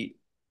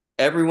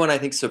everyone I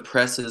think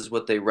suppresses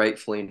what they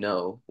rightfully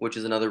know, which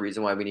is another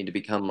reason why we need to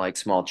become like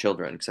small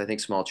children, because I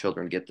think small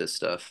children get this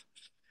stuff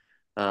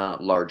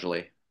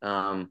largely.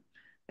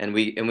 And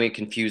we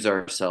confuse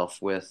ourselves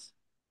with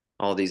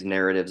all these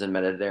narratives and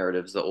meta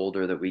narratives the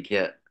older that we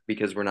get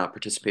because we're not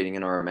participating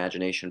in our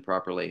imagination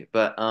properly.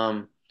 But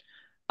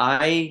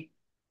I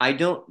I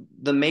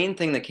don't the main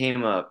thing that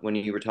came up when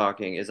you were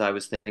talking is I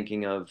was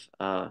thinking of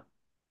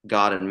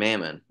God and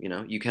mammon. You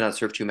know, you cannot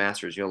serve two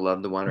masters. You'll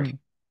love the one or Mm.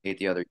 hate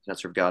the other. You cannot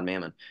serve God and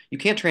mammon. You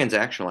can't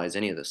transactionalize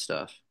any of this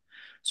stuff.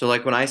 So,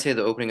 like when I say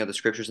the opening of the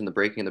scriptures and the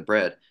breaking of the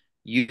bread,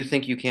 you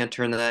think you can't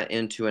turn that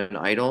into an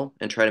idol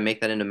and try to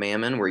make that into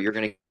mammon where you're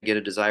going to get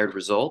a desired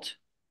result?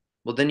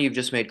 Well, then you've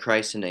just made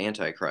Christ into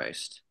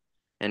Antichrist.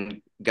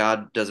 And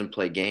God doesn't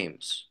play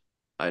games,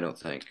 I don't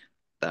think,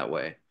 that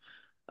way.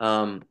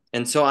 And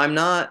so I'm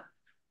not,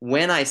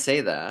 when I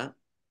say that,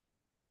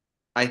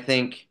 I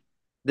think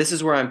this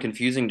is where I'm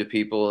confusing to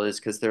people is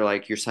because they're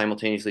like, you're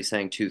simultaneously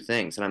saying two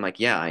things. And I'm like,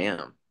 yeah, I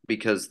am,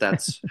 because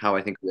that's how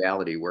I think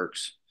reality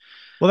works.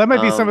 Well, that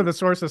might be some of Um, the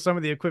source of some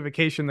of the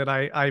equivocation that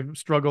I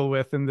struggle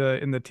with in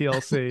the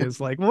TLC,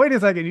 is like, well, wait a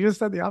second, you just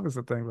said the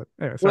opposite thing. But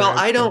anyway, well, sorry.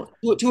 I don't,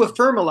 to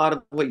affirm a lot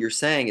of what you're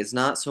saying is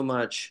not so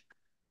much,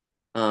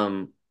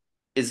 um,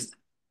 is,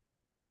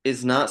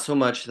 is not so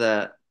much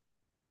that,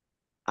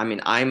 I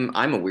mean, I'm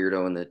a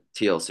weirdo in the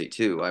TLC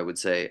too, I would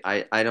say.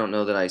 I don't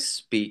know that I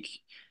speak,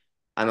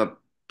 I'm a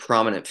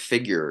prominent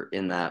figure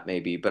in that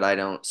maybe, but I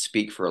don't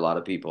speak for a lot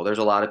of people. There's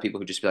a lot of people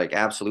who just be like,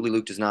 absolutely,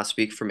 Luke does not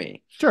speak for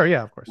me. Sure,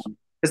 yeah, of course.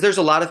 Because there's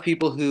a lot of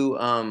people who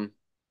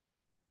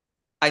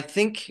I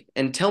think,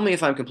 and tell me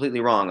if I'm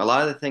completely wrong, a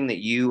lot of the thing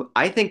that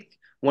I think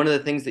one of the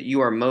things that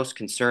you are most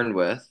concerned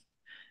with,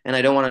 and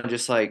I don't want to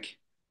just like,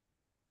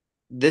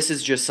 this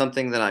is just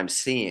something that I'm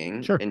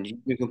seeing, Sure. and you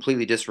can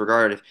completely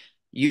disregard it. If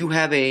you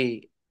have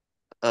a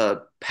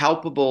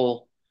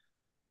palpable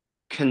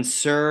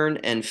concern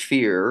and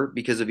fear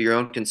because of your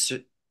own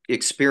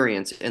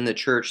experience in the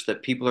church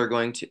that people are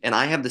going to, and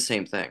I have the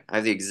same thing. I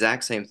have the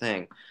exact same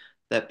thing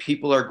that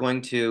people are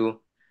going to.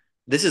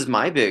 This is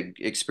my big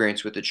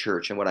experience with the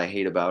church and what I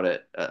hate about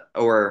it,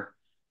 or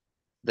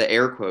the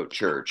air quote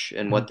church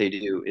and Mm, what they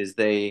do is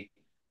they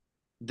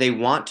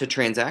want to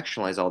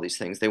transactionalize all these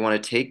things. They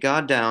want to take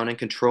God down and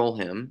control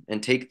him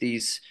and take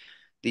these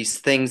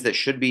things that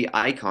should be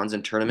icons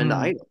and turn them into mm,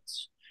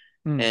 idols.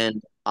 mm,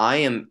 And I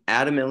am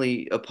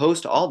adamantly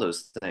opposed to all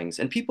those things.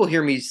 And people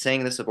hear me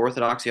saying this of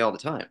orthodoxy all the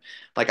time.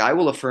 Like I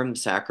will affirm the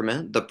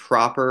sacrament, the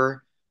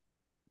proper,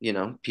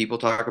 people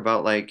talk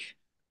about like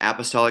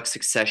apostolic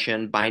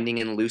succession, binding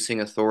and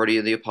loosing authority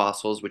of the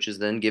apostles, which is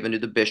then given to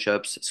the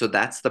bishops. So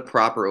that's the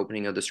proper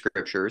opening of the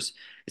scriptures.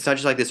 It's not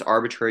just like this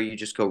arbitrary, you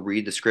just go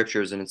read the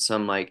scriptures and it's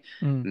some like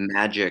mm.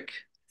 magic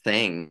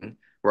thing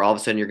where all of a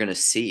sudden you're going to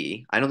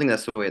see. I don't think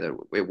that's the way that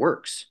it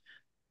works.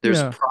 There's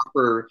Yeah,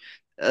 proper,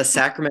 a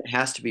sacrament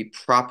has to be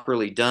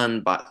properly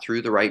done by,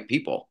 through the right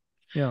people.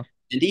 yeah.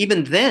 And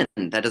even then,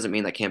 that doesn't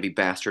mean that can't be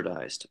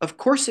bastardized. Of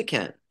course it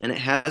can, and it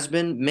has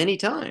been many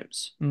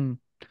times. Mm,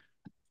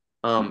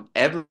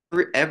 Every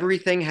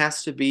everything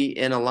has to be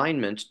in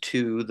alignment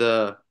to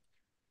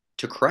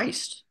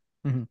Christ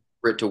mhm.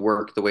 for it to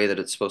work the way that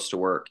it's supposed to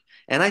work.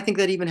 And I think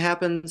that even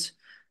happens.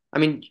 I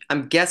mean,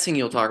 I'm guessing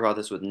you'll talk about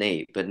this with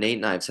Nate, but Nate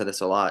and I have said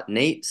this a lot.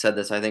 Nate said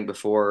this, I think,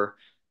 before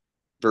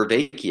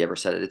Vervaeke ever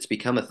said it. It's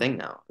become a thing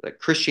now. That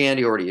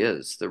Christianity already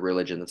is the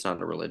religion that's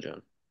not a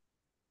religion.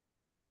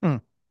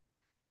 Mm.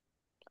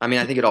 I mean,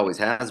 I think it always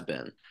has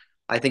been.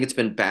 I think it's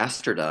been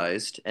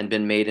bastardized and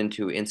been made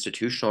into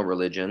institutional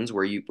religions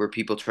where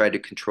people try to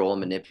control and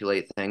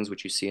manipulate things,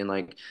 which you see in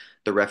like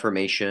the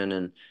Reformation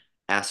and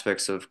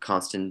aspects of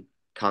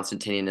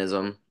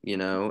Constantinianism,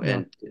 Yeah,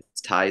 and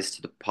its ties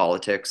to the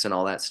politics and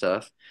all that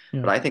stuff.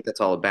 But yeah. I think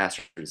that's all a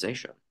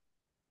bastardization.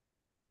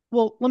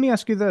 Well, let me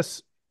ask you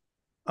this.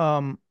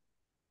 Um,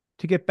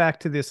 to get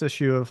back to this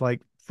issue of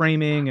like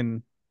framing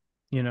and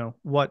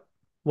what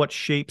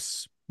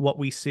shapes what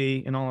we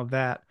see and all of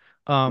that.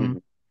 Um,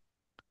 Mhm.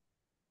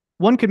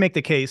 one could make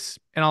the case,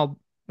 and I'll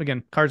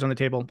again, cards on the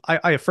table.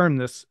 I affirm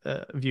this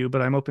view,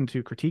 but I'm open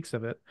to critiques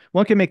of it.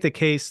 One can make the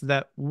case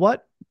that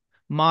what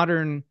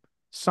modern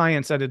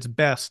science at its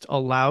best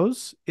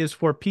allows is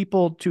for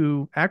people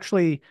to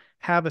actually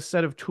have a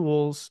set of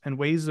tools and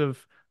ways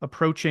of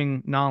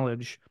approaching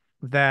knowledge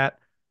that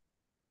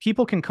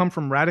people can come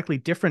from radically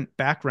different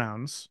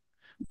backgrounds,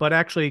 but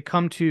actually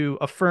come to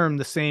affirm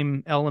the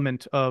same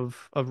element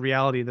of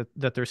reality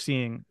that they're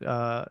seeing.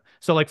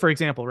 So, like for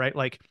example, right,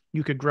 like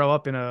you could grow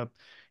up in a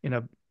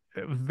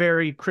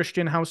very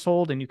Christian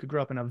household, and you could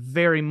grow up in a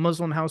very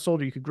Muslim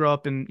household, or you could grow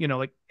up in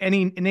like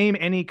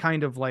any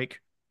kind of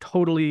like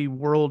totally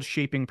world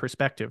shaping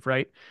perspective,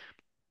 right?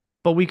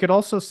 But we could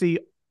also see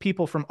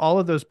people from all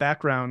of those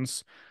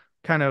backgrounds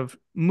kind of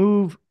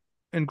move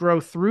and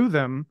grow through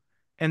them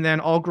and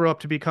then all grow up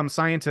to become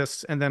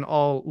scientists and then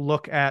all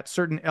look at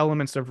certain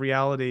elements of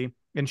reality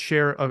and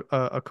share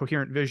a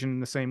coherent vision in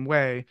the same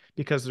way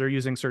because they're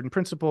using certain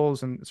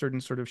principles and certain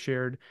sort of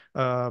shared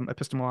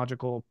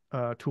epistemological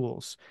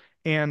tools.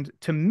 And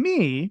to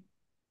me,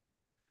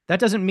 that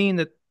doesn't mean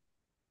that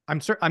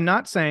I'm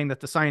not saying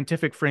that the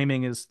scientific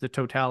framing is the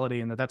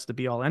totality and that that's the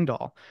be all end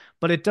all,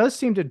 but it does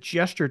seem to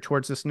gesture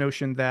towards this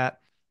notion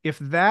that if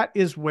that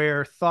is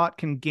where thought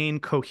can gain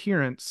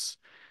coherence,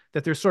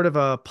 that there's sort of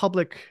a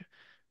public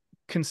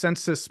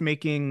consensus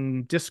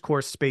making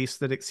discourse space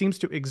that it seems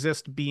to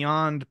exist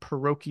beyond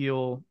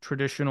parochial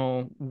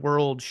traditional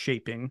world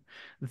shaping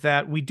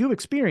that we do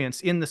experience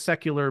in the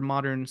secular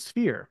modern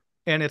sphere.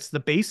 And it's the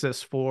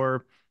basis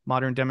for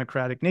modern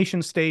democratic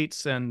nation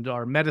states and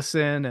our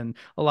medicine and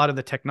a lot of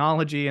the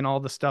technology and all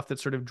the stuff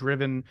that's sort of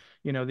driven,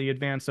 the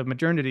advance of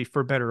modernity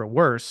for better or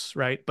worse,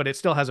 right? But it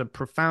still has a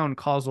profound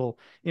causal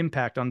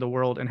impact on the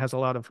world and has a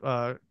lot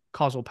of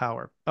causal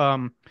power.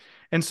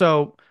 And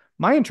so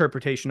my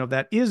interpretation of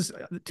that is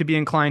to be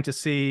inclined to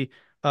see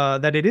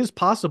that it is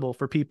possible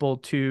for people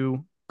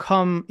to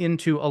come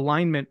into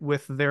alignment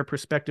with their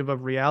perspective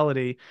of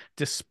reality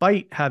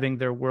despite having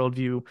their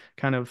worldview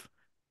kind of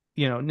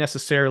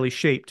necessarily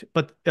shaped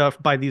but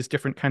by these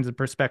different kinds of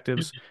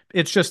perspectives.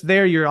 It's just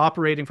there you're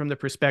operating from the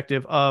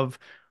perspective of,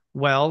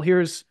 well,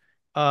 here's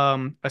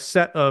a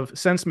set of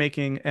sense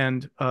making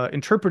and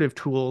interpretive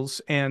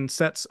tools and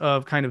sets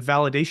of kind of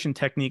validation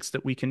techniques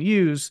that we can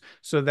use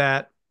so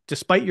that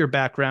despite your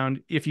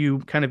background, if you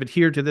kind of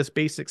adhere to this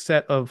basic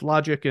set of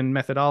logic and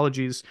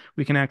methodologies,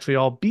 we can actually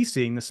all be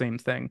seeing the same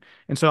thing.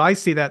 And so I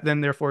see that then,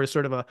 therefore, as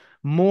sort of a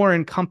more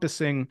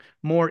encompassing,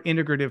 more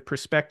integrative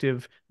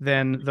perspective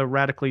than the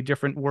radically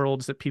different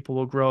worlds that people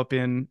will grow up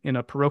in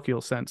a parochial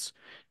sense.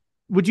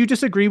 Would you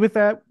disagree with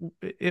that?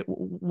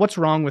 What's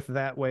wrong with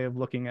that way of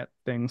looking at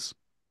things?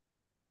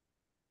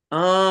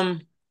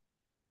 Um,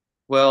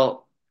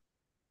 well,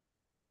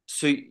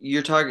 so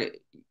you're talking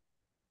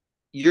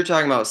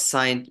about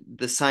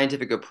the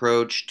scientific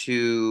approach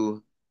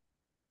to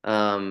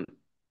um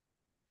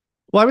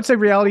Well, I would say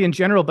reality in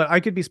general, but I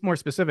could be more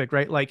specific,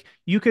 right? Like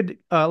you could,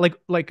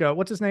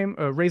 what's his name?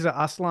 Reza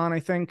Aslan, I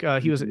think.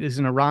 He was Mhm. is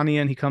an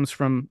Iranian. He comes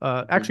from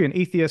Mhm. actually an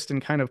atheist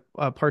and kind of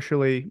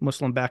partially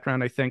Muslim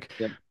background, I think.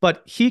 Yep.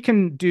 But he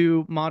can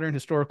do modern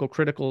historical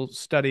critical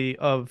study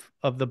of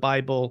the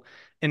Bible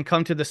and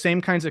come to the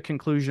same kinds of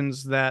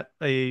conclusions that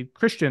a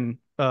Christian,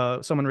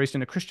 someone raised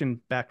in a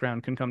Christian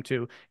background, can come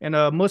to, and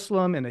a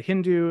Muslim and a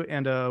Hindu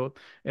and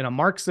a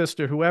Marxist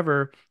or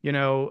whoever,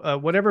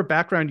 whatever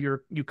background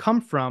you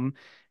come from,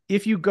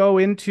 if you go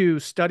into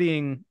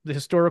studying the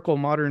historical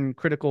modern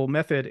critical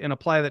method and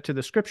apply that to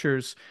the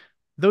scriptures,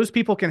 those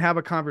people can have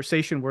a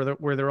conversation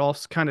where they're all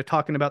kind of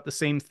talking about the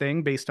same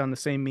thing based on the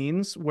same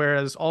means,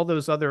 whereas all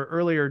those other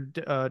earlier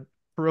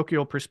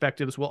parochial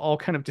perspectives will all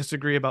kind of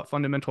disagree about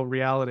fundamental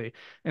reality.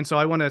 And so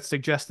I want to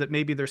suggest that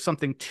maybe there's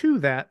something to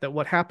that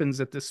what happens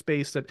at this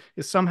space that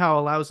is somehow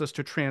allows us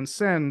to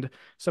transcend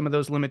some of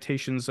those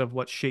limitations of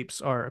what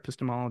shapes our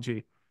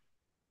epistemology.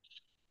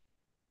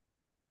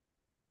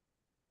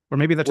 Or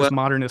maybe that's just Well,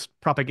 modernist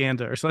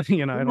propaganda or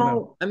something, I don't know.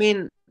 no, I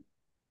mean,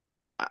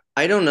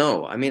 I don't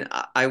know. I mean,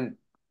 I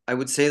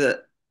would say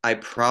that I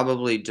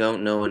probably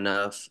don't know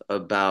enough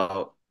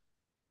about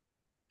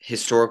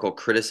historical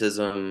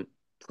criticism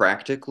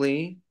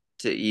practically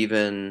to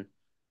even,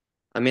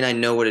 I mean, I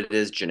know what it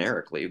is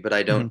generically,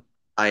 but Hmm.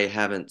 I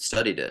haven't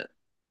studied it,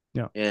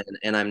 Yeah.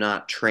 and I'm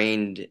not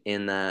trained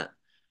in that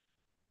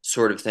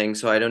sort of thing,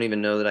 so I don't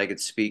even know that I could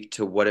speak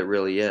to what it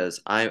really is.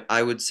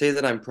 I would say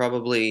that I'm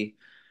probably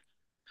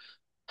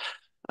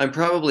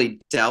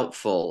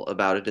doubtful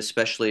about it,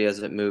 especially as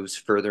it moves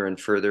further and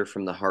further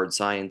from the hard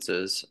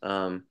sciences.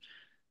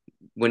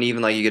 When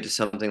even like you get to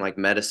something like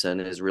medicine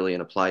is really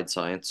an applied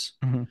science,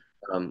 Hmm.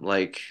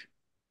 like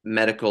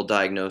medical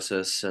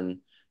diagnosis and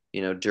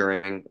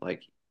during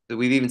like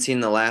we've even seen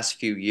in the last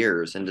few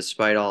years, and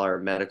despite all our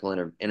medical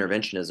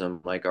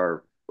interventionism, like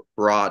our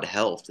broad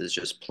health is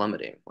just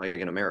plummeting, like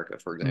in America,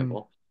 for Mm.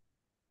 example.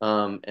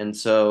 And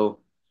so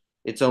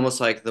it's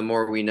almost like the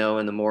more we know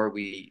and the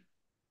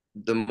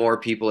more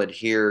people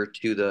adhere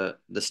to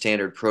the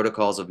standard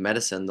protocols of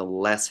medicine, the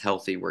less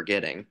healthy we're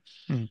getting.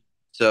 Mm.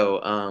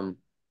 So,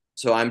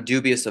 so I'm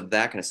dubious of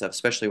that kind of stuff,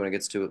 especially when it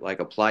gets to like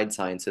applied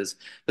sciences.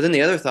 But then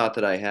the other thought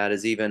that I had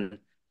is even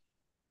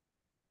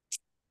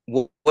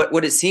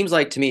what it seems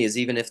like to me is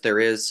even if there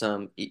is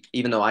some,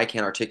 even though I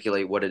can't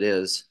articulate what it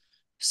is,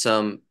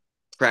 some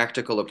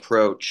practical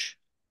approach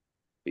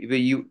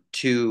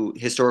to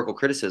historical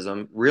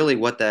criticism, really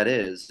what that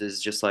is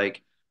just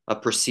like a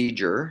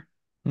procedure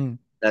Mm.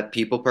 that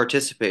people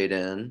participate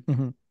in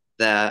Hmm.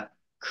 that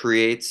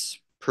creates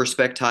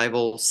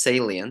perspectival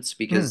salience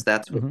because Mm.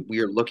 that's what Hmm. we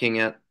are looking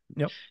at.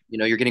 Yep.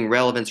 You're getting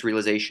relevance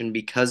realization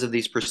because of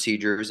these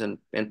procedures and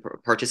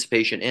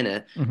participation in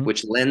it, Hmm.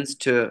 which lends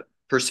to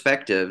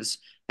perspectives,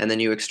 and then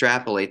you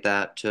extrapolate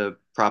that to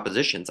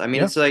propositions. I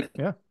mean, Yeah. it's like,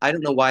 Yeah. I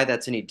don't know why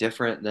that's any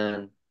different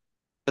than,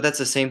 but that's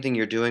the same thing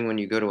you're doing when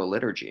you go to a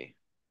liturgy.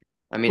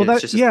 I mean, Well,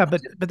 it's that just a yeah,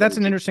 but scientific that's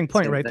an liturgy, interesting it's the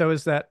point, same right? thing. Though,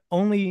 is that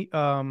only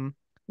how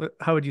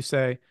would you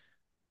say,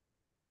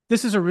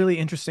 this is a really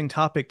interesting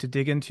topic to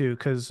dig into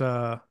because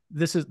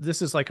this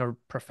is like a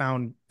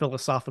profound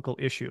philosophical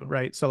issue,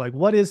 right? So, like,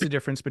 what is the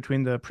difference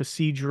between the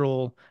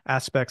procedural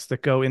aspects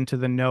that go into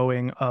the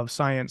knowing of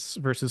science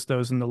versus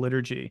those in the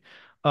liturgy?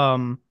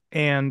 And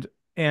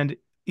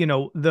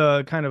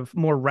the kind of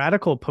more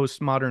radical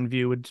postmodern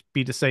view would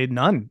be to say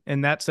none.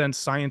 In that sense,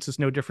 science is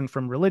no different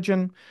from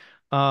religion.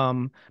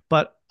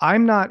 But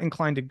I'm not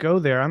inclined to go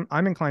there.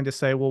 I'm inclined to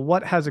say, well,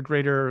 what has a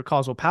greater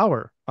causal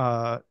power?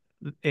 By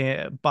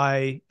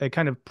a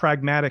kind of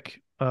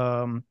pragmatic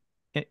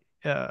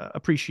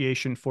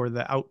appreciation for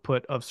the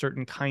output of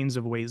certain kinds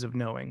of ways of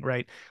knowing,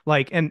 right?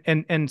 Like,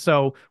 and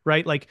so,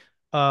 right, like,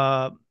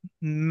 uh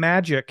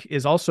magic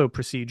is also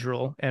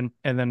procedural and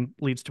then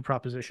leads to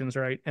propositions,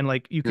 right? And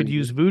like you could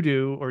use Mhm.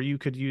 voodoo, or you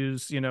could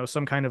use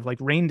some kind of like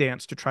rain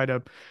dance to try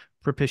to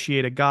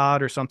propitiate a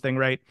god or something,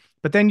 right?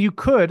 But then you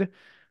could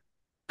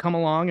come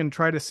along and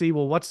try to see,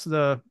 well, what's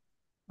the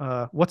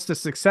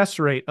success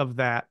rate of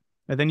that?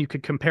 And then you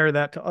could compare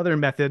that to other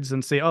methods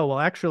and say, oh, well,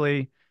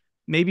 actually,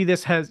 maybe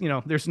this has,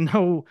 there's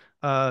no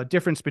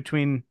difference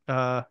between,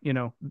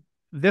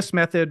 this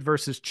method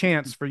versus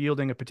chance for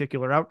yielding a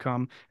particular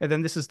outcome. And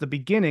then this is the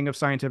beginning of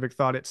scientific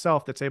thought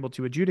itself that's able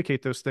to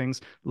adjudicate those things,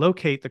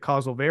 locate the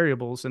causal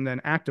variables, and then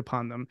act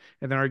upon them.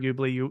 And then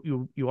arguably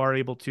you are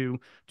able to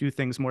do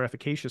things more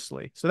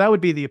efficaciously. So that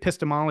would be the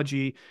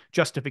epistemology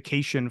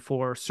justification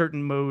for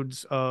certain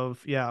modes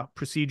of, yeah,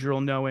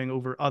 procedural knowing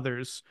over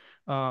others.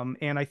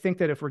 And I think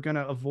that if we're going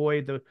to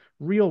avoid the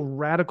real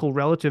radical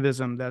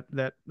relativism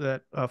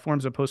that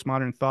forms of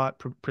postmodern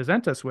thought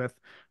present us with,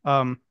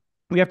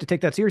 we have to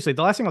take that seriously.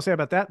 The last thing I'll say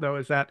about that, though,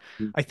 is that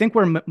I think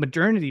where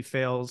modernity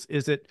fails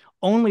is it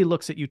only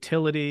looks at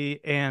utility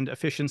and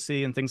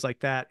efficiency and things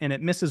like that, and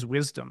it misses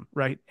wisdom,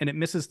 right? And it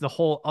misses the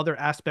whole other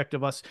aspect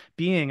of us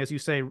being, as you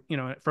say,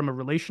 from a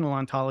relational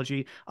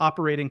ontology,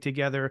 operating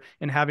together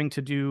and having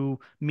to do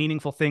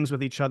meaningful things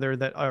with each other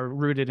that are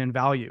rooted in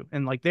value.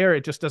 And like there,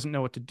 it just doesn't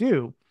know what to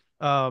do.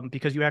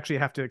 because you actually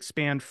have to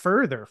expand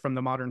further from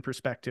the modern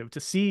perspective to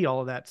see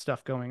all of that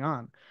stuff going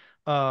on.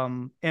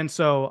 And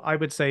so I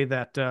would say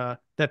that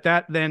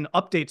that then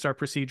updates our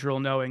procedural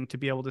knowing to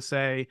be able to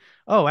say,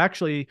 oh,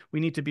 actually,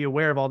 we need to be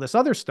aware of all this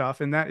other stuff,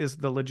 and that is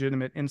the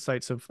legitimate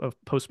insights of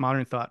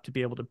postmodern thought to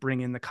be able to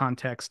bring in the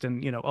context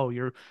and oh,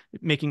 you're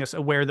making us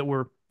aware that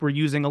we're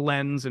using a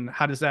lens, and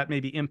how does that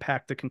maybe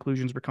impact the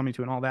conclusions we're coming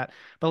to and all that.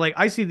 But like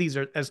I see these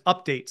as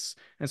updates,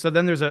 and so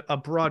then there's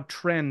a broad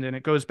trend, and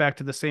it goes back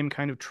to the same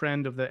kind of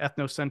trend of the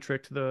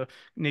ethnocentric to the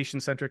nation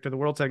centric to the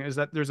world centric, is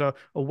that there's a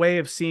way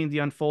of seeing the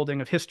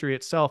unfolding of history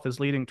itself as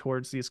leading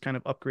towards these kind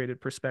of upgraded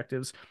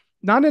perspectives,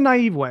 not in a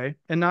naive way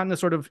and not in a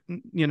sort of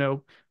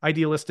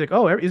idealistic,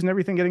 oh, isn't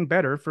everything getting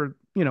better, for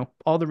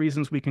all the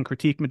reasons we can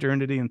critique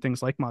modernity and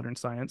things like modern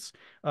science.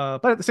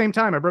 But at the same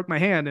time, I broke my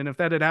hand, and if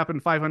that had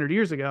happened 500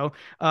 years ago,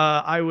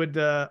 I would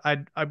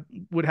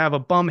have a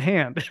bum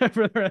hand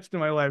for the rest of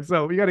my life.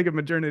 So we got to give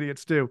modernity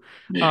its due.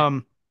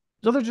 um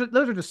so those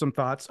are just some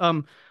thoughts.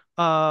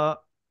 Uh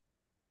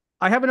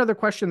I have another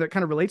question that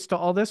kind of relates to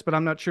all this, but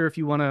I'm not sure if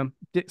you want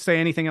to say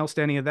anything else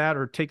to any of that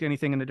or take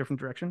anything in a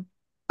different direction.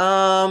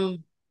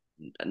 Um,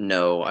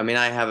 no, I mean,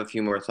 I have a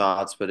few more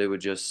thoughts, but I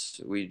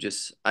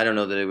don't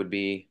know that it would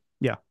be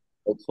Yeah.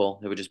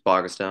 helpful. It would just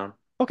bog us down.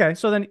 Okay,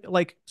 so then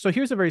so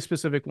here's a very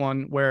specific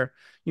one where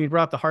you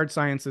brought up the hard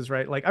sciences,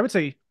 right? Like I would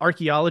say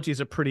archaeology is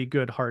a pretty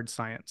good hard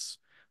science.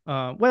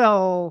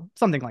 Well,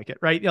 something like it,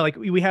 right? Yeah, like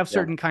we have Yeah.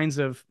 certain kinds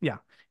of, yeah.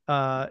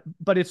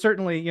 But it's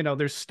certainly,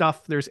 there's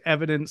stuff, there's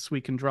evidence,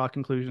 we can draw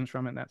conclusions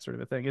from it, and that sort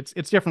of a thing.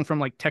 It's different from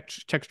like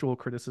textual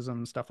criticism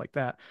and stuff like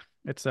that.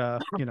 It's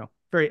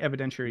very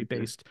evidentiary Mhm.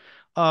 based.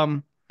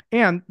 Um,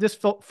 and this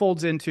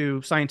folds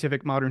into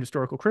scientific modern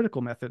historical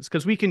critical methods,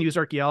 because we can use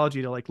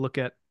archaeology to like look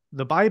at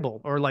the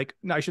Bible, or like,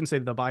 no, I shouldn't say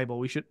the Bible.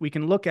 We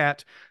can look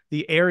at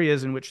the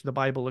areas in which the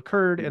Bible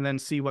occurred and then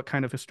see what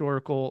kind of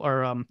historical,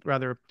 or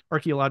rather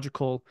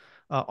archaeological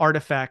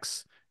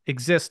artifacts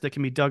exist that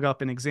can be dug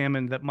up and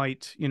examined that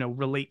might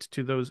relate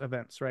to those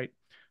events, right?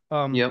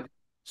 Um, Yep.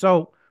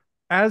 so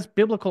as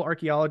biblical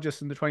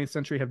archaeologists in the 20th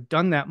century have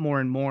done that more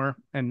and more,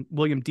 and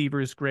William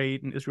Dever is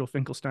great, and Israel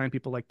Finkelstein,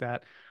 people like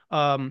that.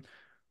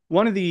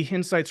 One of the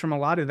insights from a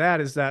lot of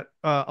that is that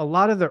a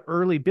lot of the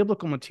early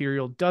biblical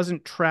material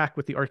doesn't track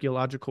with the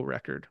archaeological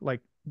record.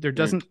 Like there Mm.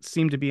 doesn't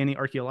seem to be any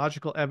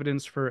archaeological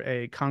evidence for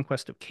a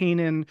conquest of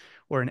Canaan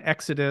or an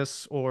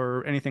Exodus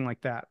or anything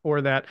like that,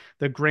 or that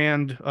the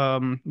grand,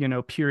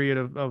 period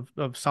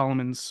of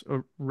Solomon's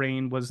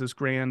reign was this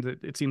grand.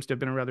 It seems to have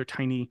been a rather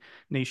tiny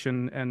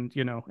nation, and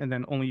and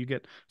then only you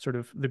get sort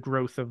of the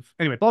growth of,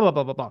 anyway, blah blah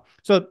blah blah blah.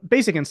 So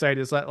basic insight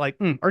is that like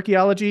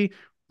archaeology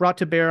brought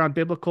to bear on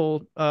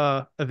biblical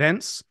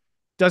events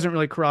doesn't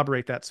really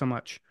corroborate that so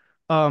much.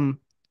 Um,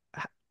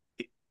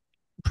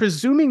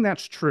 Presuming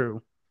that's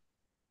true,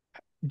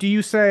 do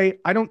you say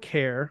I don't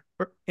care,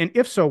 and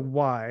if so,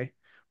 why?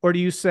 Or do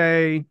you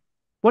say,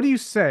 what do you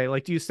say?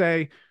 Like, do you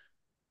say,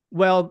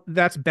 well,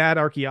 that's bad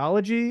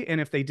archaeology, and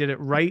if they did it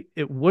right,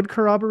 it would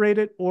corroborate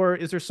it? Or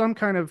is there some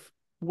kind of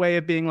way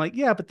of being like,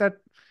 yeah, but that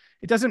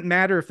it doesn't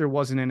matter if there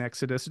wasn't an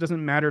Exodus, it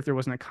doesn't matter if there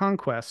wasn't a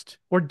conquest,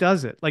 or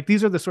does it? Like,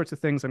 these are the sorts of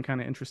things I'm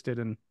kind of interested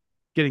in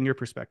getting your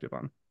perspective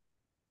on.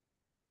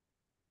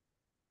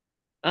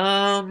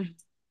 Um,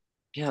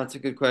 yeah, that's a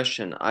good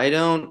question. I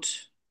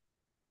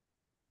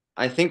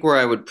think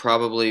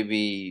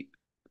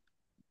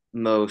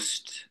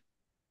most,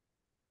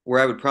 where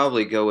I would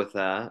probably go with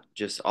that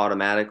just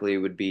automatically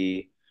would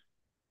be,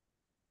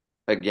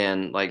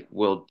 again, like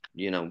we'll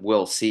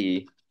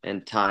see,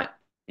 and time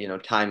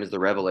is the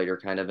revelator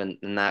kind of,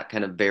 and that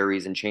kind of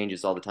varies and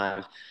changes all the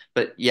time.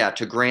 But yeah,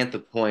 to grant the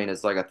point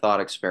as like a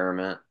thought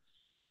experiment,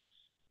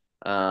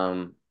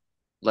 um,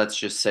 let's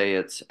just say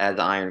it's as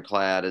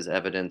ironclad as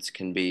evidence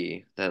can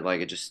be that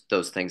like it just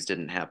those things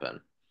didn't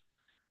happen.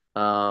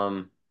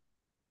 Um,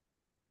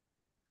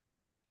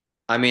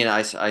 I mean,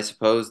 I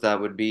suppose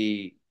that would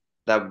be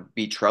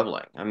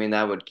troubling. I mean,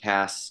 that would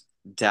cast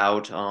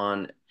doubt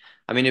on,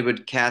 I mean, it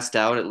would cast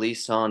doubt at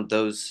least on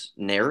those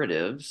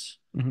narratives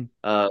Mm-hmm.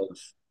 of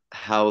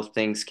how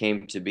things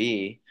came to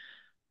be.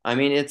 I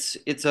mean, it's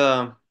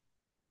an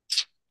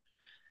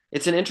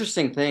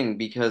interesting thing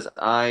because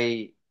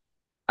I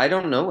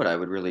don't know what I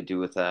would really do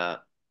with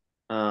that.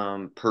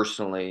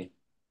 Personally,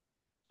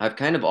 I've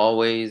kind of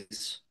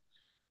always,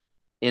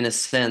 in a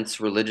sense,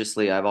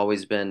 religiously, I've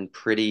always been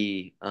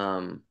pretty.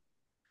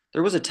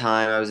 There was a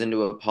time I was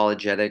into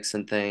apologetics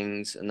and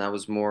things, and that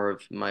was more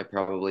of my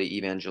probably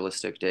evangelical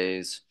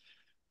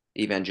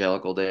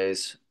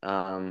days.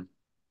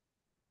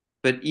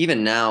 But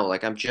even now,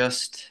 like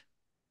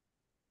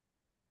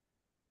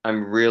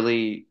I'm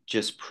really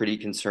just pretty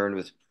concerned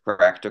with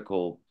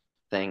practical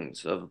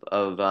things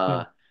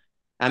Yeah.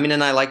 I mean,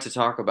 and I like to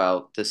talk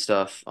about this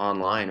stuff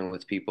online and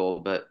with people,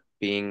 but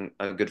being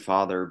a good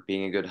father,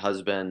 being a good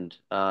husband,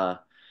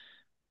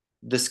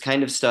 this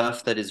kind of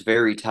stuff that is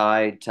very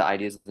tied to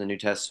ideas of the New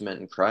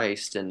Testament and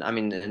Christ. And I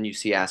mean, and you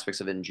see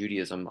aspects of it in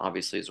Judaism,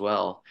 obviously, as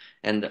well,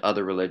 and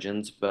other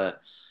religions, but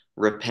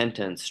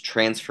repentance,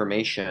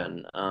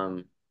 transformation,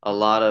 a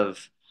lot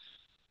of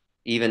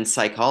even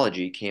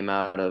psychology came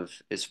out of,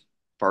 as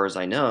far as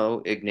I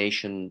know,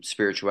 Ignatian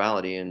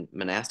spirituality and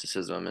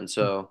monasticism. And Mm,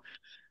 so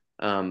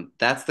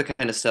that's the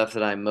kind of stuff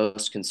that I'm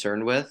most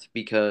concerned with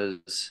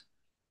because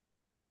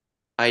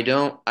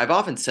I've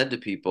often said to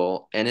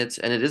people, and it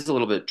is a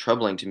little bit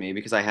troubling to me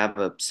because I have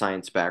a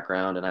science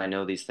background and I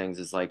know these things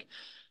is like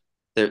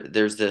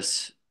there's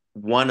this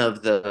one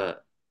of the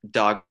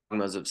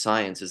dogmas of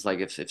science is like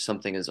if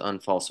something is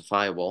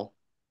unfalsifiable,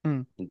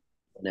 mm, then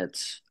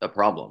it's a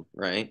problem,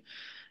 right?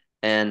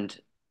 And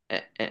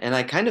and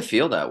I kind of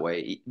feel that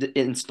way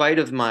in spite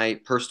of my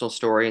personal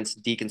story and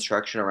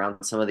deconstruction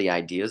around some of the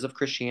ideas of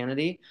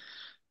Christianity,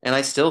 and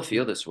I still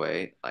feel this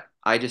way.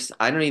 I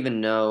don't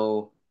even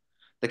know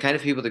the kind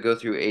of people that go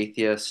through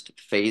atheist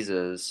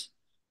phases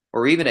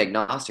or even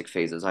agnostic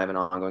phases. I have an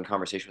ongoing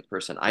conversation with a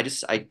person. I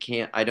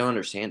can't, I don't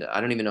understand it.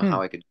 I don't even know mm.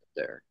 how I could get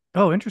there.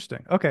 Oh,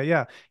 interesting. Okay,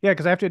 yeah. Yeah,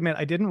 because I have to admit,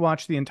 I didn't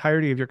watch the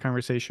entirety of your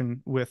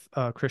conversation with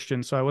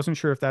Christian, so I wasn't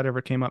sure if that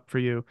ever came up for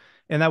you.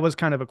 And that was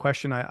kind of a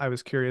question I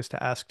was curious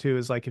to ask too,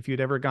 is like if you'd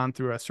ever gone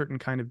through a certain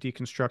kind of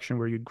deconstruction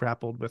where you'd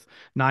grappled with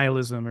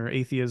nihilism or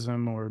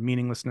atheism or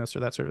meaninglessness or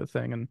that sort of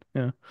thing. And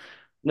yeah.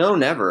 No,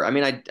 never. I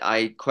mean,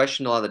 I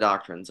questioned a lot of the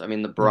doctrines. I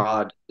mean,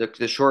 Mm,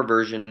 the short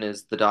version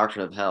is the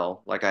doctrine of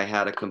hell. Like I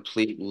had a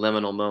complete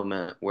liminal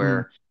moment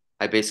mm, where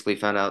I basically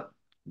found out,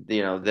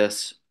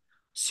 this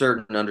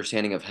certain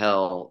understanding of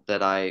hell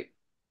that I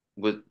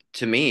would,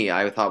 to me,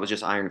 I thought was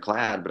just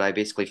ironclad, but I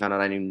basically found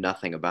out I knew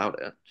nothing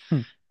about it.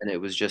 mm, And it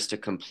was just a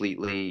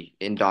completely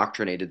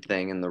indoctrinated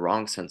thing in the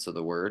wrong sense of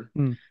the word.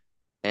 mm,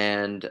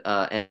 And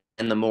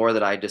the more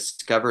that I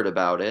discovered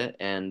about it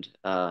and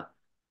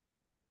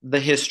the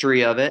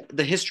history of it,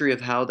 the history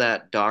of how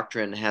that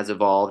doctrine has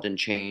evolved and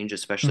changed,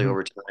 especially mhm.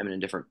 over time and in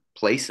different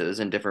places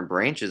and different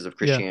branches of Yeah.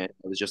 Christianity,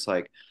 it was just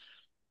like,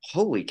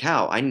 holy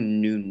cow, I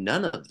knew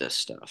none of this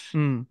stuff.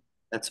 Mm,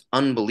 That's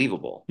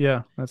unbelievable.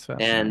 yeah, that's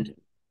fascinating. And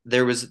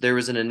there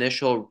was an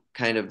initial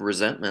kind of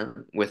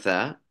resentment with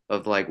that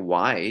of like,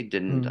 why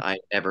didn't Mm, I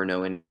ever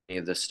know any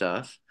of this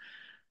stuff?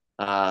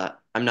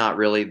 I'm not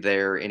really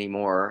there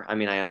anymore. I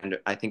mean,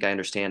 I think I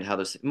understand how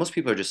this. Most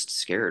people are just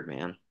scared,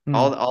 man. mm,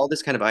 All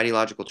this kind of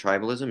ideological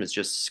tribalism is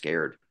just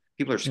scared.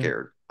 People are yeah.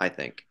 scared, I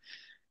think.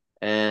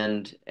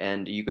 And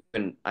you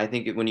can, I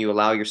think when you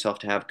allow yourself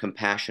to have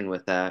compassion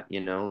with that,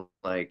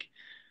 like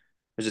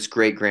there's this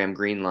great Graham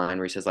Greene line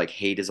where he says like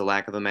hate is a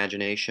lack of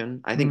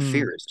imagination. I think Mm,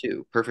 fear is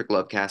too. Perfect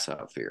love casts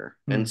out fear.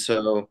 And mm,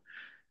 so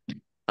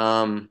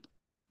um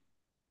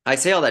I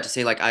say all that to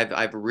say like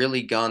I've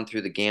really gone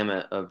through the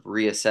gamut of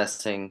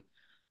reassessing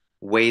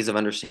ways of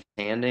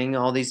understanding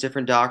all these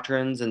different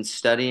doctrines and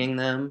studying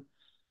them.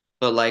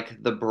 But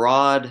like the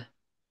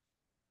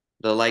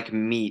like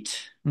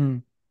meat,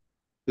 mm,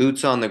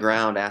 boots on the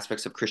ground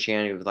aspects of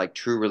Christianity with like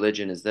true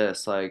religion is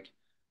this like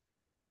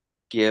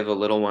give a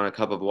little one a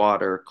cup of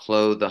water,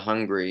 clothe the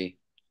hungry,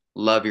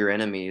 love your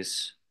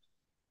enemies,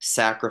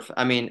 sacrifice.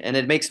 I mean, and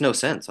it makes no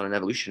sense on an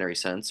evolutionary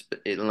sense,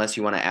 but unless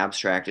you want to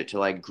abstract it to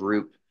like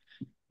group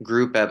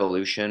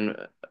evolution,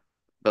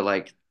 but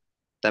like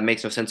that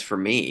makes no sense for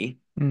me,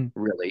 mm.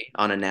 really,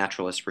 on a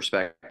naturalist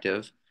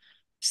perspective.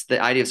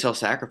 The idea of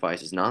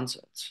self-sacrifice is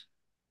nonsense.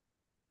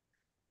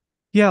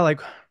 Yeah,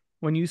 like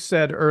when you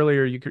said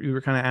earlier, you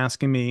were kind of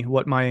asking me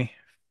what my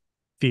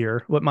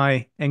fear, what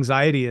my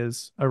anxiety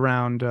is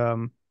around,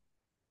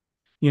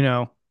 you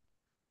know,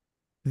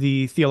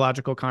 the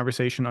theological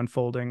conversation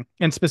unfolding,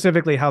 and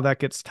specifically how that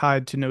gets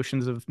tied to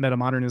notions of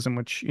metamodernism,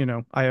 which,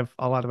 I have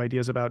a lot of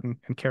ideas about and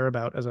care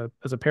about as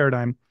a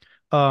paradigm.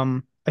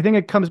 I think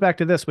it comes back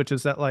to this, which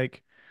is that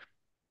like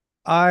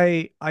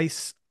I I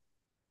s-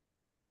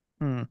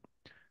 hmm,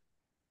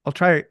 I'll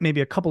try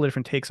maybe a couple of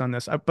different takes on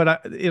this,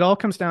 but it all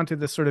comes down to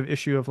this sort of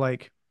issue of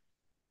like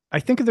I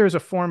think there's a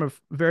form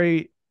of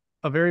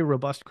a very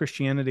robust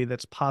Christianity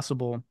that's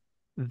possible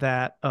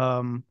that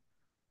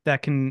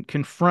that can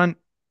confront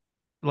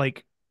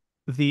like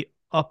the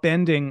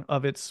upending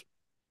of its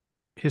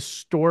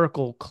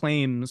historical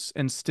claims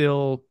and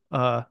still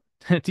to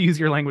use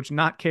your language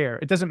not care.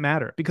 It doesn't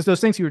matter because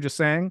those things you were just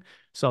saying,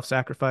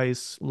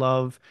 self-sacrifice,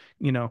 love,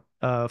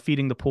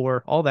 feeding the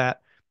poor, all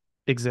that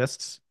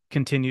exists,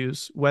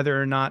 continues,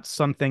 whether or not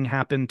something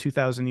happened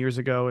 2000 years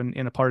ago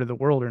in a part of the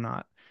world or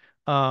not.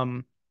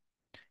 Um,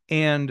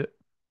 and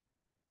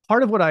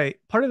part of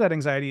that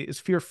anxiety is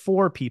fear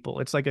for people.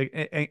 It's like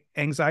a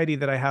anxiety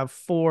that I have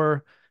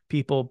for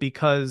people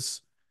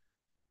because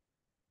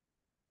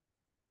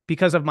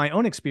of my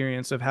own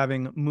experience of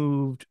having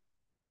moved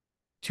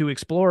to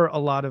explore a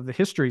lot of the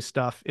history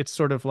stuff. It's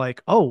sort of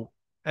like, oh,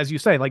 as you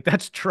say, like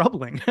that's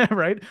troubling,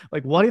 right?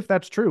 Like, what if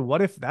that's true?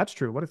 What if that's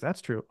true? What if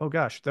that's true? Oh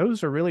gosh,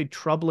 those are really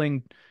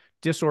troubling,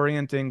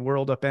 disorienting,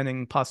 world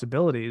upending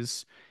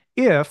possibilities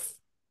if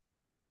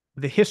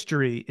the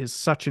history is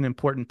such an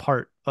important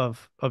part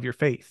of your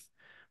faith.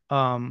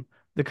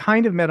 the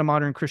kind of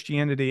metamodern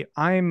Christianity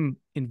I'm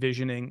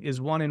envisioning is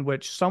one in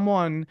which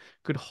someone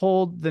could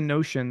hold the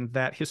notion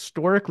that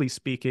historically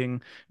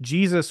speaking,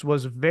 Jesus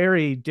was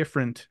very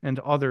different and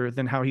other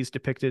than how he's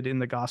depicted in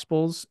the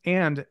Gospels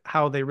and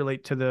how they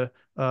relate to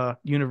the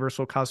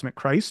universal cosmic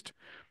Christ.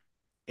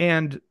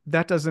 And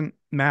that doesn't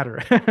matter.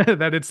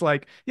 That it's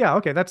like, yeah,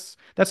 okay, that's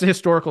a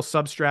historical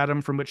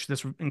substratum from which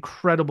this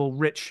incredible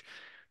rich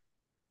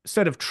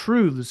set of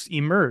truths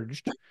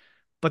emerged,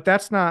 but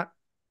that's not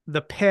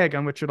the peg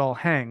on which it all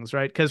hangs,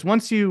 right? Because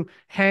once you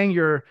hang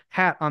your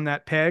hat on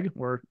that peg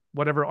or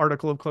whatever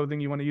article of clothing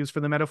you want to use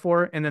for the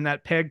metaphor, and then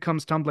that peg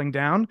comes tumbling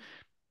down,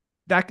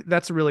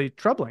 that's really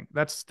troubling.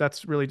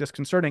 That's really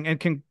disconcerting and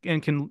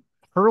can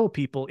hurl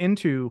people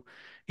into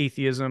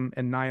atheism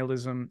and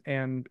nihilism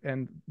and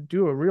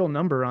do a real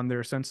number on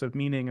their sense of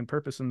meaning and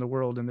purpose in the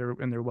world and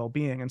their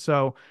well-being. And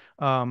so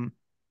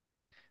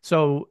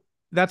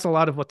that's a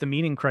lot of what the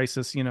meaning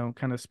crisis,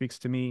 kind of speaks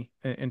to me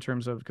in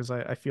terms of because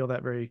I feel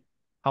that very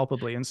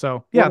palpably. And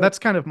so, yeah, Well, that's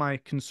kind of my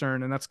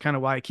concern, and that's kind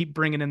of why I keep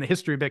bringing in the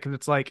history bit because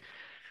it's like,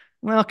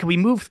 well, can we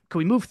move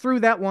through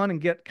that one and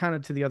get kind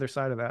of to the other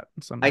side of that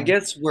I somehow?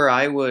 guess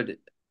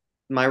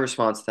my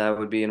response to that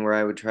would be, and where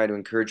I would try to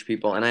encourage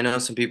people, and I know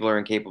some people are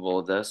incapable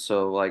of this,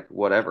 so like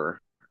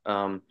whatever.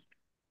 Um,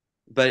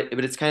 but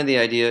it's kind of the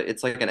idea.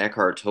 It's like an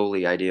Eckhart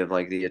Tolle idea of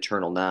like the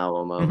eternal now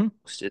almost.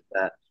 Mm-hmm. Is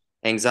that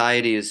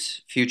anxiety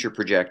is future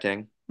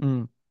projecting,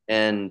 Mm,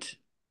 and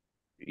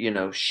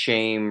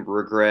shame,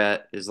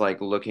 regret is like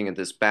looking at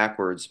this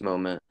backwards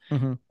moment.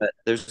 mm-hmm. But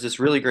there's this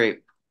really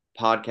great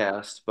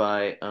podcast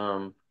by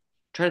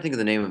trying to think of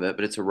the name of it,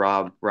 but it's a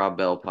Rob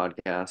Bell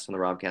podcast on the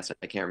Robcast.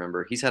 I can't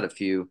remember. He's had a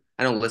few.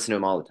 I don't listen to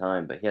him all the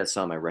time, but he has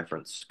some I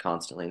reference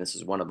constantly, and this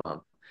is one of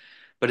them.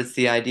 But it's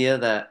the idea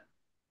that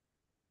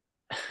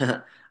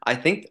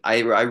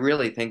I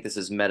really think this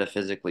is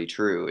metaphysically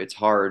true. It's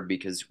hard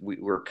because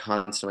we're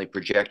constantly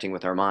projecting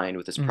with our mind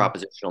with this Mm-hmm.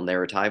 propositional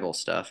narratival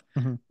stuff.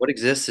 Mm-hmm. What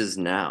exists is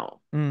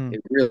now. Mm,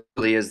 It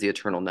really is the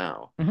eternal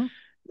now, mm-hmm.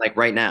 like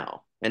right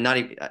now, and not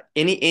even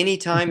any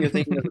time you're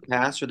thinking of the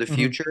past or the Mm-hmm.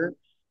 future,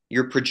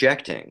 you're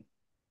projecting.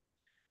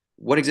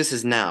 What exists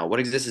is now. What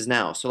exists is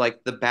now. So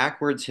like the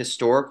backwards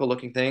historical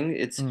looking thing,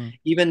 it's Mm,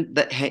 even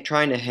that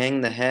trying to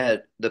hang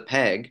the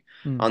peg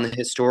mm, on the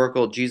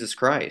historical Jesus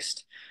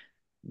Christ.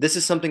 This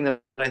is something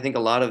that I think a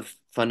lot of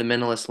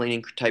fundamentalist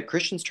leaning type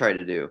Christians try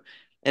to do.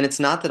 And it's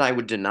not that I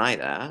would deny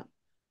that.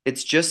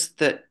 It's just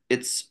that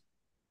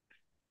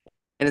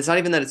and it's not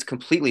even that it's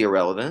completely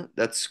irrelevant.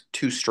 That's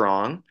too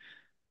strong.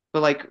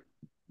 But like,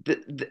 th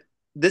th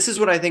this is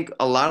what I think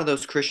a lot of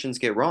those Christians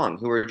get wrong,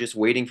 who are just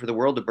waiting for the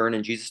world to burn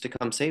and Jesus to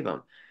come save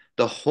them.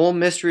 The whole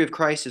mystery of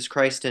Christ is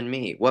Christ in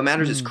me. What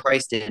matters is mm,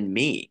 Christ in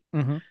me.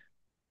 mm-hmm.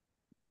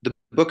 The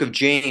book of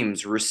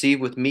James, receive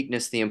with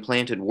meekness the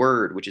implanted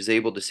word, which is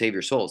able to save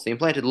your souls. The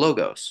implanted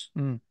logos.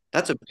 Mm.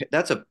 That's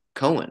a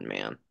Cohen,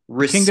 man.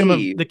 The kingdom of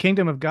Receive. the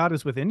kingdom of God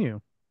is within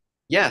you.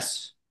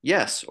 Yes,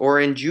 yes. Or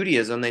in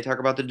Judaism, they talk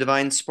about the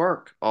divine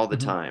spark all the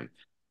Mm-hmm. time.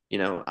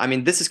 I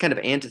mean, this is kind of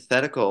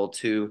antithetical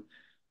to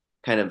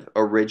kind of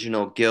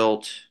original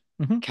guilt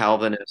Mm-hmm.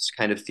 Calvinist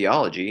kind of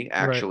theology, Right.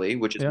 actually,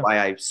 which is Yeah. why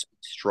I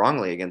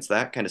strongly against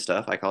that kind of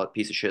stuff. I call it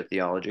piece of shit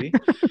theology.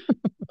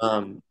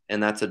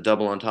 And that's a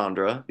double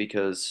entendre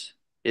because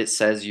it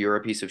says you're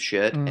a piece of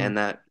shit Mm, and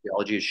that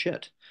theology is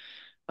shit.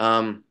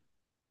 Um,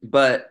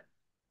 but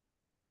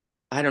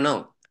I don't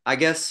know. I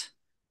guess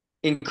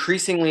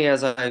increasingly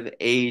as I've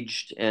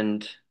aged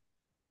and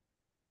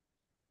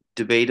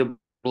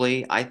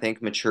debatably, I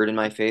think matured in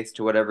my faith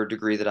to whatever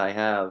degree that I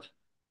have,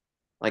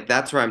 like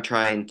that's where I'm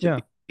trying to yeah.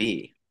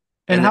 be.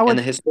 And And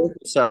the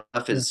historical stuff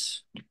yeah.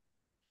 is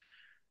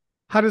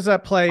How does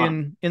that play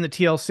fine. in the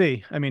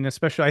TLC? I mean,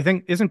 especially I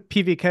think isn't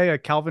PVK a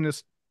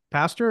Calvinist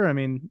pastor? I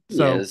mean, He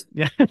so is.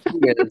 yeah. He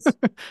is.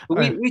 But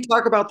Uh, we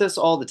talk about this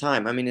all the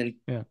time. I mean, and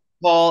yeah.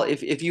 Paul,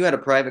 if you had a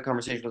private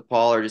conversation with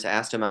Paul or just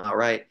asked him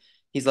outright,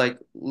 he's like,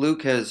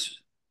 Luke has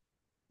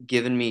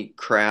given me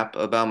crap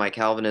about my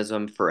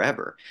Calvinism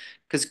forever.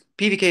 Because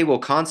PVK will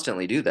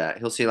constantly do that.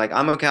 He'll say, like,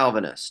 I'm a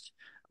Calvinist,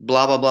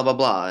 blah, blah, blah, blah,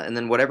 blah. And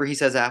then whatever he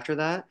says after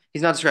that,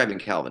 he's not describing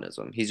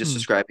Calvinism. He's just Mm.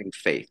 describing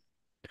faith.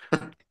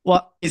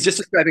 Well, He's just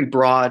describing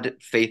broad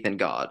faith in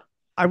God.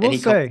 I And will he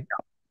calls say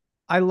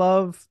I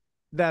love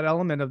that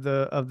element of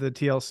the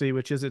TLC,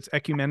 which is its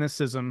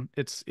ecumenicism.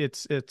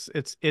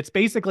 It's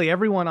basically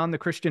everyone on the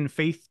Christian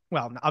faith.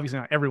 Well, obviously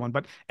not everyone,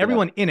 but yeah.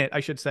 everyone in it, I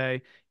should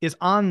say, is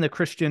on the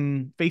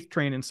Christian faith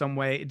train in some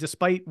way,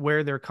 despite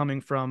where they're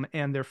coming from,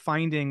 and they're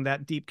finding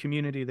that deep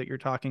community that you're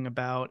talking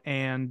about.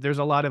 And there's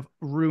a lot of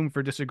room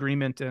for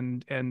disagreement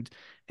and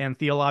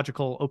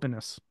theological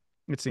openness.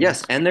 It Yes,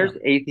 seems. and Yeah. there's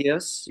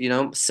atheists,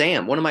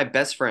 Sam, one of my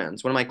best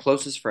friends, one of my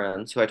closest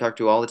friends who I talk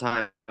to all the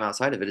time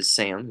outside of it is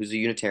Sam, who's a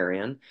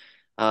Unitarian.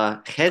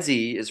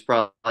 Hezi is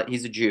probably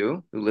he's a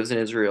Jew who lives in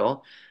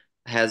Israel,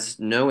 has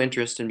no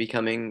interest in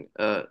becoming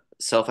a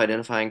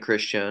self-identifying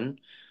Christian.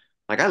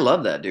 Like I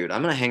love that dude.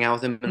 I'm gonna hang out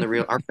with him in the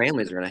real. Our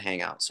families are gonna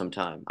hang out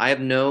sometime. I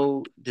have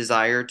no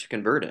desire to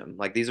convert him.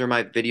 Like these are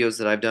my videos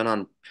that I've done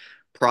on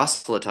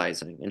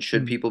proselytizing, and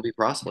should Mm, people be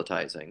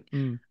proselytizing?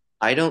 mm,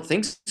 I don't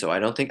think so.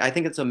 I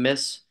think it's a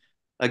miss.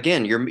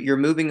 Again, you're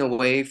moving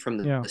away from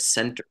yeah, the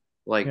center.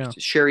 Like yeah,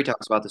 Sherry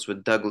talks about this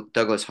with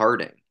Douglas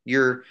Harding.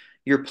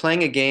 You're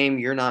playing a game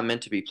you're not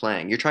meant to be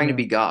playing. You're trying to yeah.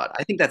 be God.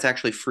 I think that's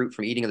actually fruit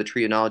from eating of the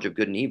tree of knowledge of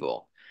good and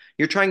evil.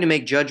 You're trying to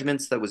make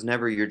judgments that was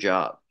never your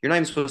job. You're not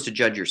even supposed to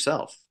judge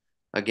yourself.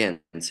 Again,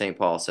 St.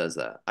 Paul says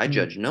that. I Mm,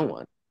 judge no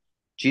one.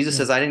 Jesus yeah.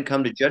 says, I didn't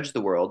come to judge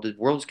the world. The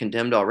world's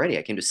condemned already.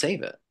 I came to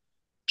save it.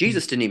 Mm,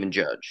 Jesus didn't even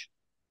judge.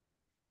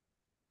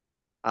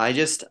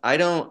 I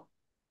don't,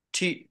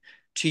 to,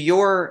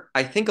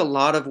 I think a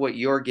lot of what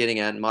you're getting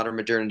at in modern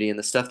modernity and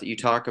the stuff that you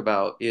talk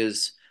about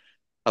is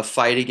a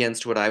fight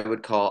against what I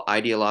would call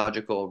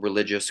ideological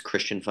religious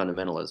Christian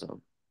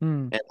fundamentalism.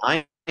 mm. And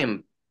I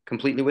am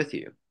completely with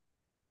you.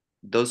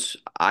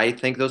 I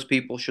think those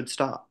people should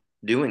stop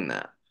doing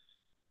that.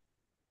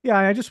 Yeah,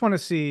 I just want to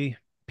see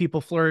people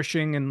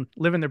flourishing and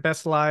living their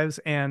best lives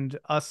and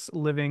us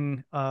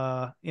living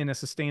in a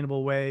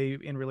sustainable way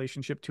in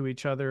relationship to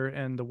each other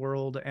and the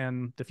world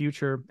and the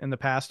future and the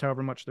past,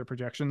 however much their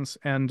projections.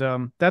 And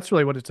that's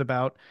really what it's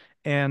about.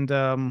 And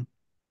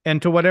and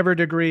to whatever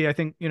degree, I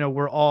think,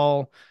 we're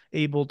all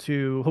able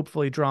to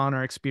hopefully draw on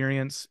our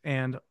experience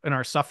and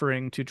our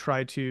suffering to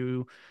try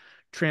to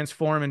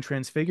transform and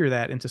transfigure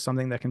that into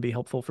something that can be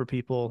helpful for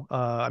people.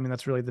 I mean,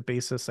 that's really the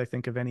basis, I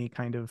think, of any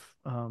kind of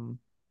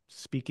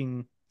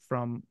speaking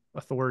from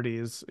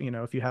authorities.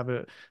 If you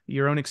have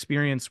your own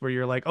experience where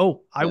you're like,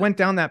 oh, I Yeah, went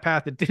down that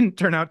path, it didn't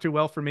turn out too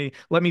well for me,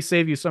 let me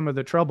save you some of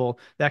the trouble,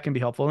 that can be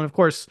helpful. And of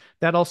course,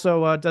 that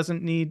also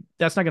doesn't need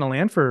that's not going to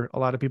land for a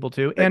lot of people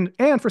too. right.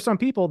 And for some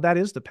people, that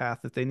is the path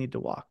that they need to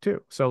walk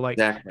too. So like,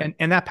 Exactly.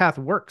 and that path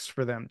works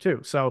for them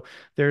too. So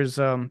there's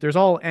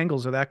all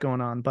angles of that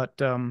going on.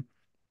 But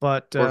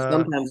Or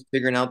sometimes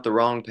figuring out the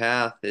wrong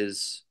path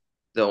is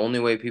the only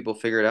way people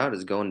figure it out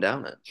is going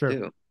down it sure.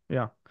 too,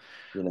 Yeah.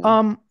 you know?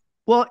 Um,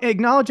 well,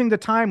 acknowledging the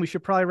time, we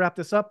should probably wrap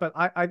this up, but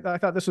I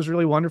thought this was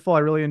really wonderful. I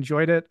really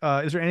enjoyed it.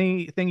 Is there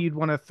anything you'd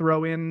want to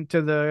throw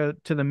into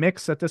the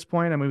mix at this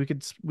point? I mean,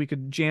 we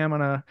could jam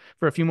on a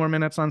for a few more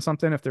minutes on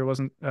something if there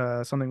wasn't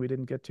something we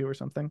didn't get to or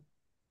something.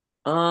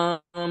 I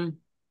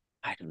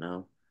don't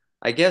know.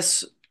 I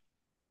guess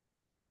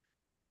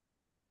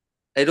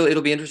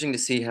it'll be interesting to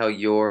see how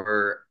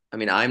I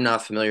mean, I'm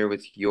not familiar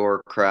with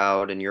your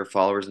crowd and your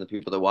followers and the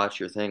people that watch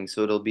your thing,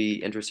 so it'll be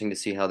interesting to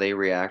see how they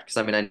react. Because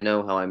I mean, I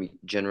know how I'm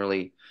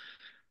generally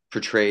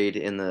portrayed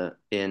in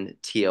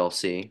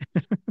TLC.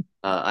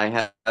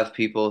 I have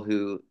people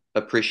who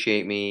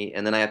appreciate me,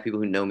 and then I have people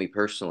who know me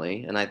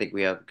personally, and I think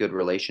we have good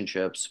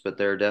relationships. But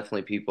there are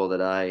definitely people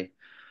that I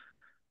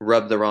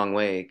rub the wrong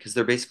way because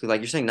they're basically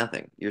like, you're saying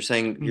nothing. You're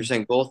Mm,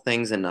 saying both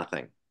things and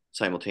nothing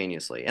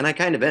simultaneously, and I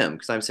kind of am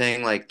because I'm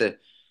saying like the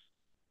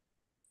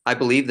I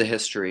believe the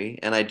history,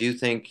 and I do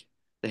think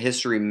the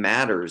history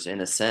matters in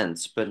a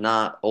sense, but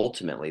not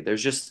ultimately. There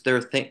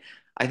are things.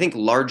 I think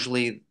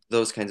largely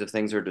those kinds of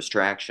things are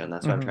distraction.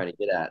 That's what I'm hmm. trying to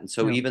get at. And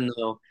so Yeah. even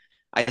though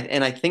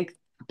I think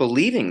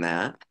believing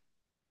that,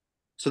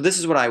 so this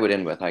is what I would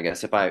end with, I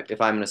guess, if I'm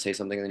going to say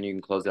something, then you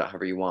can close it out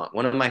however you want.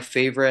 One of my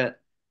favorite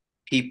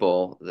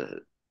people,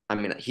 I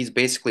mean, he's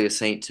basically a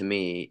saint to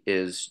me,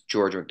 is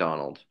George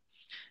MacDonald,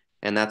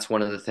 and that's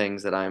one of the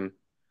things that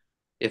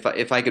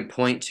if I could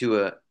point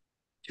to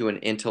an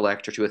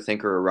intellect or to a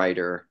thinker or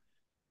writer,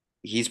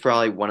 he's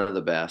probably one of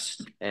the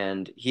best.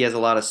 And he has a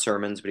lot of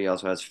sermons, but he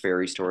also has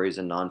fairy stories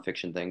and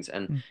nonfiction things.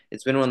 And Mm,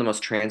 it's been one of the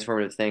most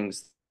transformative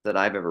things that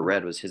I've ever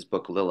read was his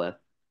book Lilith.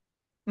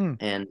 mm,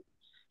 And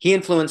he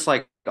influenced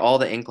like all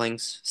the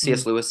Inklings.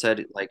 mm, C.S. Lewis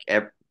said like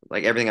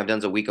everything I've done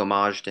is a weak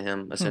homage to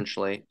him, mm,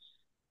 essentially.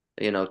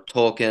 You know,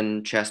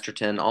 Tolkien,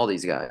 Chesterton, all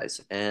these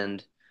guys.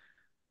 And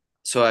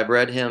so I've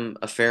read him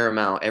a fair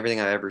amount. Everything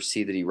I ever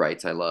see that he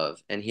writes, I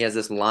love. And he has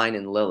this line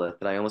in Lilith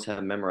that I almost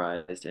have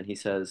memorized. And he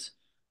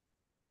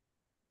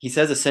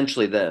says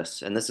essentially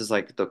this, and this is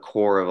like the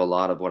core of a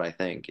lot of what I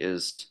think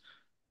is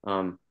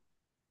um,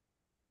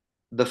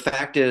 the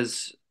fact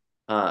is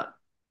uh,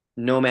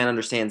 no man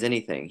understands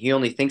anything. He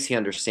only thinks he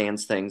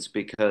understands things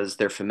because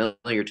they're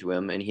familiar to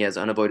him and he has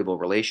unavoidable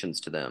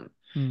relations to them.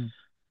 mm,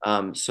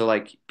 So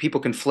like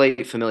people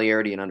conflate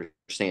familiarity and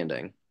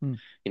understanding. mm,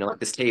 You know, like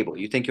this table.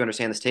 You think you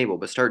understand this table,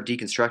 but start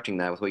deconstructing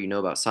that with what you know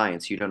about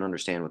science. You don't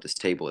understand what this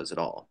table is at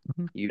all.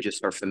 mhm, You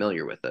just are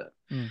familiar with it.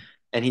 mm,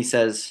 And he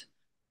says,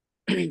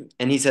 and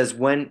he says,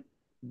 when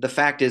the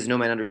fact is no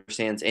man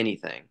understands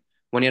anything,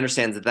 when he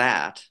understands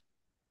that,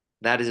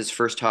 that is his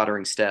first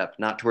tottering step,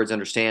 not towards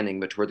understanding,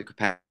 but toward the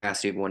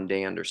capacity of one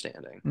day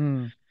understanding.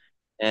 mm.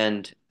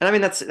 And I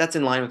mean that's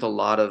in line with a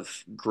lot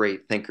of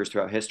great thinkers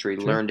throughout history.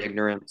 Sure. Learned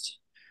ignorance,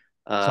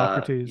 you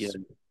Socrates.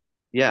 know,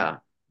 yeah,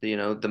 you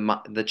know the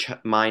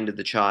mind of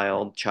the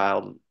child,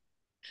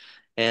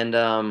 and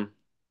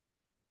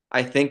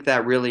I think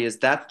that really is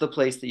that's the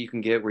place that you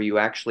can get where you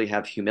actually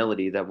have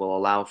humility that will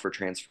allow for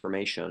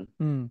transformation.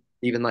 Mm,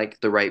 Even like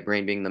the right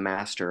brain being the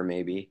master,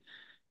 maybe.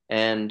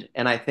 And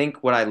I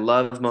think what I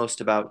love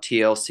most about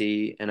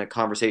TLC and a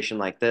conversation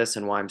like this,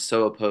 and why I'm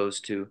so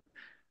opposed to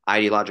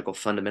ideological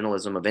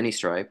fundamentalism of any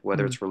stripe,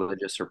 whether Mm-hmm. it's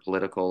religious or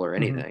political or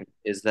Mm-hmm. anything,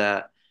 is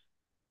that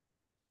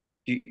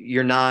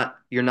you're not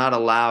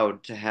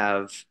allowed to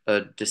have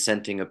a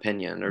dissenting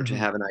opinion or to Mm-hmm.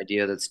 have an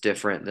idea that's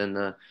different than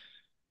the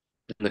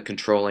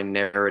controlling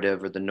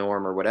narrative or the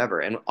norm or whatever.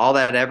 And all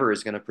that ever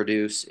is going to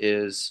produce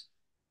is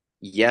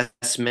yes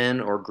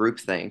men or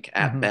groupthink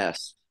at Mm-hmm.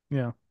 best.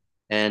 Yeah.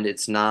 And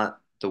it's not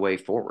the way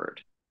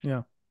forward.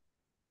 Yeah.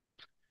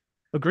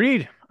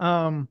 Agreed.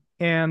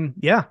 And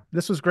yeah,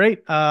 this was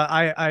great.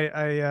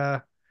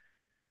 I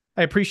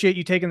appreciate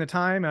you taking the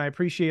time. I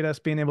appreciate us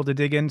being able to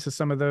dig into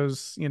some of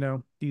those,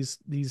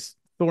 these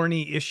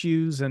thorny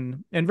issues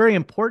and very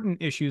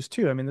important issues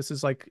too. I mean, this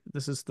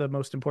is the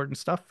most important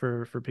stuff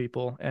for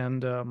people.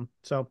 And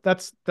so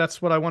that's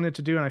what I wanted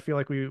to do, and I feel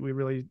like we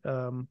really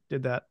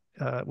did that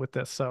with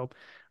this. So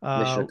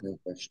Mission uh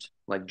accomplished,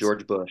 like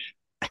George Bush.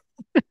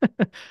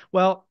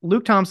 well,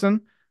 Luke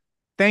Thompson,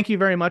 thank you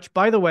very much.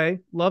 By the way,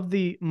 love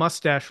the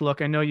mustache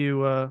look. I know you've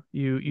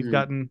Mm-hmm.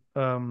 gotten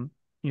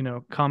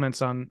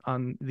comments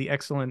on the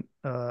excellent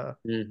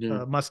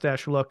Mm-hmm.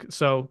 mustache look.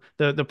 So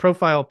the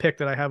profile pic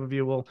that I have of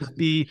you will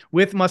be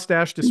with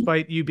mustache,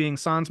 despite you being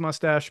sans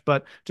mustache.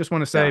 But just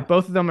want to say Yeah.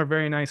 both of them are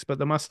very nice. But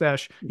the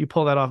mustache, you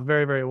pull that off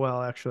very, very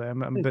well. Actually,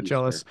 I'm a Thank bit you, sir.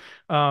 jealous.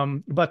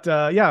 But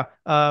yeah,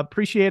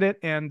 appreciate it,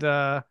 and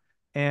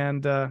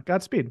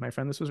Godspeed, my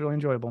friend. This was really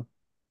enjoyable.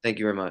 Thank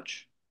you very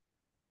much.